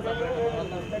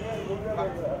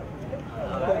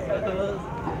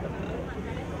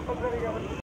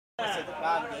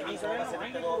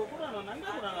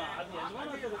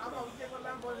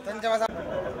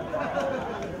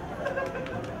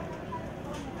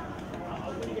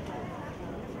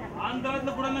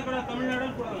ఆంధ్రాలో కూడా ఇక్కడ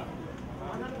తమిళనాడులో కూడా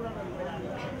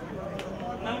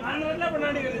మనం ఆంధ్రాలో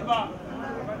పడాలి కదా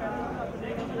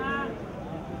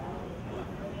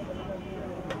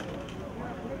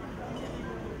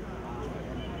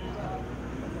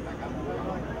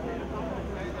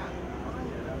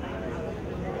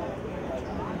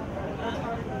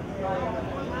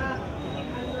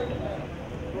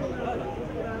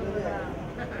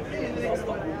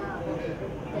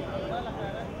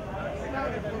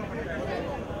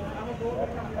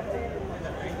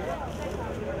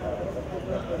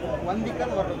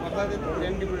ಒಂದಿಕ್ಕಲ್ಲಿ ಬರ್ತದೆ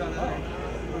ரெண்டு ಬಿಡೋಣ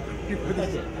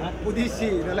ಕುದಿಸಿ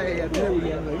ಇದೆಲ್ಲ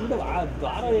రెండు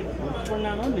ದ್ವಾರ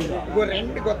ಮುಚ್ಕೊಂಡಾನು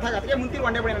రెండు ಗೊತ್ತಾಗತ್ತೆ ಮುಂತಿರು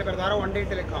ಒಂದೇ ಬಡಿ ಬರ್ತಾರ ಒಂದೇ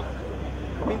ಇಟ್ಟು ಲೆಕ್ಕ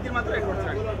ಮಿಂತಿರು ಮಾತ್ರ ಎರಡು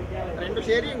ಕೊಡ್ತಾರೆ రెండు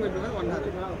ಸೇರಿ ಇಂಗೆ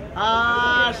ಒಂದಾದ್ರೆ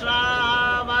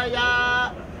ಆಶ್ರಾವಯ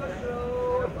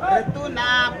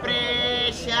ಋತುನಾ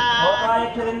ಪ್ರೇಷ್ಯ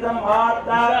क्षरिन्द्रं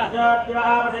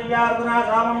भात्तार्यार्जुना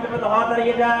सामं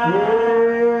पिबतोतर्यज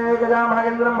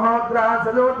गजामहेन्द्रं होत्रा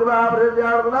सजोत्वा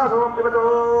प्रजार्जुना सामं पिबतो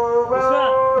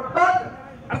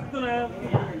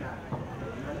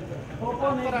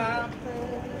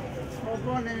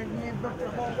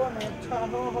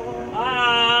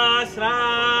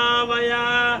आश्रावय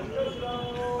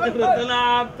ऋतुना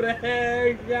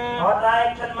प्रेष्य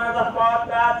होतायक्षन्मनतः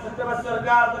पोत्रात्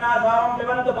सुष्टुवस्वर्गार्जुना सामं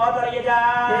पिबन्तु पोतर्यज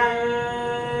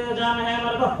जामहे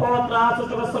मरुतः पोत्रात्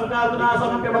सुष्टुवस्वर्गार्जुना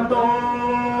सामं पिबन्तु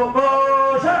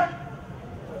घोष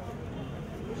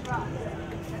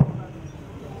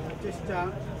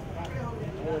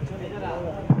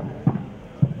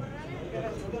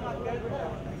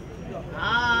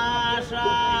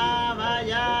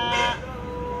आश्रावय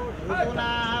ऋतुना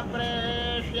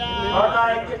प्रेष्य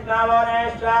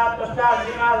होतायक्षित्नावोनेश्वात् पश्चात्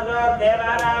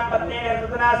देवानां पत्नी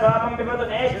ऋतुना सामं पिबन्तु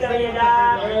नेश्चर्यज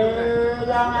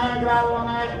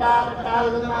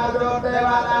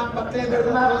देवानां पत्नी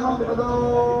ऋतुना सामं पिबतो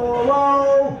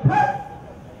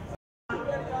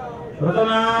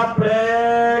ऋतुना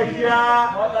प्रेष्य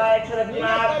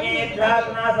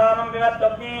होतायक्षरग्निमाग्निध्यात्ना सामं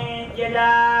पिबत्वग्नित्यज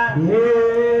ये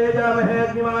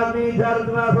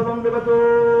जामहेऽग्निमाग्निध्यात्ना सामं पिबतो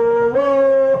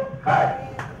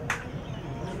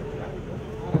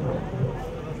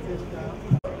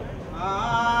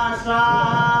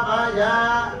आश्रावय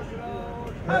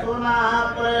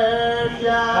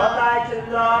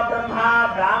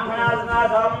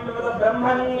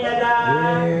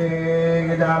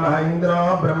महेन्द्र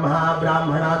ब्रह्मा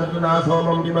ब्राह्मणादुना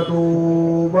सोमं पिबतु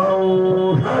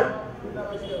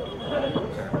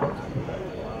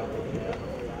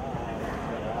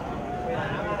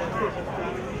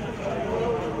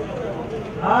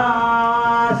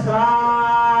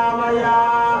आश्रावया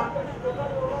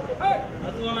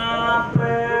अधुना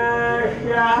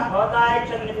प्रेष्य होताय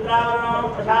चन्द्रावरणो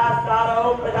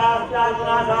प्रशास्तारो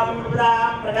प्रशास्तादुना सोमं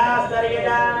पिबतां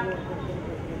प्रशास्तर्यजा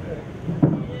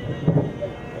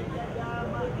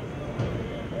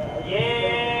ये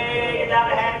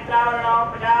महेन्द्रावरणो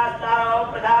प्रशास्तारो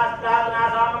प्रशास्तादुना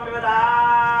सोमं पिबतां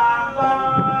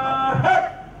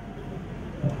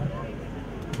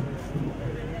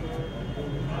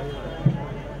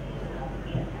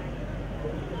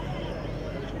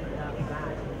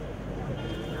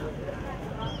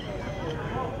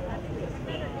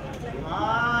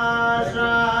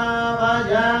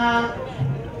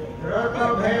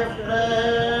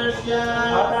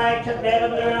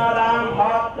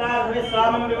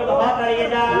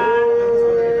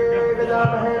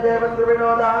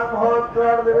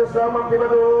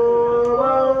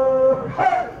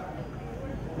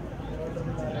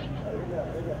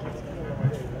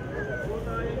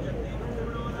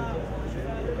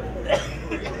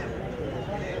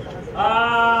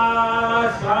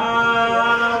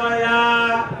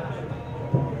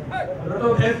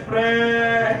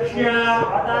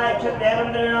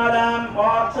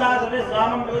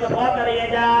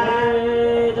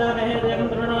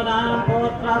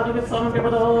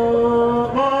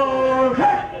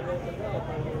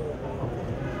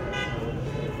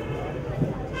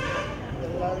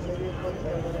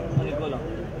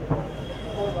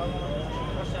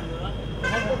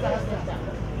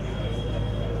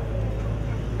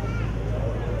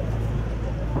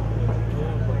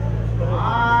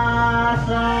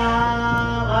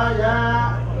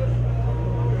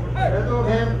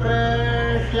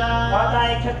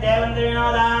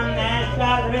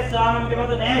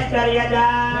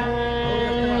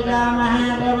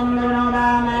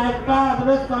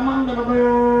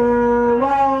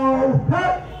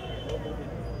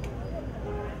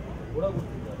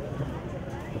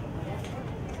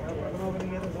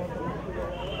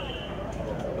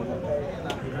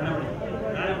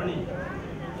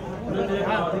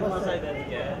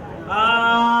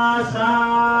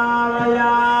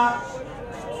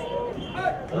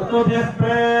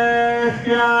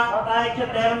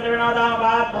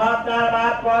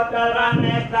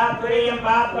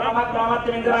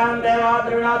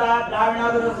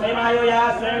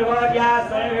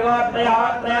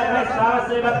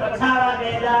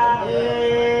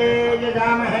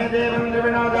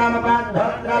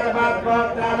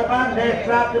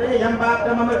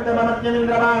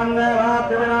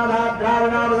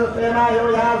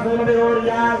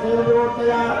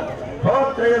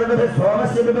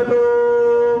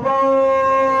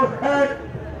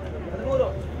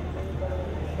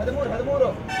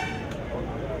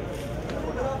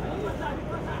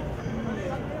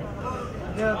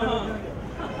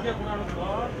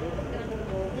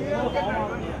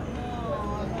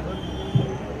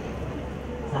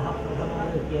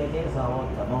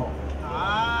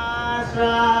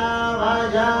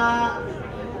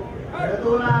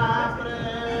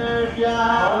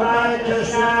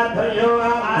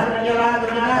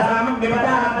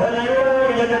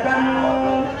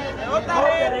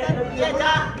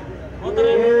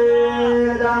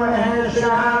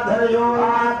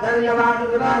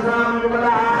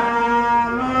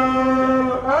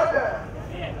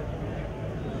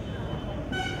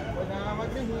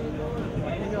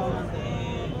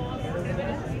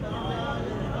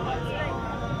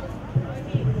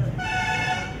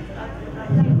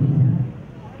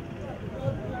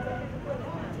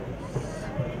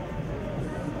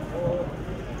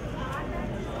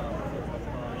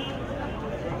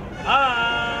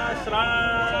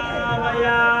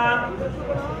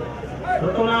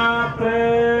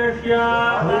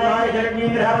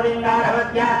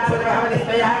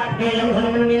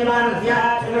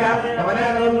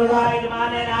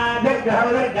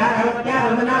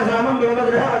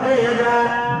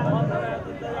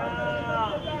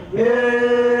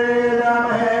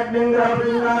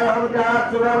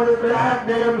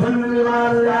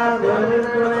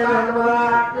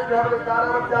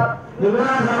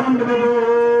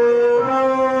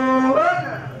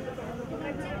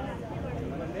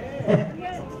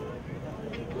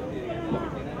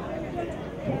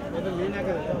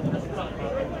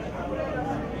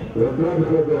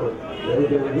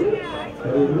దయచేసి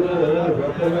మరి ఇందులో ఎలా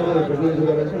స్పష్టంగా మనం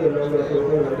ప్రశ్నించగలిగిన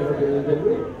వెంటనే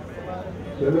చెల్లించండి.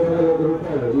 200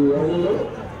 రూపాయలు ఈ వారంలో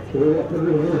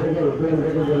 20 విశేషంగా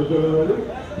ఉపయోగించడం జరుగుతున్నది.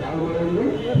 చాలామంది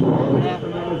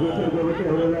చూశారు కాబట్టి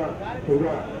ఎవరైనా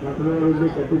ఇంకా నష్టం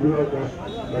కట్టించుకోక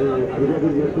మరి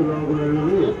అధికారులు చేస్తున్నాం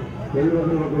అనుకున్నది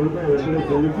 201 రూపాయలు వెంటనే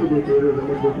చెల్లించి మీ పేరు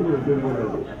నమోదు చేసి మీరు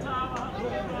తెలుసుకోండి.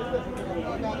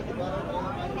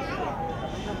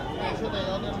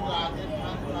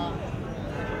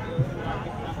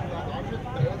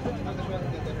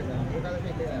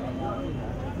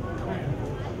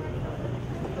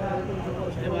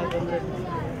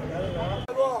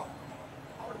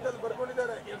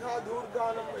 ಬರ್ಕೊಂಡಿದ್ದಾರೆ. ಯಥಾ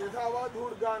ಧೂರ್ಗಾನಂ ಯಥಾವಾ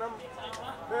ಧೂರ್ಗಾನಂ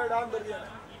ಬೇಡ ಅಂತ ಬರೆದಿದ್ದಾರೆ.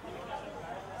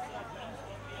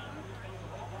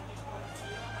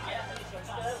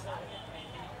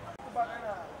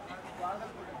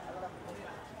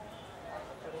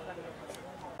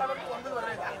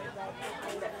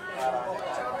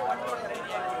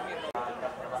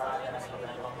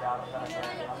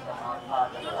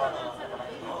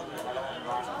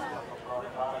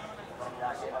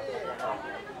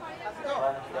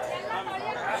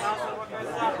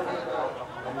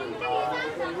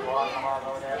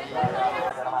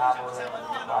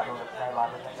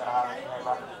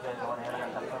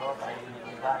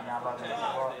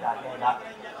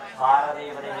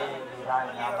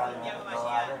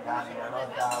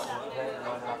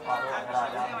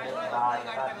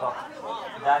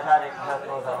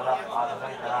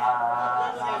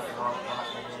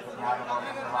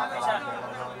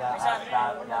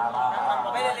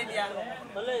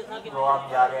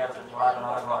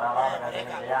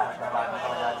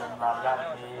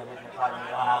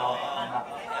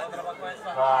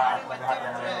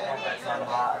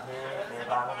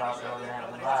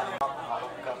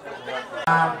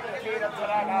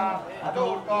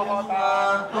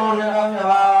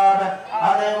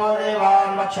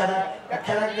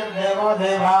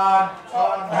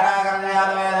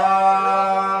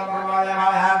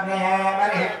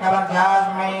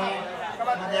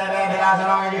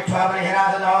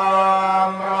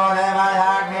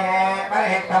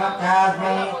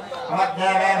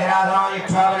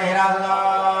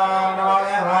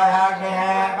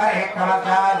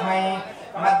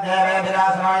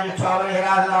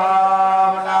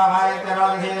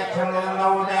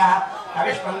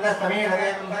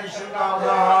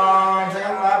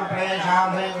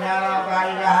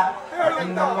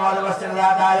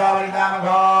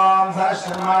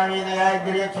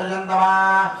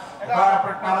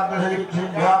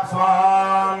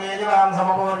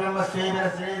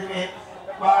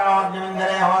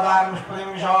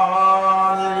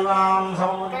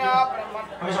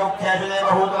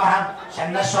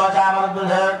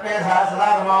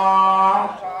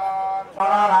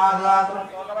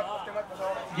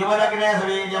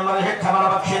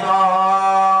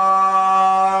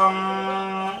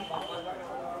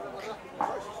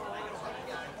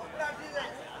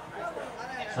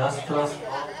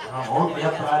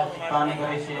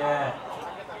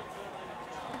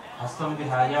 हस्तं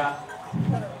विहाय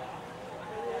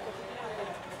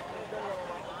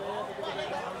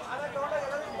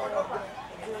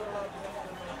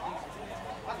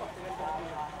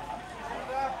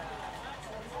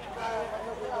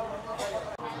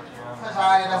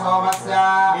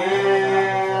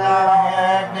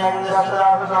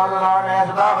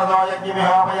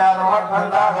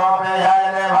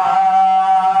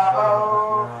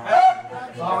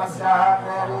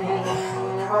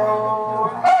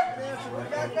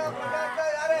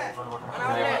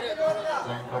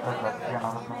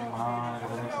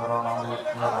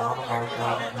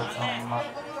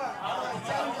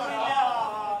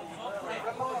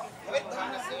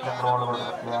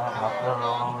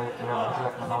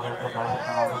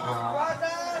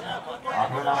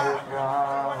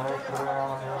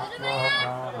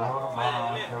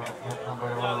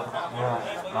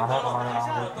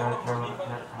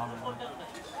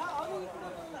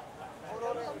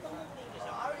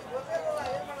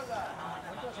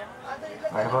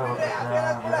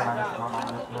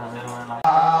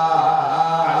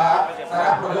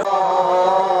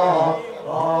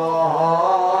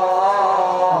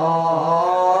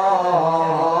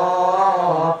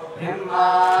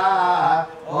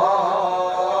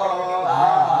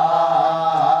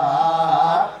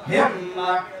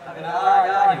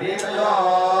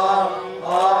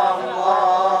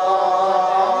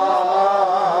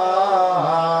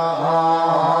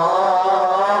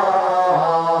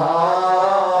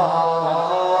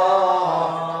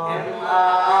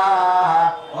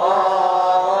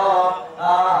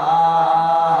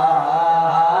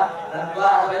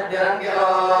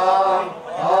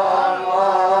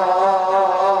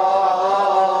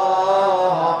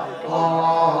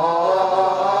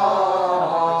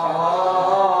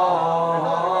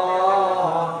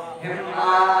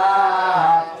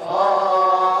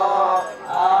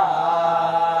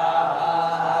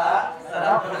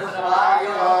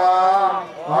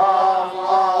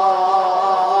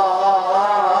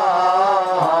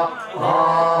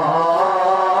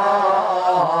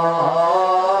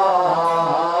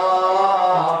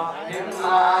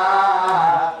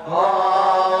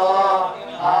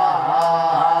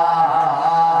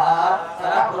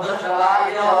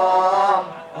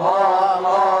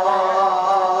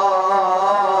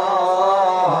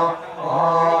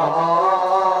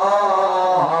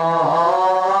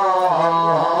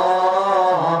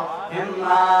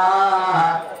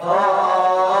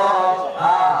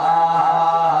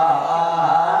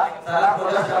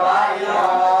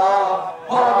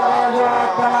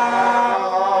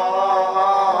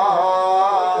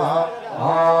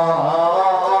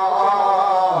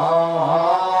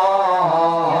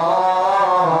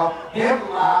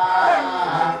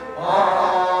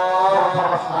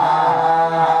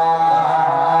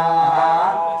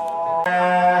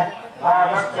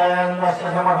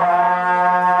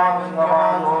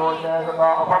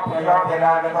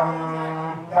प्रयोभिरागतम्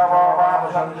तवो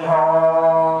वापसन्तिहो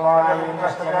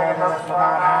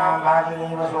वायुर्यस्तकेतस्वनानां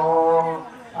वाजिनीवसो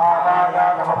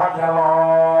आवायागमभद्रवो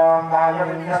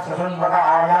वायुर्यस्य सुन्वत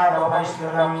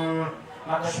आयागमपैश्रुतम्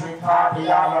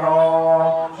लक्ष्मीत्वाभियामनो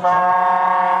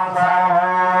स्वाम्यानजाना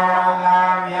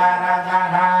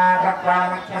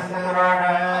तत्त्वामित्यस्य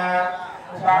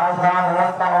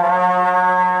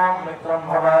मित्रं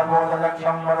भव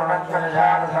बोधलक्ष्यं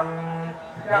वरुणज्वलजारसम्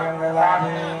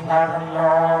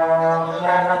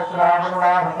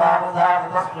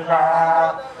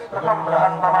प्रथम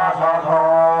बृहन्नमाशाधो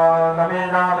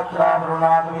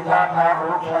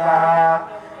नवीनामित्रामरुणाद्विजानामरुक्षया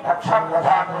रक्षं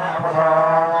दधात्मपथो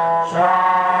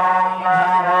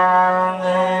श्वान्नामो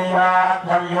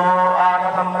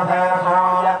आगतं रथेरसो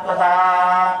यत्तथा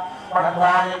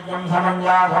पट्टायज्ञं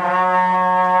समन्याधो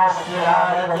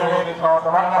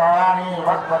श्रीराजविकोतवर्णानि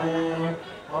वक्पति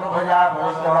मनुभजा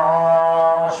भूष्णो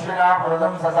अश्विना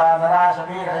पुरुदं ससादरा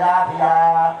शबीरया धिया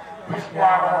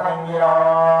विष्ण्यावरतङ्गिरो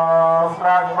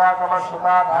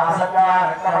स्राविवाकमश्रुता दासज्ञा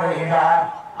रक्तमरिहिषा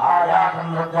आयातं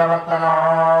रुद्रवर्तनो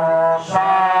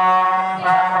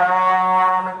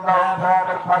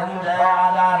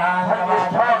शान्नामिन्दोभ्रकल्पञ्जयाजानां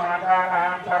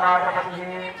सर्विष्ठोमाजानां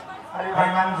चराजपतिः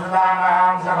हरिभैमं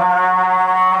सुदानां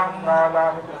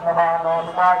सभान्नालामिकृष्णमानो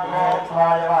सुताग्ने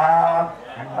स्वायवः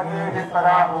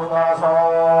अग्निभिस्तरा भूतासो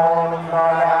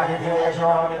निन्द्रायाहिधेशो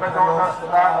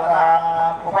निपचोदस्तुतावतः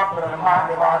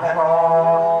उपब्रह्माणि वादको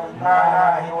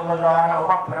निन्द्रायाहि उदजान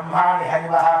उपब्रह्माणि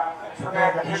हरिवः श्रुते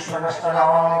गतिष्वदस्तनो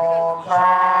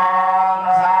स्वां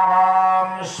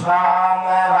विश्वां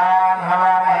देवान्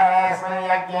हवामहे अस्मिन्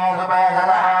यज्ञे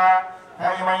सुपेधतः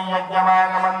तैमै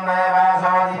यज्ञमागमं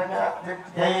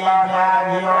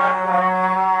देवासोदित्यैव्याधियो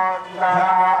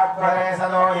अध्वरे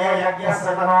सदो ये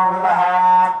यज्ञस्य तनो विवः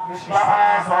विश्वः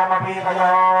सोमपीतयो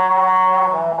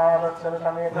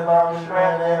मालक्षलसमेतलो विश्वे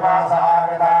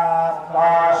देवासागता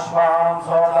स्वाश्वां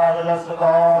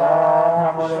सोदायुलस्तुतो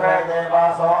विश्वे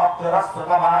देवासो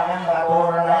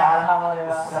अप्तिरस्तुतमायन्द्रपूर्णया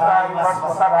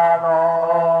सरायुवस्वसरानो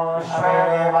विश्वे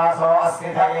देवासो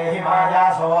अस्थितये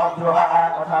हिमायासो अद्रुवः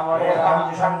एतं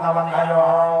जुषन्तवन्धयो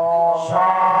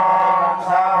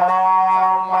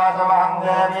माधवं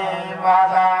देवी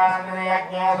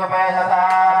माताग्नियज्ञे सुपेदता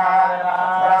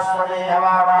सरस्वती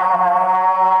हवामहो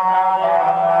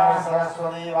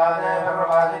सरस्वती वादे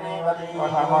प्रभाजिनीवती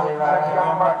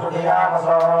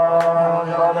पट्टुधियावसो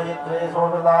योदयित्रे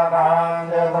सोदुदानां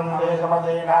देवं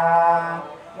देशमतीनां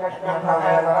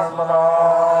यज्ञन्नवे सरस्वतो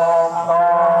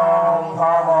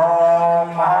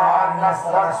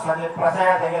सरस्वती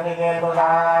प्रचेतयति केतुना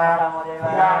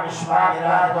या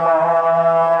विश्वामिराजो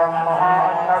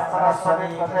सरस्वती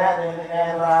प्रचेतयति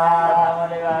केतुना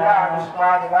या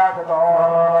विश्वामिराजो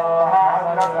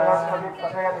सरस्वती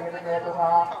प्रचेतयति केतुना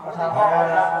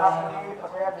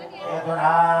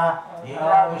केतुना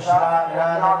या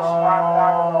विश्वामिराजो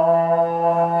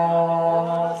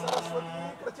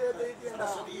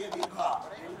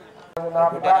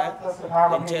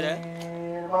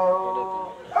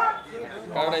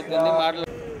కాడైతుంది మాటలు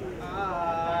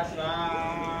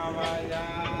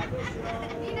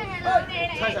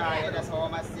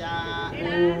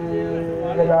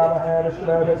गजामहे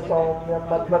विष्णवे सौम्यं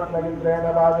मध्वत्नगिन्द्रेण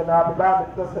वाजिना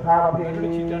पिबामित्रस्य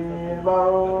धामभिर्वो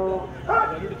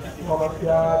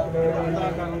सोमस्याग्नेवो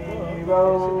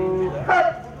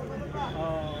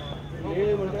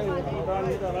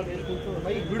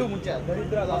విడు ముంచా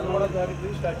దరిద్ర అది కూడా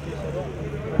దారిద్ర స్టార్ట్ చేశారు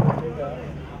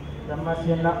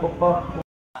ब्रह्मस्यन्न उप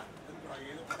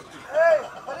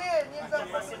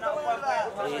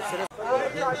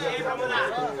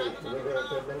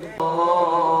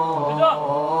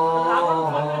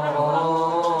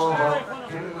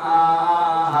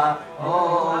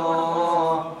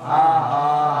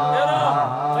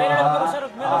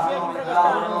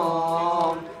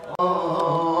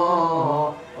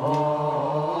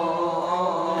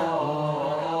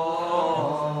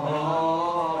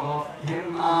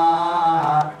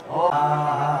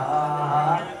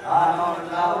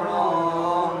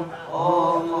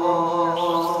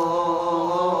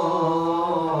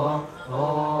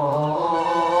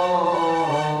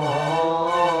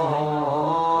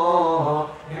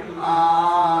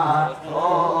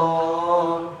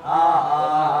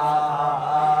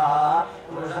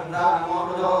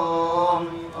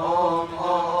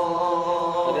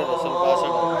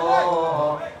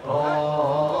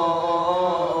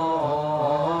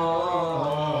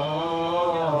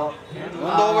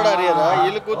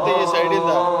ಕೂತಿ ಈ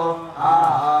ಸೈಡಿಂದ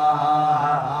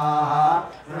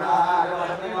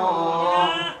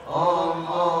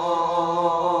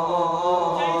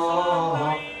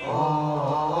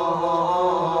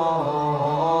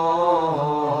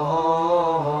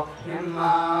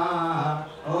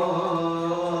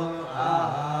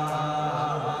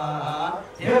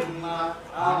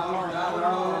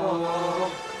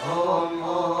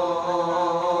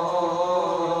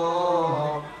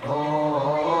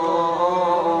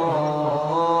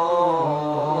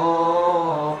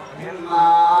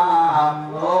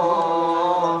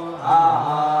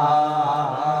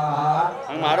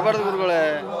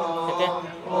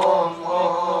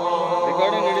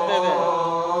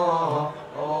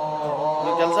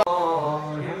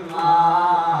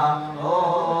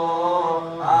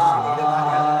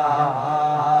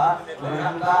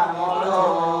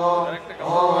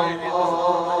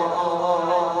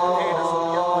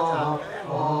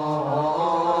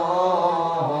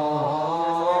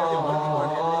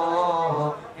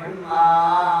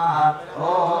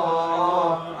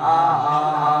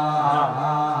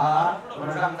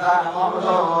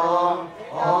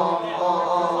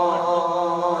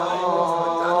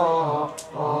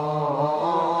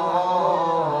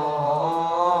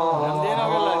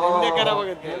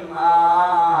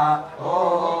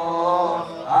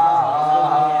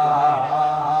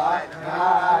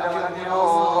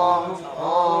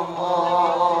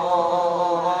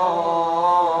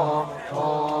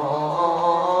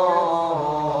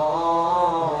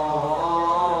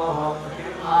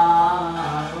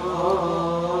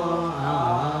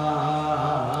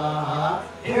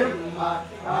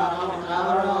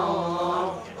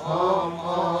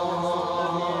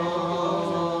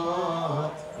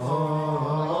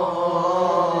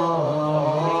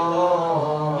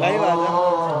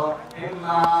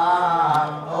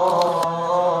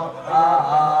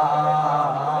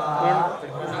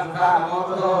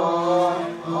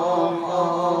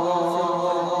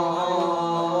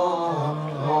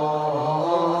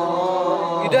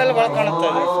ಇದೆಲ್ಲ ಒಳಗೆ ಕಾಣುತ್ತಾ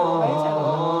ಇದೆ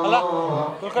ಅಲ್ಲ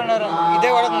ಕುಲ್ಕರ್ಣವ್ರ ಇದೇ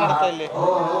ಒಳಗೆ ಮಾಡುತ್ತಾ ಇಲ್ಲಿ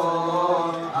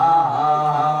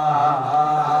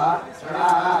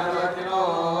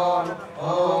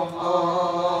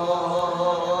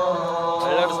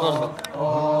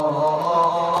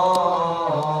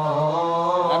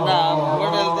అన్న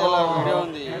ముంగట వెళ్తే ఇలా వీడియో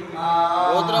ఉంది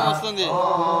గోత్రం వస్తుంది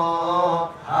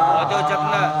అదే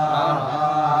చెప్పిన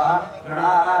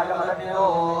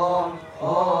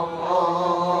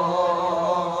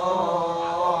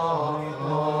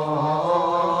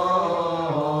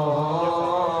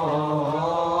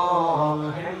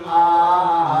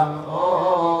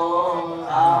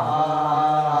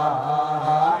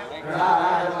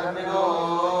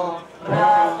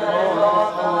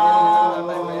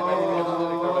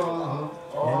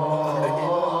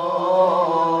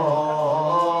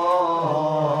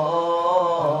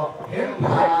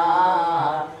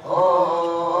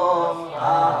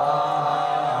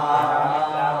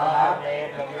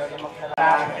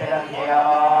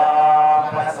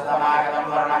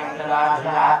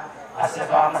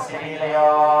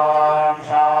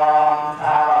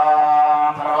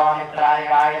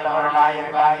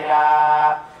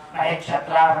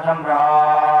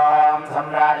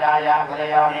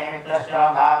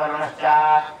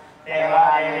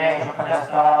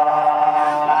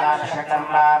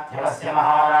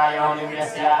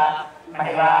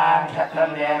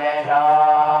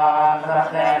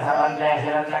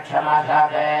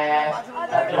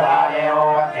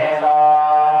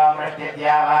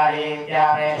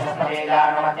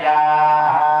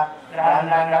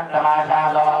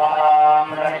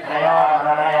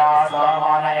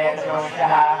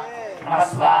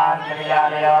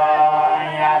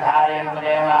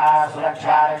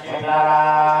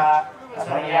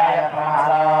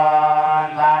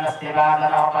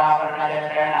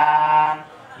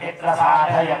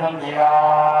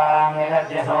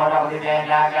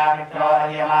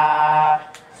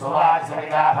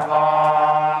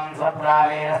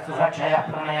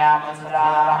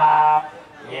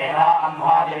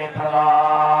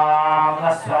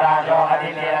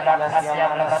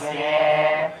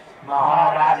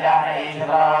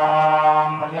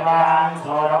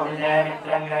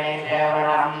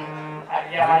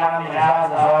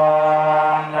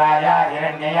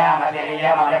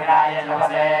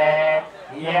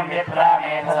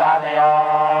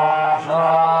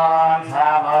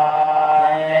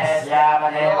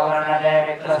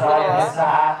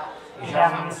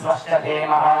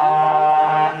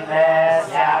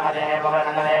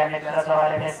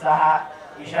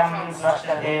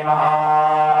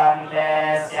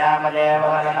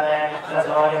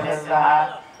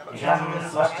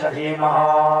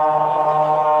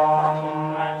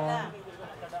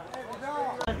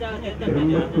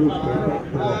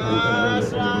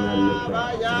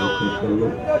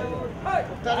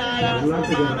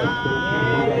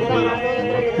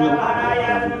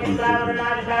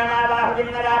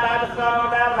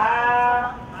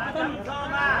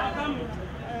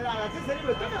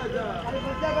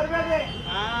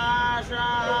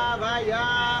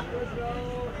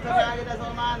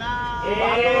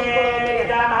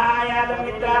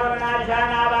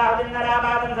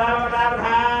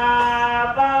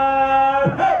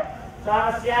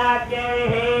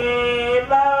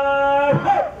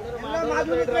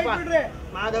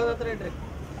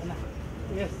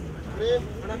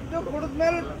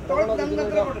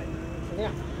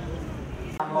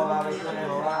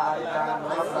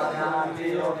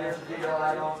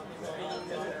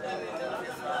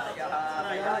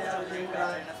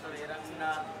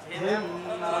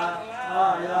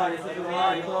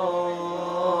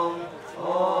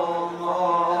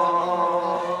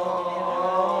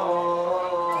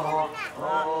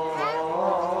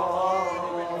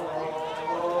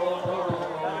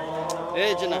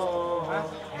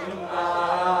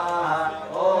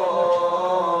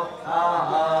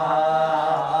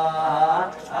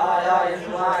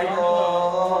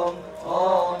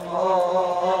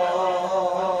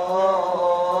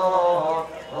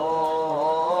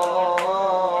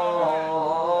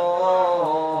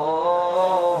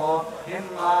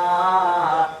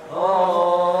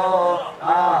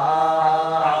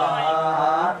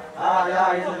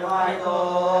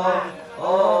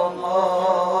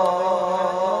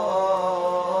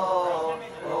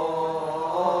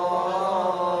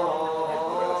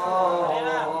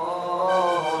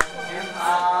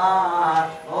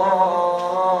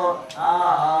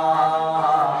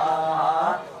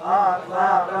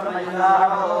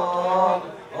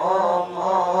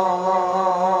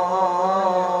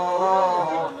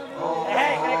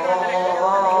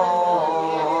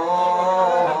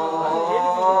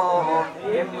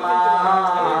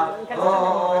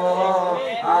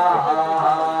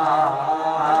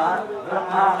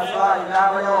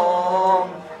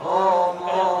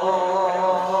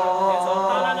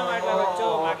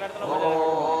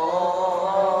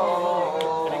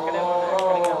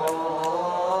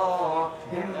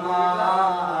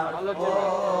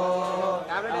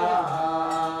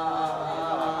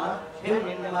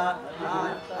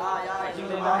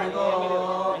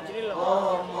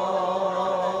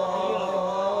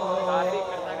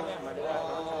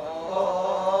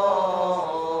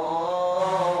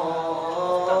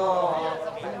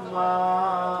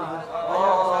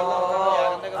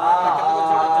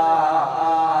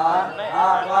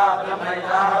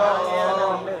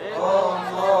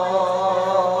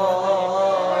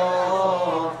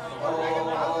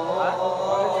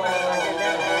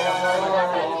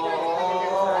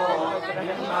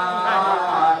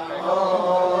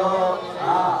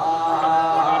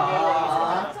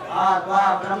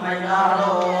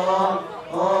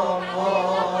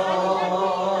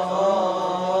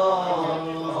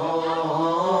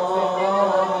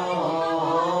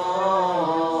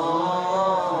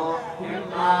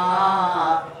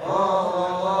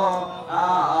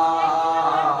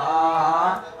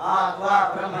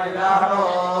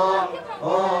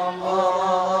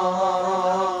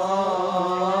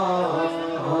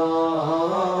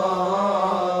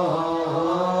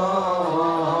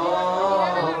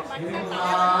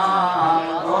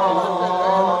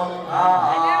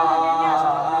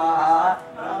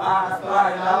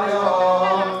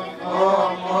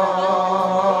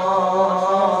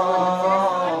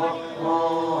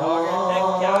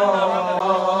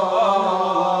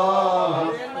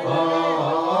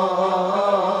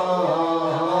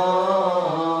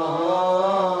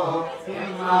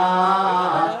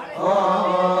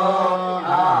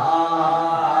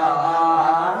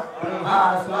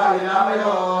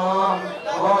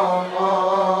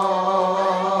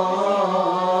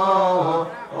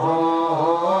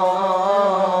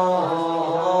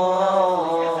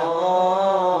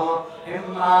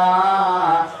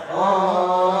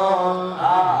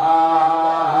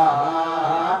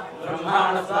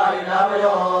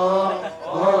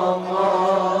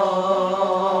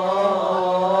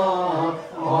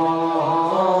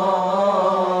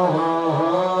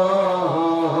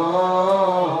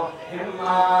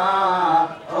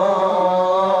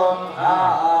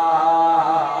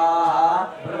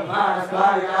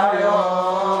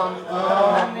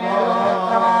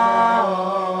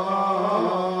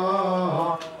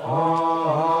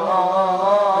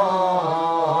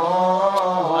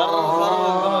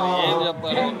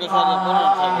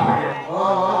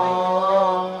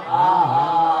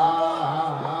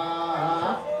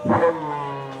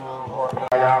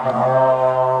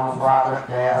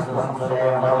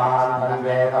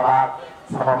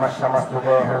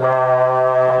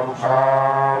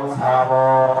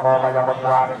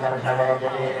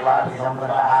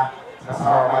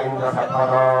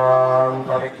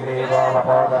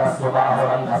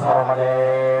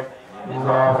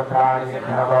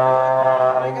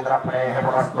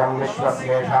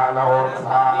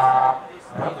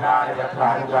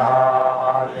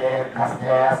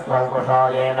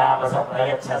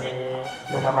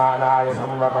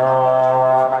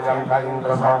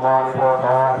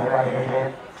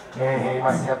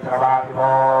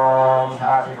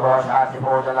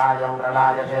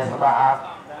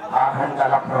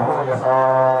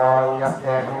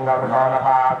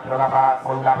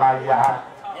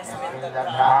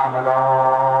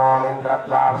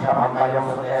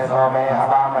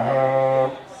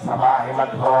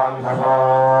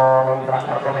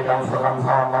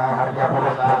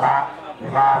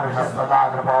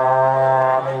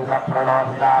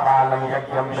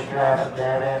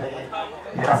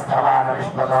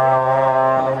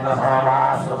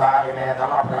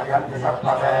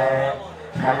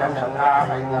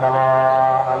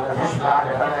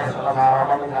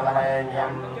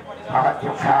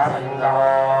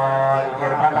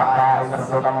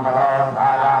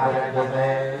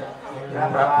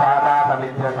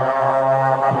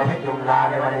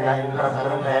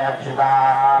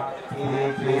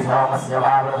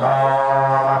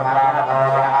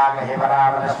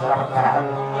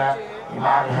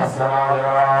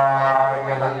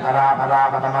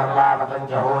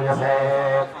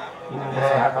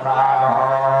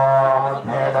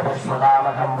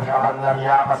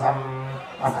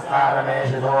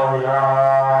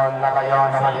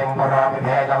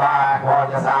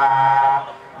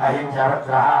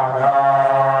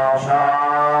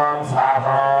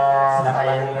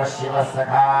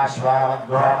Shivasakha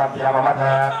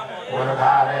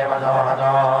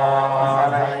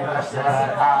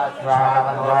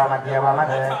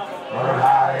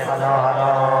मुरुधारे वदोहदो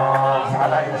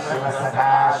सदयिशिवसखा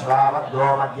श्वावद्गो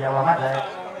मध्यवमत्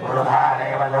मुरुधारे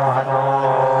वदोहदो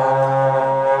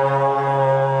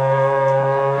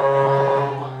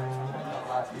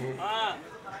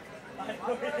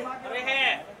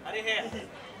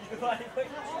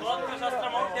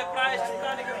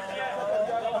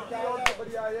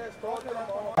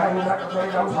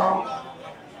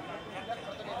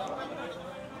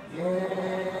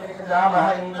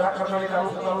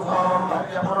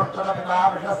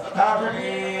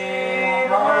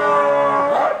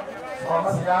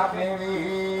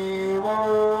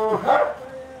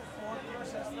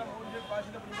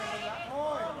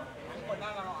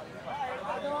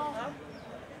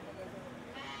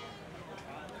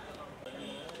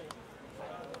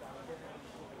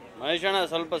ಮಹೇಶಣ್ಣ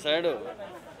ಸ್ವಲ್ಪ ಸೈಡು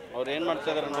ಅವ್ರು ಏನು ಮಾಡ್ತಾ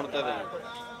ಇದಾರೆ ನೋಡ್ತಾ ಇದ್ದೇನೆ.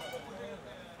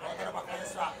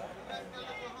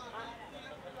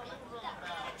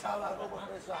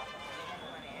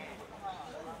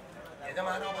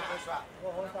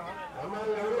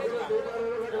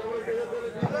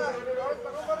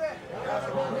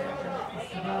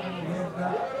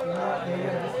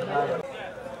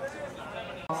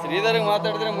 ಶ್ರೀಧರ್ಗೆ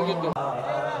ಮಾತಾಡಿದ್ರೆ ಮುಗೀತು.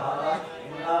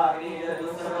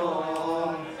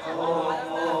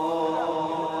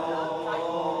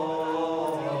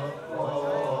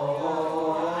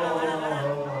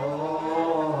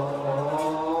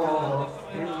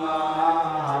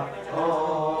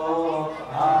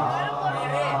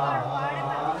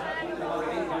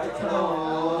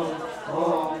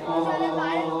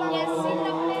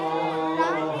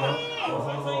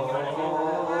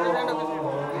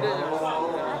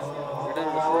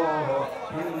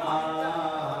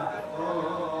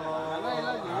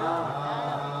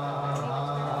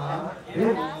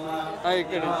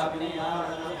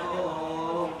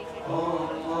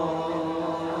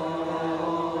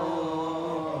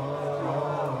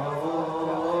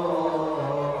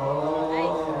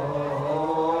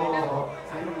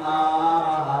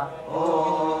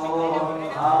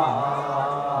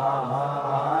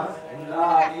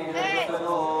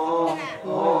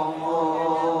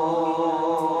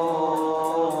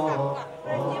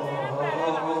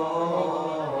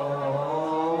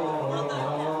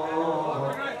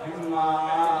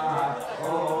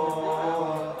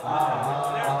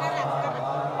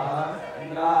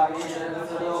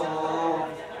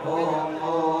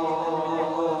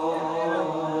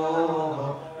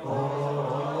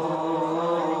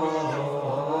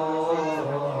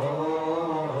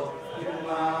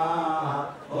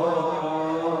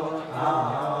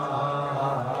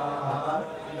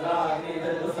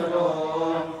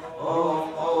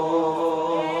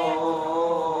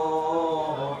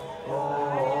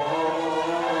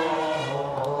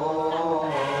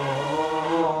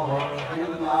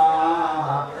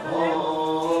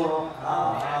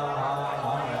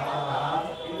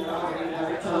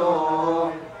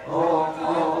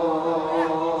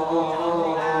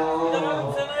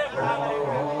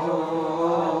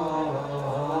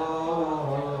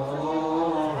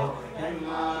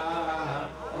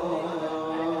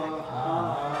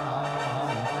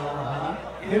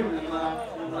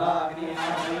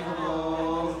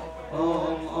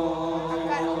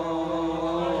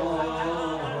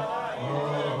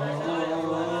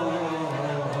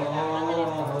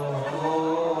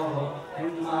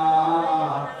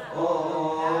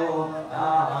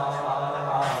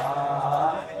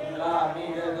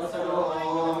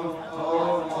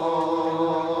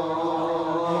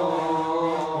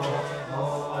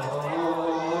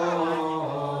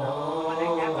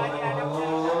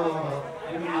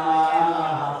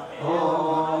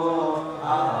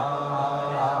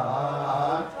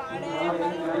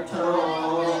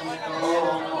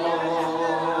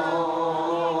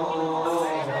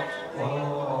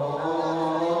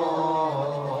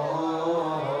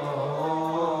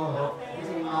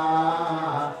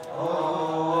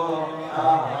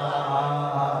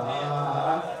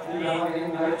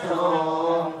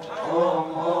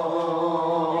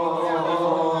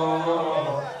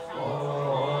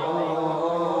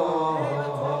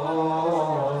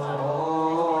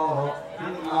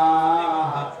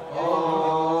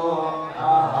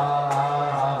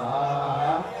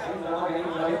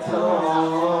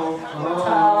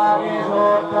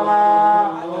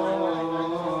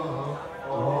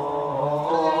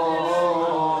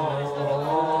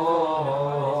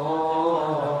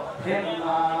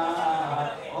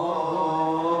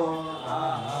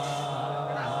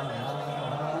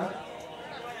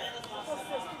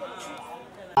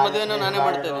 ಮದುವೆನೂ ನಾನೇ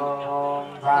ಮಾಡ್ತಾ ಇದ್ದೀನಿ.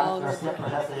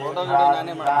 ಫೋಟೋ ವಿಡಿಯೋ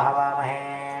ನಾನೇ ಮಾಡ್ತೀನಿ.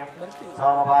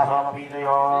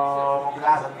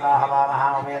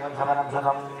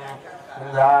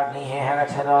 इंद्राग्निः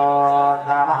गच्छतो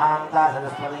नामहान्ता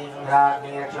सरस्वती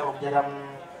इंद्राग्नि रक्षोद्यतम्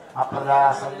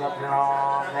अप्रदासंयत्रिणो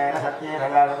नैन सत्येन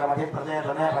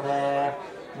जागतमधिप्रचेतने पदे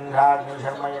इंद्राग्नि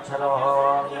शर्म यच्छतो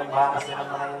नियम्भामस्य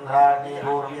नन्दन इंद्राग्नि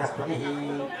पूर्व्यस्पतिः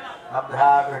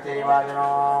अभ्रादृष्टिवाजिनो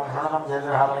शृणतं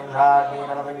चेन्द्रहवलिङ्ग्राग्नि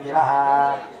नरदङ्गिरः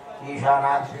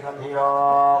ईशानाक्षिगन्धियो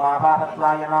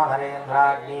मापापत्वायनो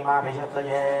धरेन्द्राग्नि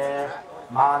माभिषत्तये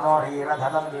मानो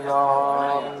हीरधदन्दियो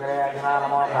इन्द्रे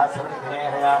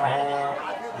अग्नानमोऽधास्वृतिमेहयामहे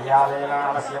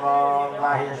यावेनामस्यमो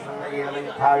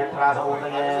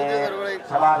ग्राह्यश्वन्दयीरवित्थावित्रासौदये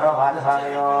समाधो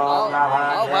भाजसादयो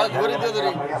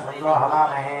नाभाग्यस्वन्दो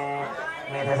हवामहे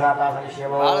मेधसाता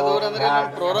सनिष्यवो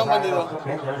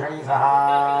भिञ्जषणी सह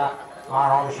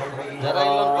मानोविश्वन्द्रयीशो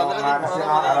नागस्य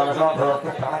नागरवशो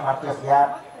भवत्य प्रणयमत्यस्य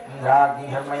इंद्राग्नि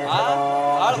शर्मयच्छतो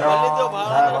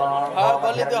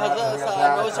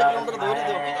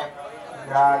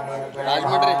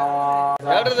ರಾಜಮಂಡ್ರಿ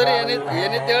ಹೇಳ್ರಿ ದರಿ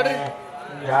ಏನಿತ್ತು ಹೇಳ್ರಿ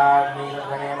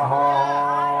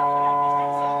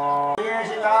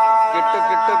ಕಿಟ್ಟು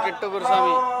ಕಿಟ್ಟು ಕಿಟ್ಟು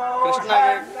ಗುರುಸ್ವಾಮಿ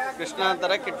ಕೃಷ್ಣ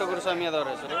ಅಂತಾರೆ ಕಿಟ್ಟು ಗುರುಸ್ವಾಮಿ ಅದವ್ರ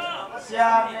ಹೆಸರು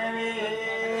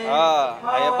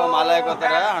ಅಯ್ಯಪ್ಪ ಮಾಲೆ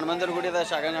ಹಾಕೋತಾರ ಹನುಮಂತರ ಗುಡಿ ಅದ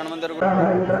ಶಾಗಂಗ ಹನುಮಂತರ ಗುಡಿ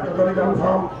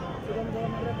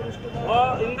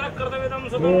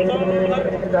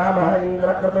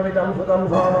इंद्रकृतविदं सुतं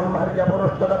सोमं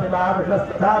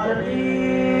हर्यपुरुषतपिमाभिषस्थापति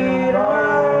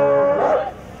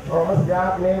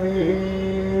सोमस्याग्नेवीः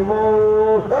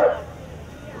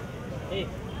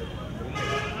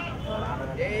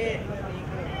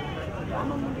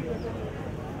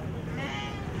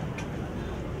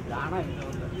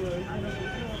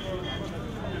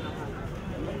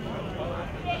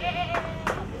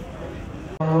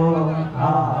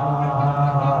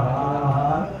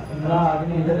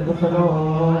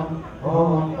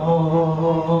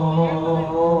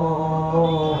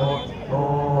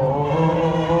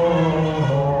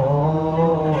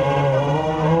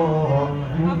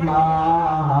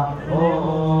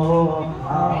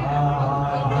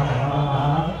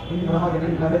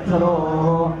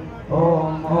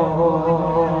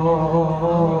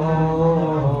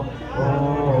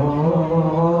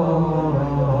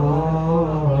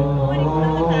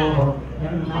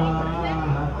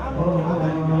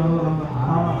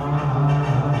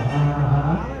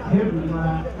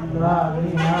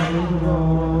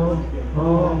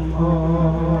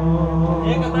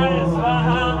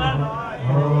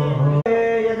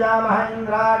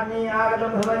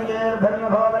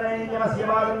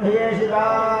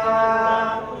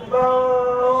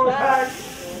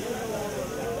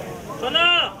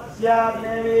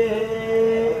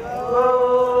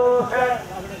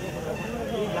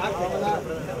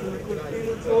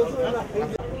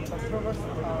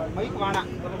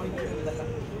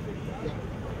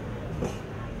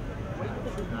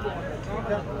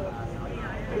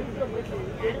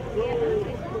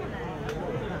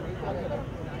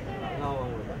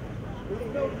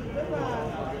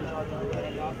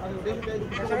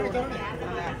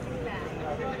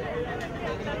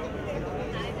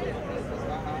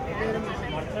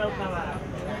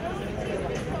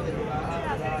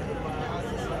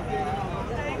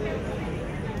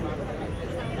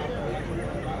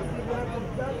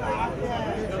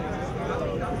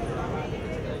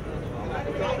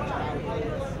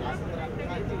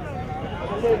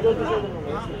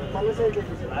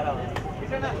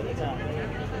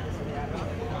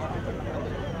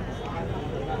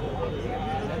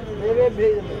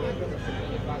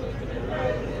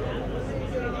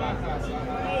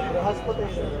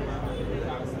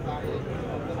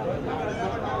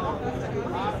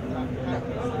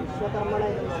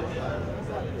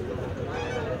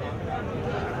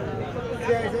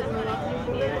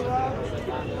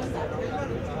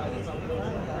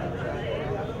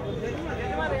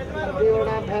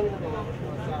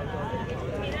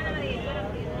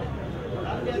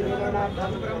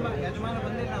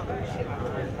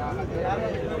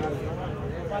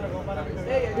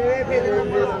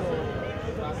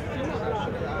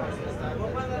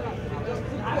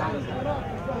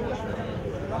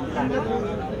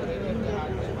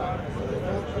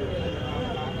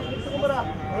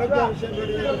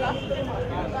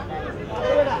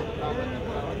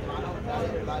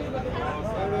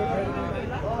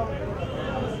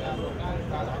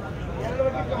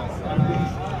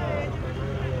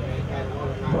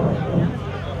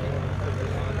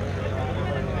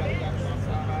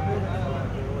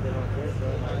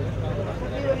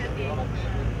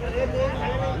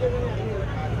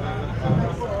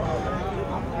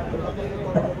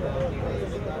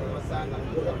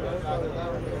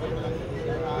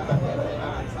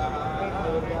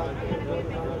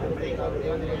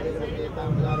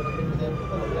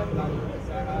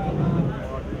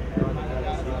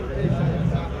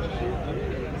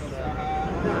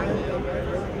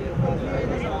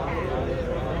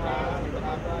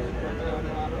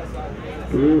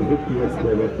Thruteeya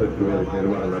Sthothram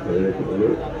నిర్వహణ పర్యవేక్షకులు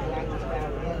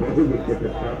బహు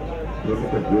ముఖ్యపెట్ట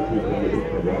ప్రముఖ జ్యోతిషులు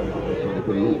ప్రభావిత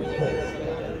ప్రముఖులు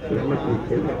బ్రహ్మశ్రీ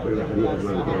కేంద్ర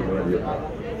హరిహరనాథ వారి యొక్క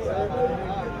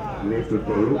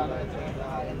నేతృత్వంలో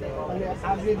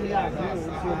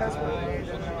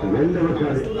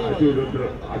రెండవసారి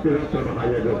అతిరాత్ర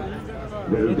మహాయాగం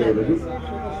జరుగుతున్నది.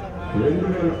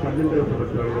 2012వ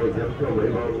సంవత్సరంలో ఎంతో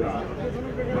వైభవంగా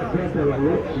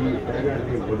భద్రాచలంలో ఈ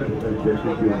యాగాన్ని మొదటిసారి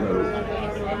జరిపించి ఉన్నారు.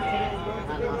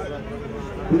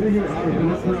 తిరిగి 6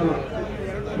 సంవత్సరాల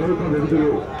స్వల్ప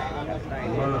వ్యవధిలో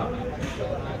మన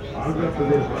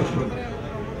ఆంధ్రప్రదేశ్ రాష్ట్రం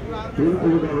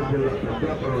తూర్పుగోదావరి జిల్లా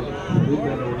పెద్దాపురం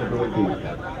సూచన ఉన్నటువంటి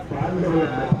పాండవుల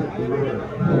మహాయాగాన్ని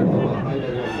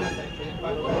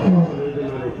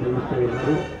చేస్తూ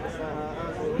ఉన్నారు.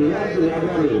 ఇలాంటి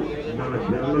యాగాలు మన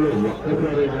జన్మలో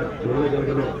ఒక్కసారైనా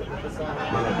చూడగలగడం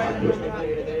మన బాధ్యత.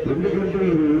 ఎందుకంటే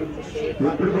ఇవి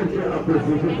ఎప్పటికంటే అప్పుడు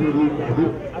చేసేది కాదు.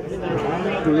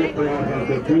 చాలా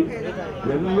ప్రయాసాలతో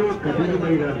ఎన్నో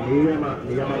కఠినమైన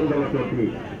నియమాలతో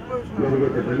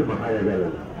జరిగేటటువంటి మహాయాగాలు.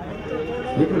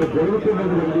 ఇక్కడ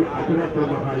జరుగుతున్నటువంటి అతిరాత్ర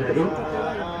మహాయాగం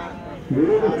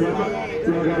 7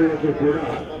 యాగాలకి కూడా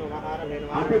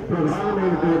అతి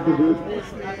ప్రధానమైనటువంటిది.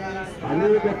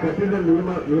 అనేక కఠిన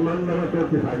నిబంధనలతో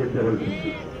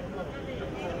సాగించవలసింది.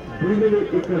 దీనిని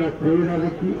ఇక్కడ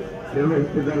చేయడానికి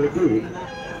నిర్వహించడానికి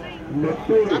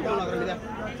మొత్తం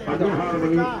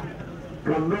అగ్రహారమని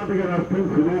కర్ణాటక రాష్ట్రం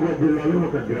శివమోగా జిల్లాలో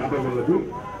ఒక గ్రామం ఉన్నది.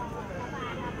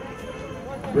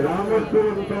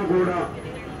 గ్రామస్తులంతా కూడా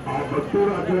ఆ భక్తుల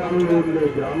అగ్రహారంలో ఉండే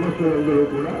గ్రామస్తులందరూ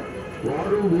కూడా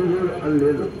వారు వీరు అని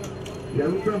లేదు.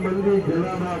 ఎంతమంది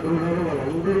జనాభా అక్కడ ఉన్నారో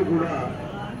వాళ్ళందరూ కూడా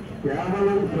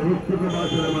కేవలం సంస్కృత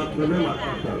భాషను మాత్రమే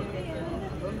మాట్లాడతారు.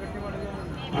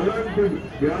 అలాంటి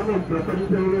గ్రామం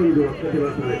ప్రపంచంలో ఇది ఒక్కటి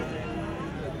మాత్రమే.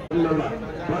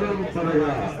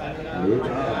 పరంపరగా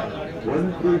లేదా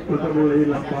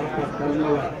వంశీకృతములైన పాప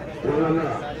కర్మల వలన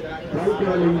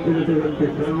సంకలించినటువంటి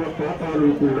సర్వ పాపాలు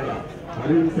కూడా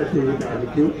హరించ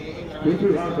చేయడానికి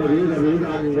ఇతిహాస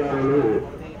వేదాంగాలలో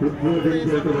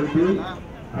ఉద్బోధించినటువంటి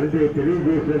అంటే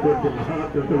తెలియజేసినటువంటి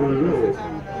మహాకృతములలో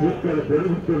ఇక్కడ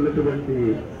జరుగుతున్నటువంటి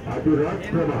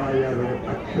అతిరాత్ర మహాయాగం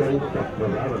అత్యంత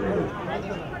ప్రధానమైనది.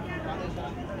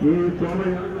 ఈ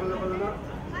సోమయాగం వల్ల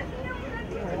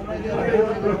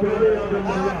అతిరాత్ర సోమయాగం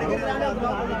వల్ల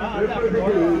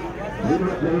ఎప్పటికీ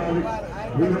జీవజలానికి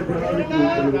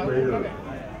కలిగే ప్రయోజనం,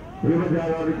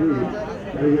 జీవజాలానికి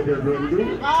కలిగేటటువంటి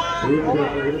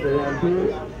జీవజాలను తయారు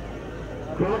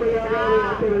సోమయాగాలు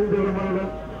ఆచరించడం వల్ల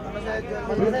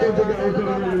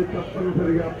అవసరమైనవి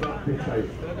తప్పనిసరిగా ప్రాప్తిస్తాయి.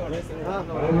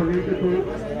 నీటితో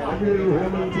అగ్ని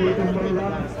హోమం చేయడం వల్ల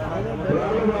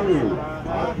ప్రాణవాయు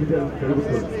ఆక్సిజన్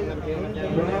పెరుగుతుంది.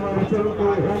 ప్రాణవసరంతో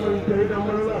హోమం చేయడం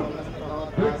వల్ల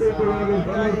ప్రత్యేకమైన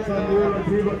సమస్త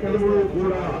జీవ కలువులు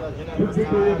కూడా శుద్ధి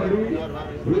చేయబడి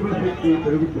జీవశక్తి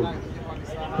పెరుగుతుంది.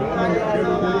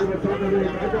 చోటనే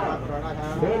కాక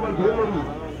హోమ ధూమం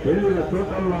వెళ్ళిన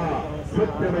చోటల్లా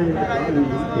స్వచ్ఛమైన గాలి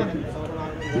ఉంటుంది.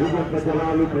 భూగర్భ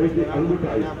జలాలు పైకి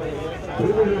అందుతాయి.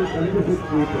 భూములను కలిగి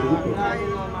శక్తి పెరుగుతుంది.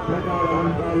 ప్రకార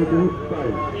వంటాలు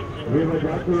పెరుగుతాయి.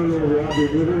 జీవజాతులలో వ్యాధి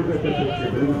నిరోధక శక్తి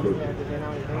పెరుగుతుంది.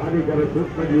 హానికర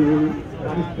సూక్ష్మజీవులు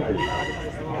నశిస్తాయి.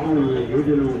 ఆవులు,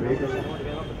 గేదెలు, మేకలు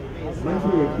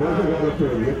మంచి పోషకాలతో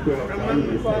ఎక్కువ పాలు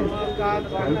ఇస్తాయి.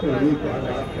 కంటలు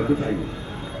బాగా పడుతాయి.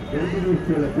 గర్భిణీ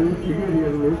స్త్రీలకు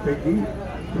సిజేరియన్లు తగ్గి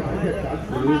సహజ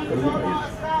కాల్పులు కలుగుతాయి.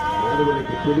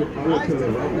 మానవునికి చెడు ఆలోచనలు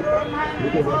రావు.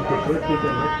 ఇటువంటి ప్రత్యేక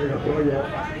రక్షణ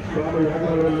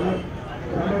సోమయాగాల వల్ల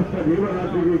సమస్త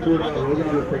జీవరాశికి కూడా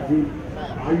రోగాలు తగ్గి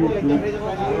ఆయుష్లు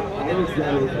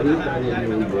ఆరోగ్యాలు కలుగుతాయని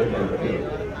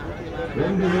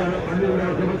 2012వ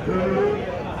సంవత్సరంలో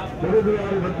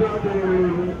తెలుగువారి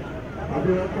భద్రాచలంలో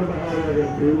అతిరాత్ర మహాయాగం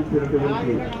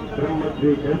చేయించినటువంటి బ్రహ్మశ్రీ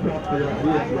కేశాప్తయ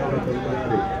హరిహరనాథ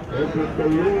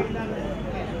నేతృత్వంలో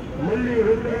మళ్ళీ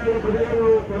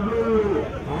 2016లో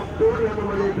ఆక్టోబర్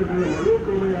అనేటువంటి మరో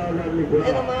సోమయాగాన్ని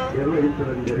కూడా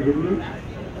నిర్వహించడం జరిగింది.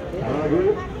 అలాగే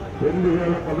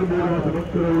 2013వ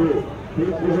సంవత్సరంలో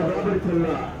తూర్పుగోదావరి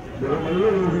జిల్లా నిర్మల్లో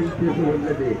చేసి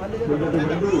ఉన్నది. మొదటి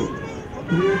ముందు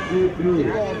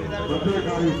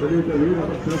భద్రకాళి సమేత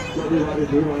వీరభద్రస్వామి వారి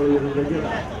దేవాలయం దగ్గర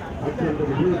అత్యంత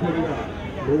విశేషంగా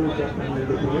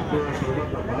 112 సంవత్సరాల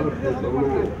తర్వాత భారతదేశంలో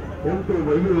ఎంతో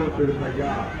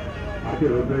వైభవోపేతంగా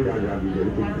అతిరుద్రయాగాన్ని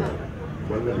జరిపించారు.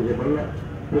 మొన్నటికి మళ్ళ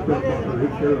పుత్రపాత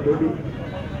దీక్షలతో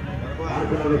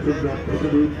ఆషాఢ శుద్ధ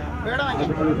ప్రతిని,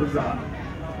 ఆషాఢ శుద్ధ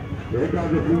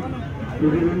ఏకాదశి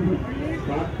తిరిగి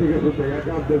కార్తీక శుద్ధ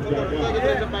ఏకాదశి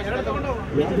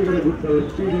యాదగిరి గుట్ట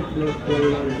లక్ష్మీకృష్ణ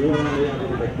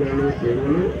దేవాలయానికి దగ్గరలో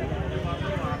కేవలం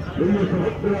 2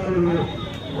 సంవత్సరాలలో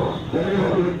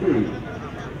జరిగినటువంటి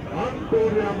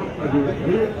ఆంతర్యామం అది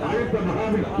ఆయుధ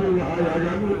మహావిష్ణు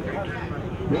మహాయాగాన్ని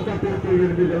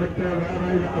 138 లక్షల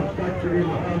నారాయణ అష్టాక్షరి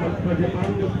మహామంత్ర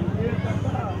జపాన్ని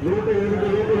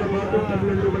 108 రోజుల పాటు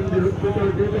 12 మంది ఋత్వికుల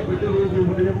చేత ప్రతిరోజు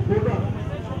ఉదయం పూట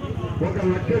 1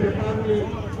 లక్ష జపాన్ని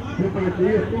రూపాయ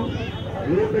చేయొచ్చు.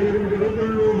 108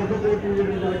 రోజుల్లో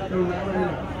 108 లక్షల నారాయణ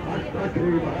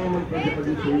అష్టాక్షరి మహామంత్ర జపం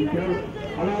చేయించారు.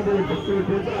 అలాగే భక్తుల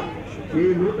చేత ఈ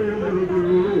 108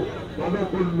 రోజుల్లో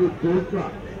 11 చోట్ల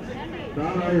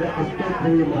నారాయణ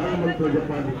అష్టాక్షరి మహామంత్ర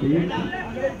జపాన్ని చేయించి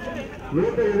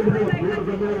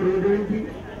 109వ రోజు నుంచి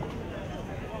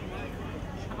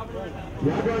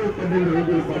యాగాలు 12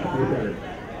 రోజుల పాటు చేశారు.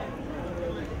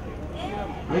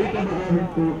 ఐత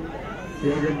మహావిష్ణు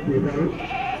యాగం చేశారు.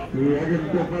 ఈ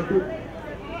యాగంతో పాటు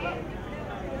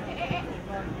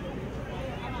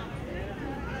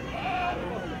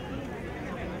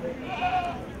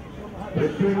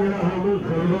ప్రత్యేకము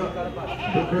సర్వ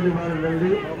దుఃఖ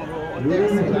నివారణండి ఏ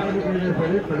విషయానికైనా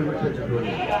సరే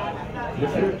పరిమితించుకోండి.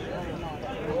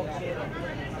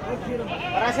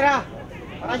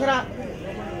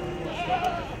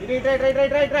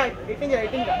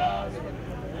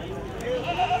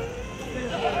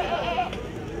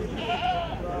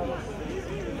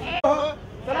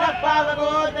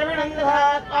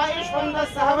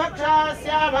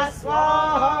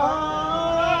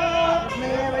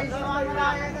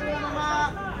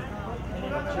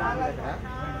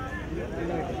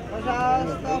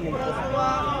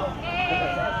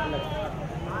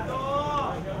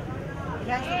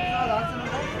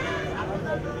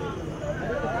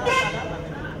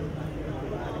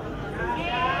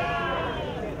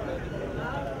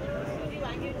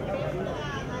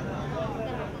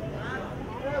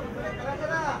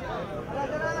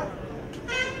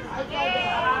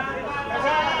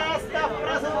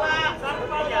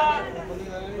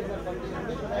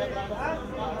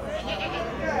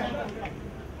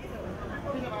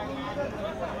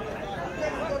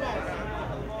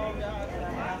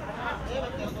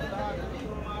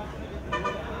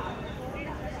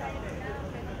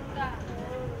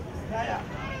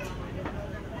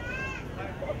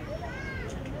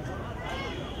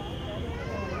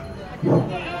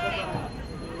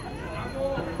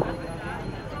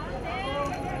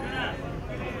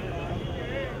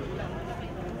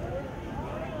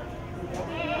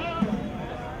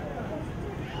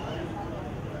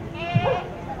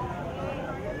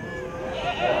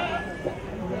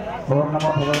 ఓం నమో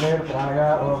భగవతే ప్రాణాయ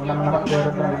ఓం నమః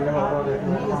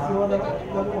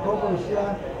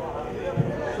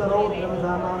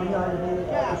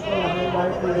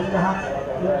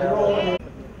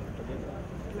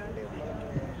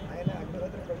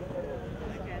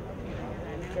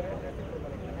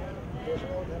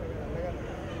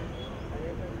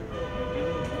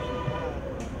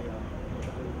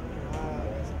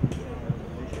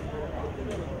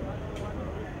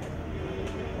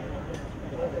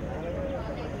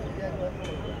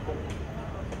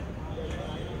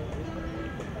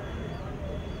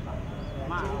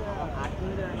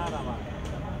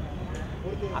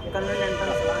అక్కడ నుండి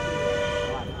ఎంట్రన్స్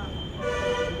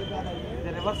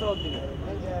రివర్స్ అవుతుంది.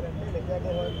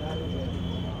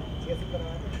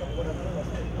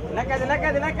 ఇలా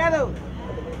కాదు